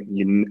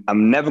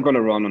 I'm never gonna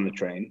run on the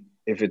train.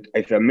 If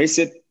I miss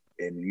it,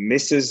 it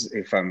misses.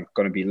 If I'm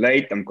gonna be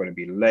late, I'm gonna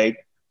be late.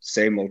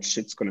 Same old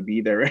shit's gonna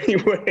be there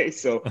anyway,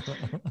 so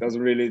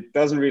doesn't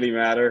really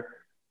matter.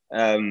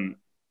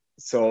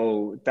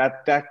 So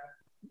that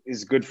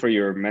is good for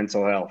your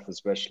mental health,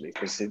 especially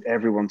because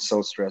everyone's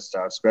so stressed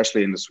out,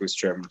 especially in the Swiss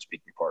German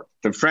speaking part.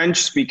 The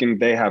French speaking,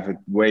 they have it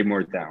way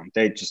more down.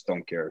 They just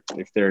don't care.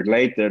 If they're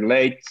late, they're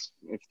late.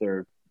 If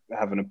they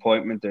have an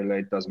appointment, they're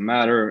late. Doesn't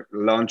matter.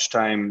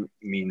 Lunchtime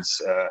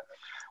means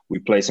we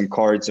play some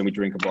cards and we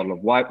drink a bottle of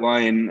white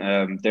wine.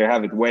 They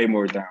have it way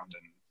more down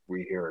than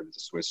we hear in the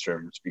Swiss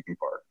German speaking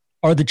part.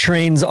 Are the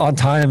trains on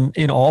time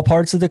in all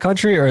parts of the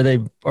country, or are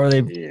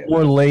they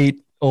more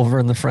late over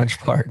in the French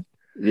part?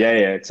 Yeah,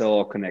 it's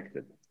all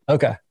connected.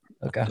 Okay.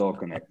 It's all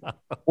connected.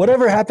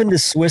 Whatever happened to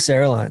Swiss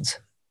Airlines?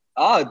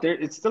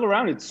 It's still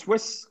around. It's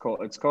Swiss.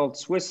 It's called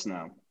Swiss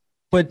now.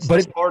 But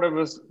it's part of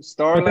a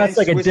Starlines. That's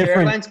like Swiss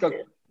Airlines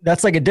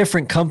that's like a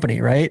different company,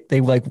 right? They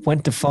like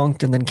went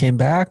defunct and then came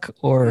back,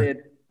 or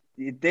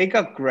they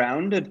got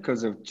grounded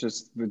because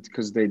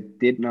they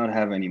did not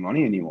have any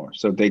money anymore.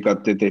 So they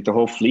got the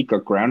whole fleet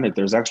got grounded.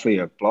 There's actually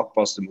a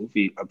blockbuster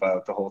movie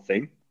about the whole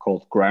thing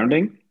called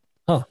Grounding.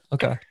 Oh,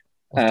 okay.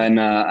 And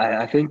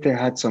I think they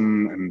had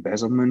some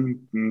embezzlement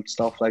and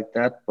stuff like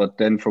that. But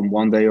then from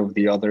one day over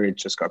the other, it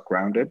just got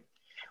grounded,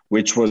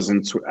 which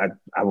wasn't.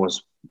 I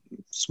was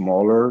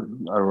smaller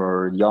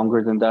or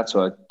younger than that,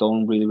 so I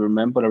don't really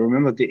remember. But I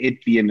remember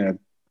it being a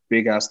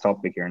big ass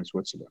topic here in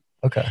Switzerland.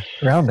 Okay,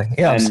 grounding.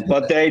 Yeah.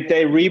 But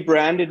they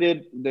rebranded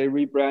it.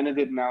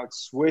 Now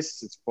it's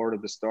Swiss. It's part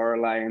of the Star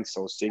Alliance.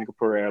 So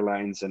Singapore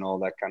Airlines and all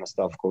that kind of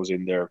stuff goes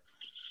in there.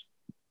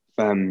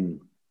 And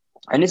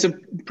it's a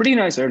pretty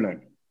nice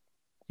airline.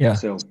 Yeah.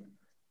 So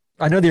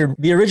I know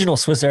the original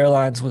Swiss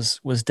Airlines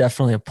was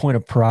definitely a point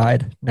of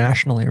pride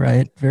nationally,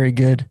 right? Very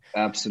good.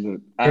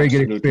 Absolutely. Very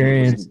good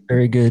experience.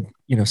 Very good,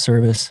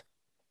 service.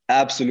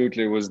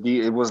 Absolutely.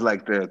 It was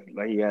like the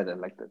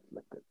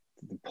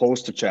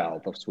poster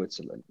child of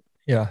Switzerland.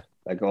 Yeah.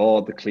 Like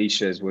all the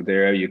cliches were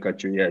there. You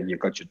got your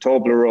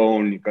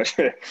Toblerone,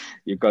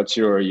 you got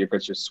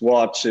your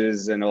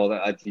swatches and all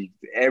that.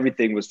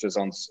 Everything was just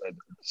on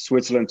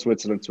Switzerland.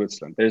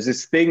 There's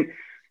this thing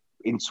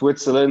in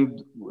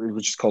Switzerland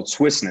which is called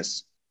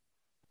Swissness,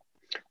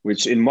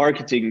 which in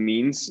marketing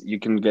means you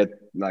can get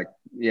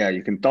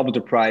you can double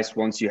the price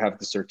once you have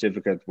the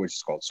certificate, which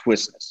is called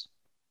Swissness.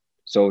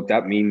 So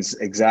that means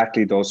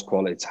exactly those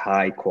quality. It's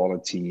high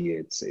quality.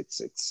 It's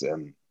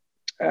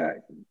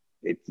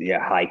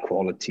high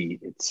quality.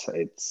 It's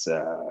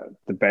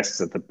the best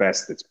of the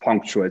best. It's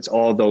punctual. It's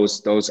all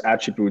those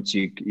attributes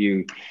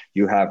you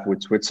have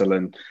with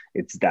Switzerland.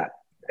 It's that.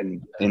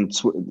 And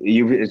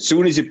as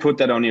soon as you put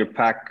that on your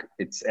pack,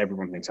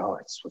 everyone thinks, oh,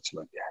 it's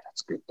Switzerland. Yeah,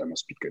 that's good. That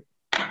must be good.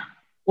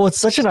 Well, it's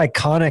such an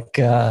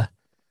iconic,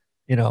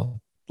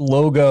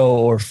 logo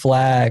or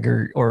flag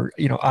or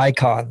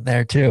icon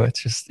there too.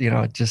 It's just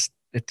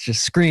it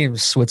just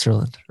screams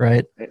Switzerland,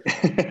 right?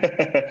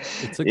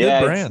 It's a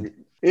good brand.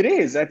 It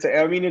is.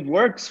 It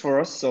works for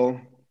us. So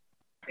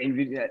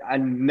I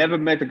never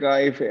met a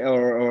guy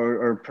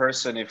or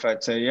person if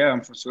I'd say, yeah,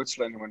 I'm from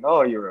Switzerland. And went,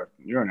 oh, you're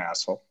an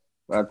asshole.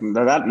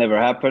 That never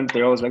happened.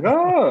 They're always like,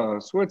 oh,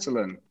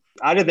 Switzerland.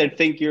 Either they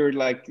think you're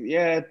like,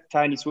 yeah,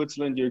 tiny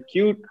Switzerland, you're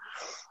cute,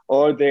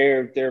 or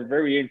they're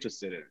very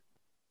interested in it.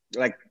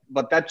 Like,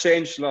 but that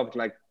changed a lot.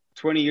 Like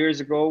 20 years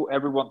ago,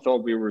 everyone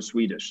thought we were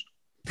Swedish.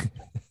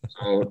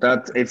 So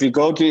that if you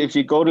go to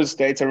the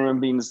States, I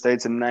remember being in the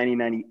States in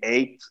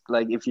 1998.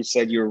 Like if you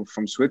said you're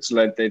from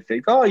Switzerland, they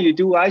think, oh, you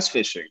do ice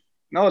fishing.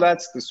 No,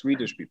 that's the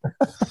Swedish people.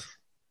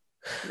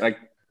 Like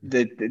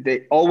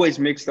they always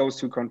mix those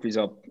two countries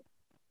up.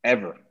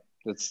 Ever.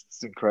 It's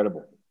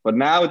incredible. But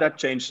now that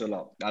changed a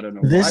lot. I don't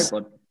know why,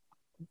 but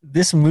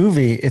this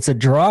movie, it's a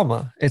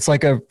drama. It's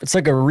like a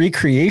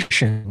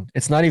recreation.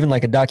 It's not even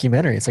like a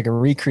documentary. It's like a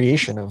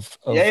recreation of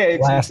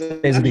last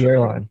days of the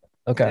airline.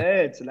 Okay.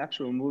 Yeah, it's an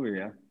actual movie,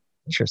 yeah.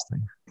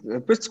 Interesting.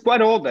 It's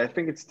quite old. I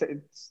think it's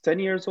 10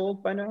 years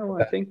old by now,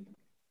 I think.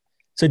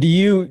 So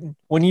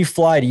when you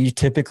fly, do you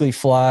typically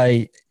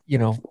fly,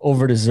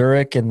 over to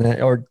Zurich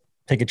or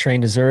take a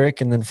train to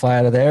Zurich and then fly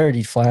out of there? Or do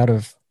you fly out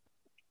of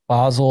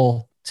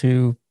Basel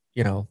to,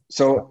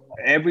 So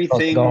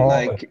everything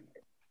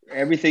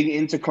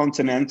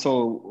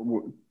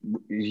intercontinental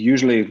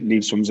usually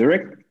leaves from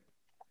Zurich.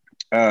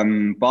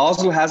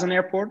 Basel has an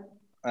airport,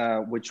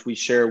 which we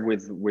share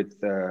with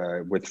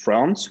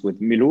France,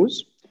 with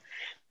Mulhouse,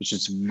 which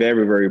is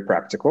very, very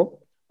practical.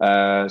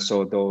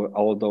 So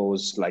all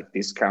those like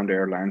discount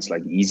airlines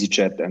like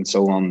EasyJet and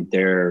so on,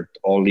 they're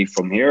all leave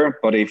from here.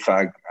 But if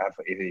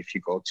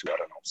you go to, I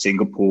don't know,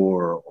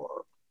 Singapore or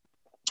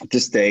the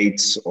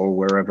States or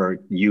wherever,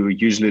 you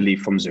usually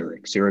leave from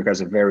Zurich. Zurich has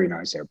a very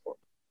nice airport.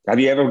 Have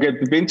you ever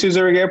been to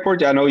Zurich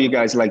airport? I know you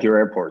guys like your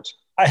airports.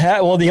 I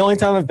have. Well, the only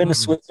time I've been to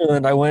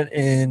Switzerland, I went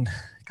in,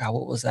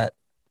 what was that?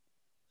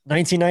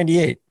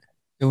 1998.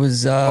 It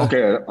was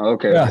okay.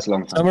 Yeah, that's a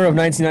long time. Summer of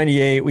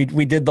 1998.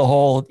 We did the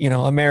whole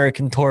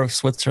American tour of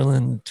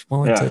Switzerland. We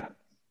went to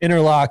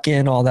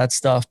Interlaken, all that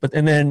stuff. But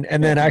and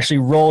then actually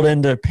rolled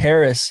into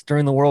Paris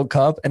during the World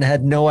Cup and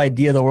had no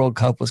idea the World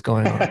Cup was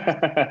going on.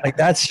 Like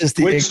that's just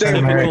the which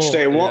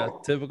day won? Yeah,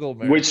 typical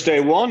American. Which they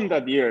won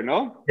that year?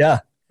 No. Yeah.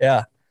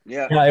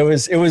 It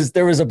was.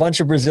 There was a bunch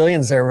of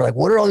Brazilians there. We're like,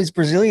 what are all these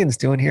Brazilians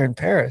doing here in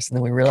Paris? And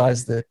then we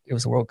realized that it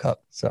was the World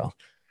Cup. So.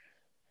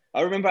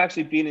 I remember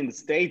actually being in the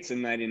States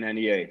in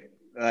 1998,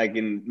 like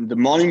in the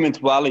Monument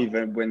Valley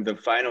when the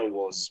final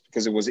was,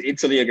 because it was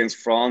Italy against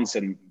France,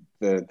 and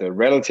the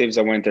relatives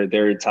I went there,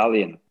 they're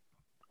Italian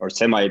or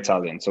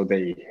semi-Italian, so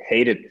they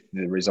hated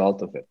the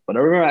result of it. But I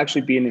remember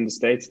actually being in the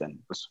States then.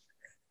 It was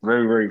a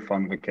very, very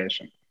fun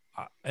vacation.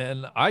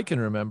 And I can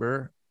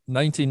remember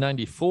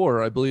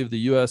 1994, I believe the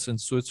U.S. and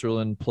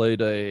Switzerland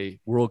played a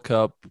World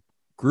Cup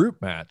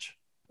group match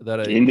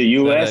in the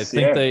U.S.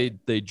 I think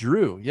they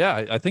drew.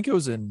 Yeah, I think it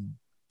was in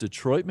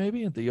Detroit,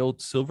 maybe at the old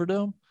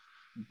Silverdome.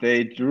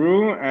 They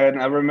drew,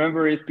 and I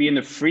remember it being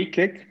a free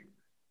kick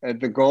at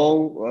the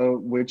goal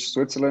which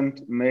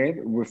Switzerland made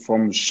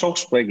from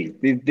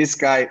Schochspregi. This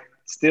guy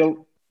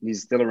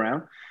he's still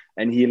around,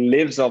 and he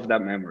lives off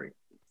that memory.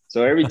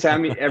 So every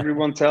time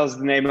everyone tells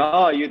the name,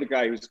 oh, you're the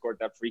guy who scored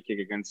that free kick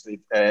against it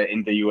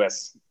in the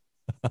US.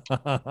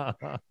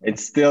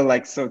 It's still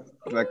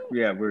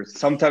we're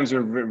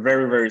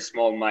very, very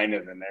small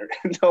minded,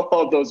 and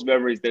all those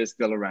memories, they're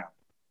still around.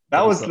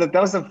 That was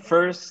the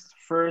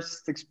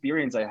first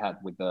experience I had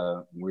with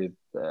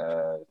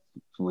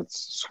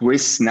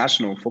Swiss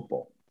national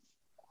football.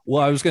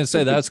 Well, I was going to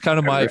say that's kind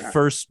of my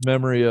first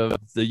memory of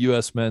the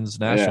U.S. men's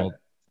national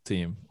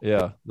team.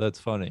 Yeah, that's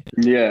funny.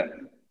 Yeah.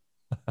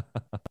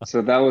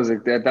 So that was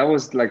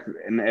like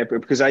an epic,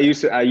 because I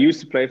used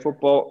to play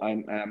football,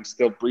 and I'm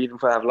still breathing.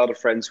 I have a lot of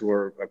friends who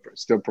are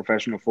still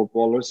professional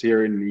footballers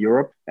here in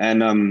Europe,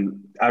 and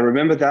I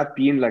remember that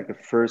being like the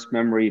first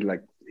memory,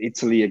 like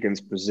Italy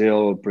against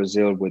Brazil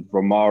with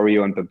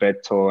Romario and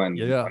Bebeto,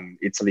 and on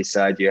Italy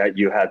side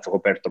you had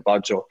Roberto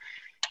Baggio.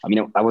 I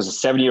mean, I was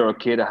a 7-year-old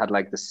kid. I had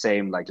like the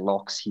same like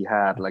locks he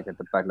had, like at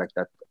the back, like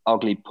that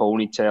ugly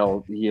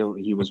ponytail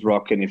he was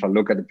rocking. If I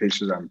look at the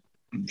pictures,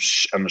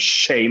 I'm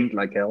ashamed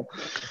like hell.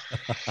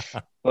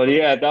 But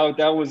yeah,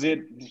 that was it.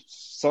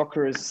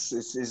 Soccer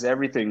is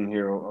everything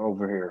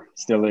over here.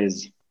 Still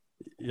is.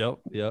 Yep.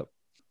 Well,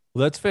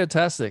 that's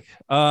fantastic.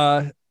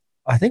 I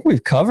think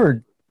we've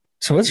covered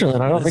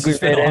Switzerland. I don't think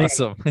we've made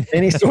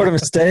any sort of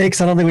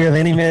mistakes. I don't think we have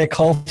any mea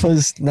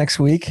culpas next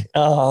week.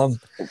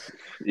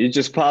 You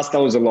just pass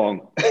those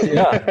along.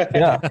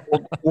 Yeah.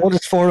 We'll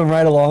just forward them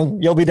right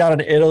along. You'll be down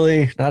in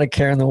Italy, not a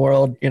care in the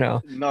world,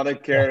 Not a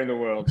care in the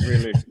world,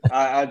 really.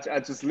 I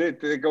just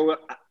go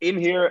in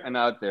here and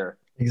out there.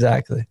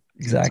 Exactly.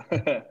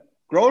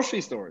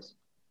 Grocery stores.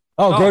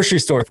 Oh, grocery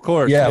store. Of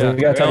course. Yeah.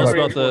 We got tell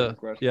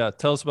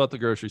us about the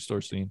grocery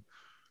store scene.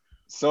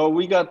 So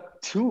we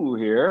got two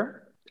here.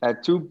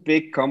 Two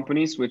big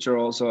companies, which are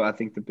also, I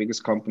think, the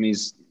biggest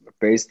companies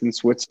based in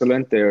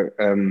Switzerland. They're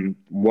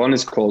one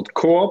is called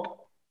Coop,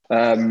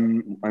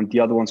 and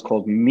the other one's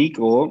called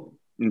Migros.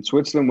 In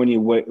Switzerland,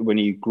 when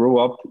you grow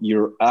up,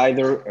 you're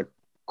either a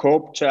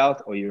Coop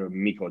child or you're a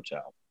Migros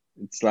child.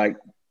 It's like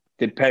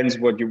depends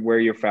where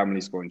your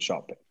family's going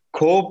shopping.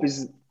 Coop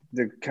is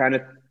the kind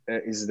of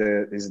is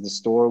the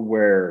store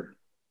where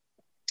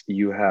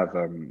you have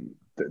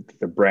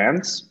the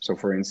brands. So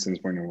for instance,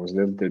 when I was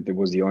little, there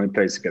was the only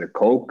place to get a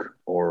Coke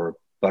or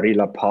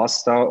Barilla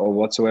pasta or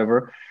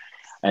whatsoever.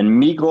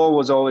 And Migros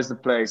was always the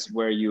place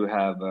where you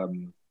have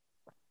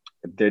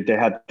they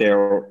had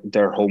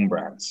their home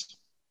brands.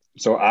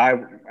 So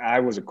I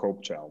was a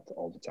Coke child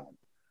all the time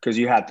because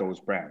you had those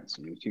brands.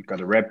 You got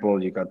a Red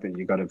Bull, you got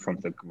it from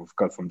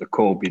the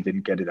Coke. You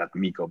didn't get it at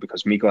Migros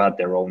because Migros had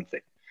their own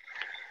thing,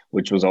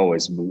 which was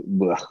always a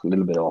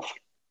little bit off.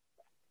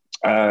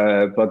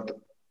 But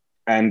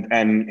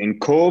in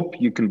Coke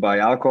you can buy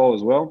alcohol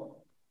as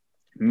well.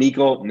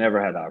 Migros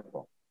never had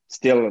alcohol.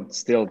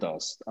 Still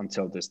does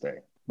until this day.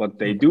 But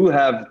they do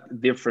have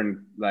different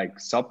like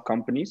sub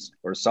companies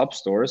or sub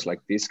stores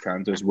like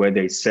discounters where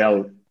they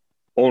sell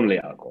only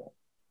alcohol.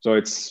 So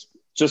it's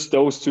just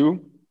those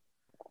two,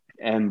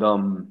 and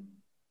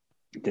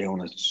they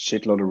own a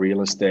shitload of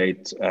real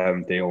estate.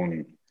 They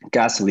own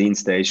gasoline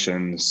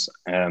stations,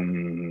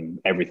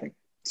 everything.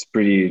 It's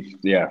pretty,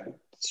 yeah.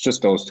 It's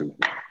just those two.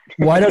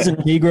 Why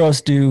doesn't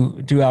Migros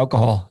do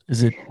alcohol?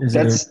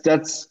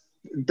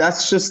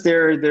 That's just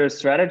their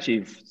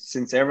strategy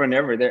since ever and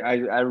ever.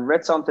 I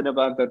read something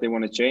about that they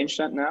want to change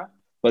that now,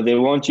 but they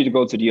want you to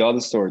go to the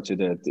other store,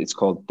 it's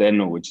called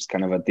Denno, which is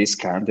kind of a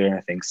discounter.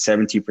 I think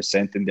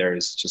 70% in there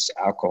is just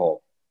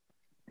alcohol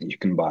you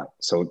can buy.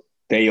 So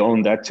they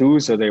own that too,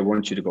 so they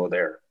want you to go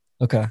there.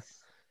 Okay.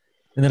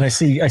 And then I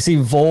see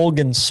Vogue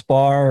and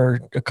Spar,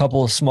 a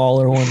couple of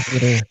smaller ones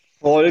that are.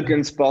 Vogue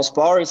and Spar.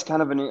 Spar is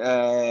kind of an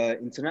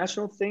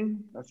international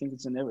thing. I think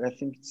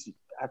it's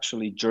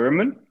actually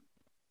German.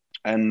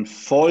 And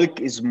Volk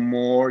is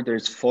more,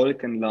 there's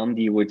Volk and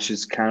Landi, which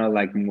is kind of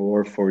like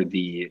more for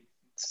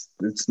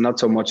it's not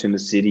so much in the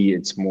city,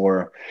 it's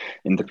more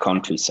in the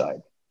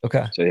countryside.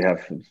 Okay. So you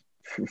have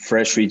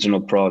fresh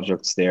regional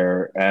products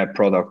there,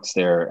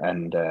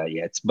 and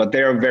but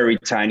they are very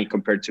tiny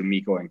compared to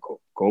Migros and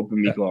Coop. Coop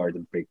and Migros are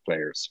the big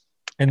players.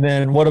 And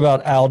then what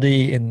about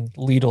Aldi and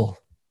Lidl?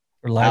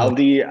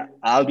 Aldi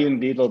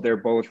and Lidl, they're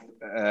both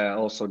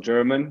also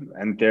German,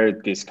 and they're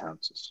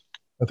discounters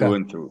through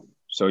and through.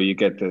 So you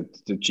get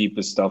the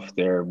cheapest stuff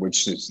there,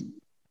 which is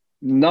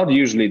not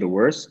usually the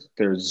worst.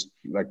 There's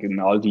like in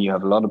Aldi, you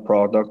have a lot of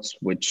products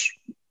which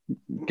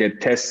get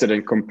tested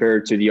and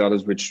compared to the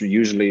others, which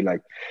usually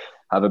like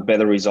have a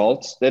better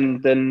result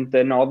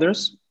than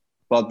others.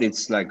 But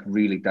it's like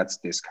really that's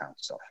discount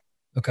stuff.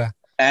 Okay.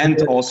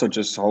 And also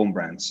just home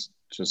brands,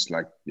 just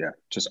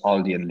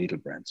Aldi and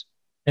Lidl brands.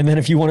 And then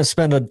if you want to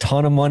spend a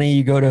ton of money,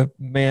 you go to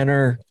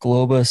Manor,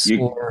 Globus,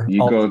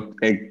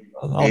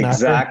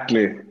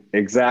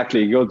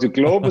 Exactly. You go to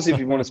Globus if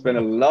you want to spend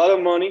a lot of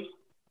money.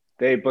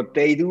 But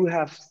they do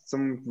have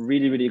some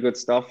really, really good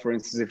stuff. For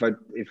instance,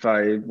 if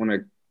I want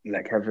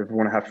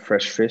to have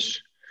fresh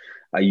fish,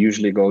 I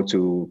usually go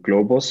to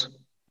Globus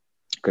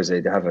because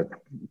they have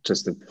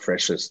just the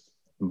freshest.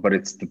 But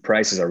the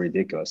prices are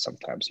ridiculous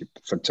sometimes.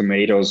 For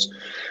tomatoes,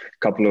 a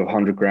couple of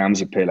 100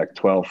 grams, you pay like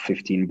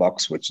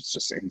 $12-15, which is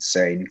just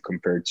insane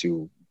compared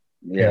to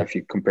if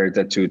you compare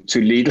that to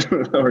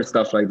Lidl or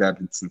stuff like that,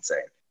 it's insane.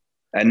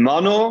 And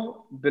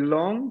Mano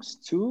belongs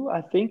to,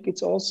 I think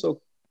it's also,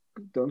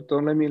 don't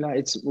let me lie,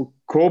 it's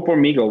Coop or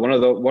Migros,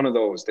 one of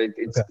those.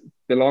 It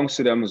belongs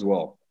to them as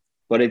well.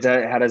 But it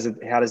has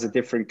a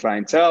different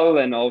clientele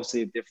and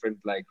obviously a different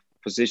like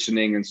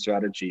positioning and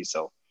strategy.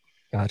 So,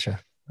 gotcha.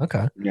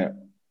 Okay. Yeah.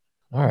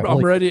 All right.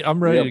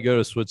 I'm ready to go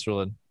to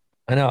Switzerland.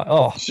 I know.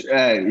 Oh,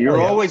 you're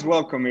always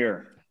welcome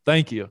here.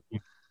 Thank you.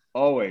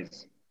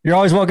 Always. You're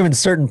always welcome in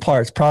certain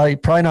parts. Probably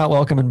not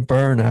welcome in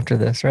Bern after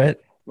this, right?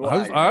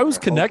 Well, I was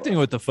connecting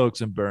with the folks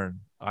in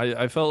Bern.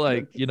 I felt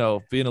like, being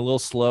a little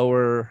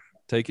slower,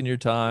 taking your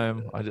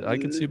time. I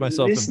can see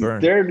myself in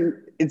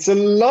Bern. It's a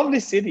lovely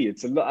city.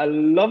 I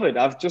love it.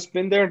 I've just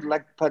been there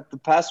like the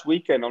past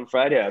weekend on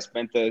Friday. I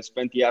spent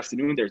the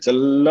afternoon there. It's a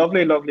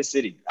lovely, lovely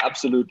city.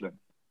 Absolutely.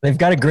 They've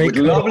got a great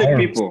lovely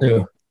people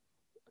too.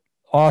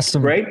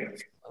 Awesome. Great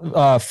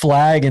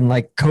flag and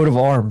like coat of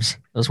arms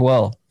as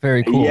well.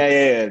 Very cool.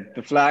 Yeah.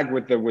 The flag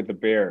with the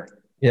bear.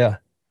 Yeah.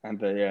 And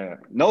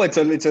no, it's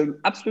an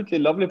absolutely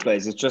lovely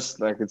place. It's just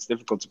like it's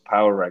difficult to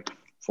power rank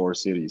 4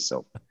 cities.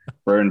 So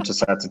Bern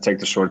just had to take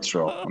the short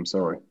straw. I'm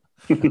sorry.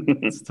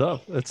 It's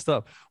tough.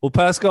 Well,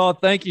 Pascal,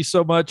 thank you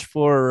so much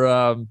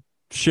for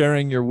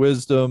sharing your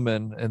wisdom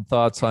and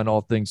thoughts on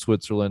all things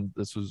Switzerland.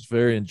 This was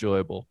very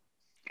enjoyable.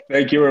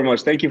 Thank you very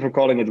much. Thank you for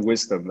calling it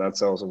wisdom.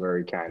 That's also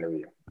very kind of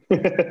you. Nice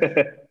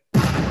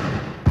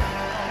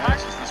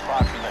is the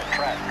spot for that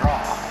track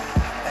draw.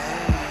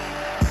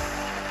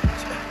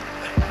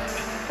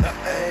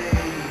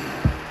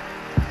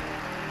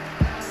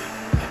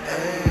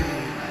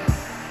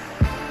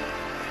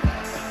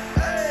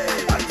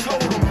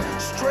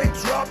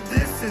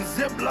 And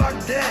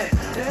Ziploc that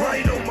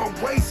right on my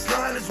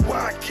waistline is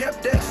why I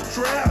kept that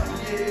strap.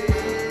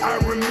 I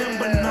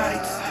remember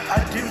nights, I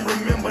didn't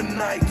remember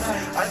nights.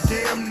 I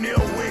damn near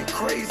went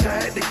crazy,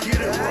 I had to get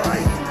it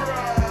right.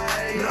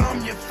 Now I'm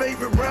your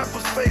favorite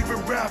rapper's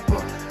favorite rapper.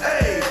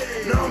 Hey,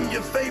 now I'm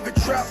your favorite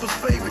trapper's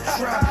favorite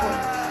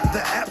trapper.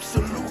 The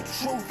absolute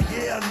truth,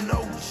 yeah,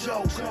 no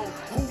joke.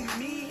 Who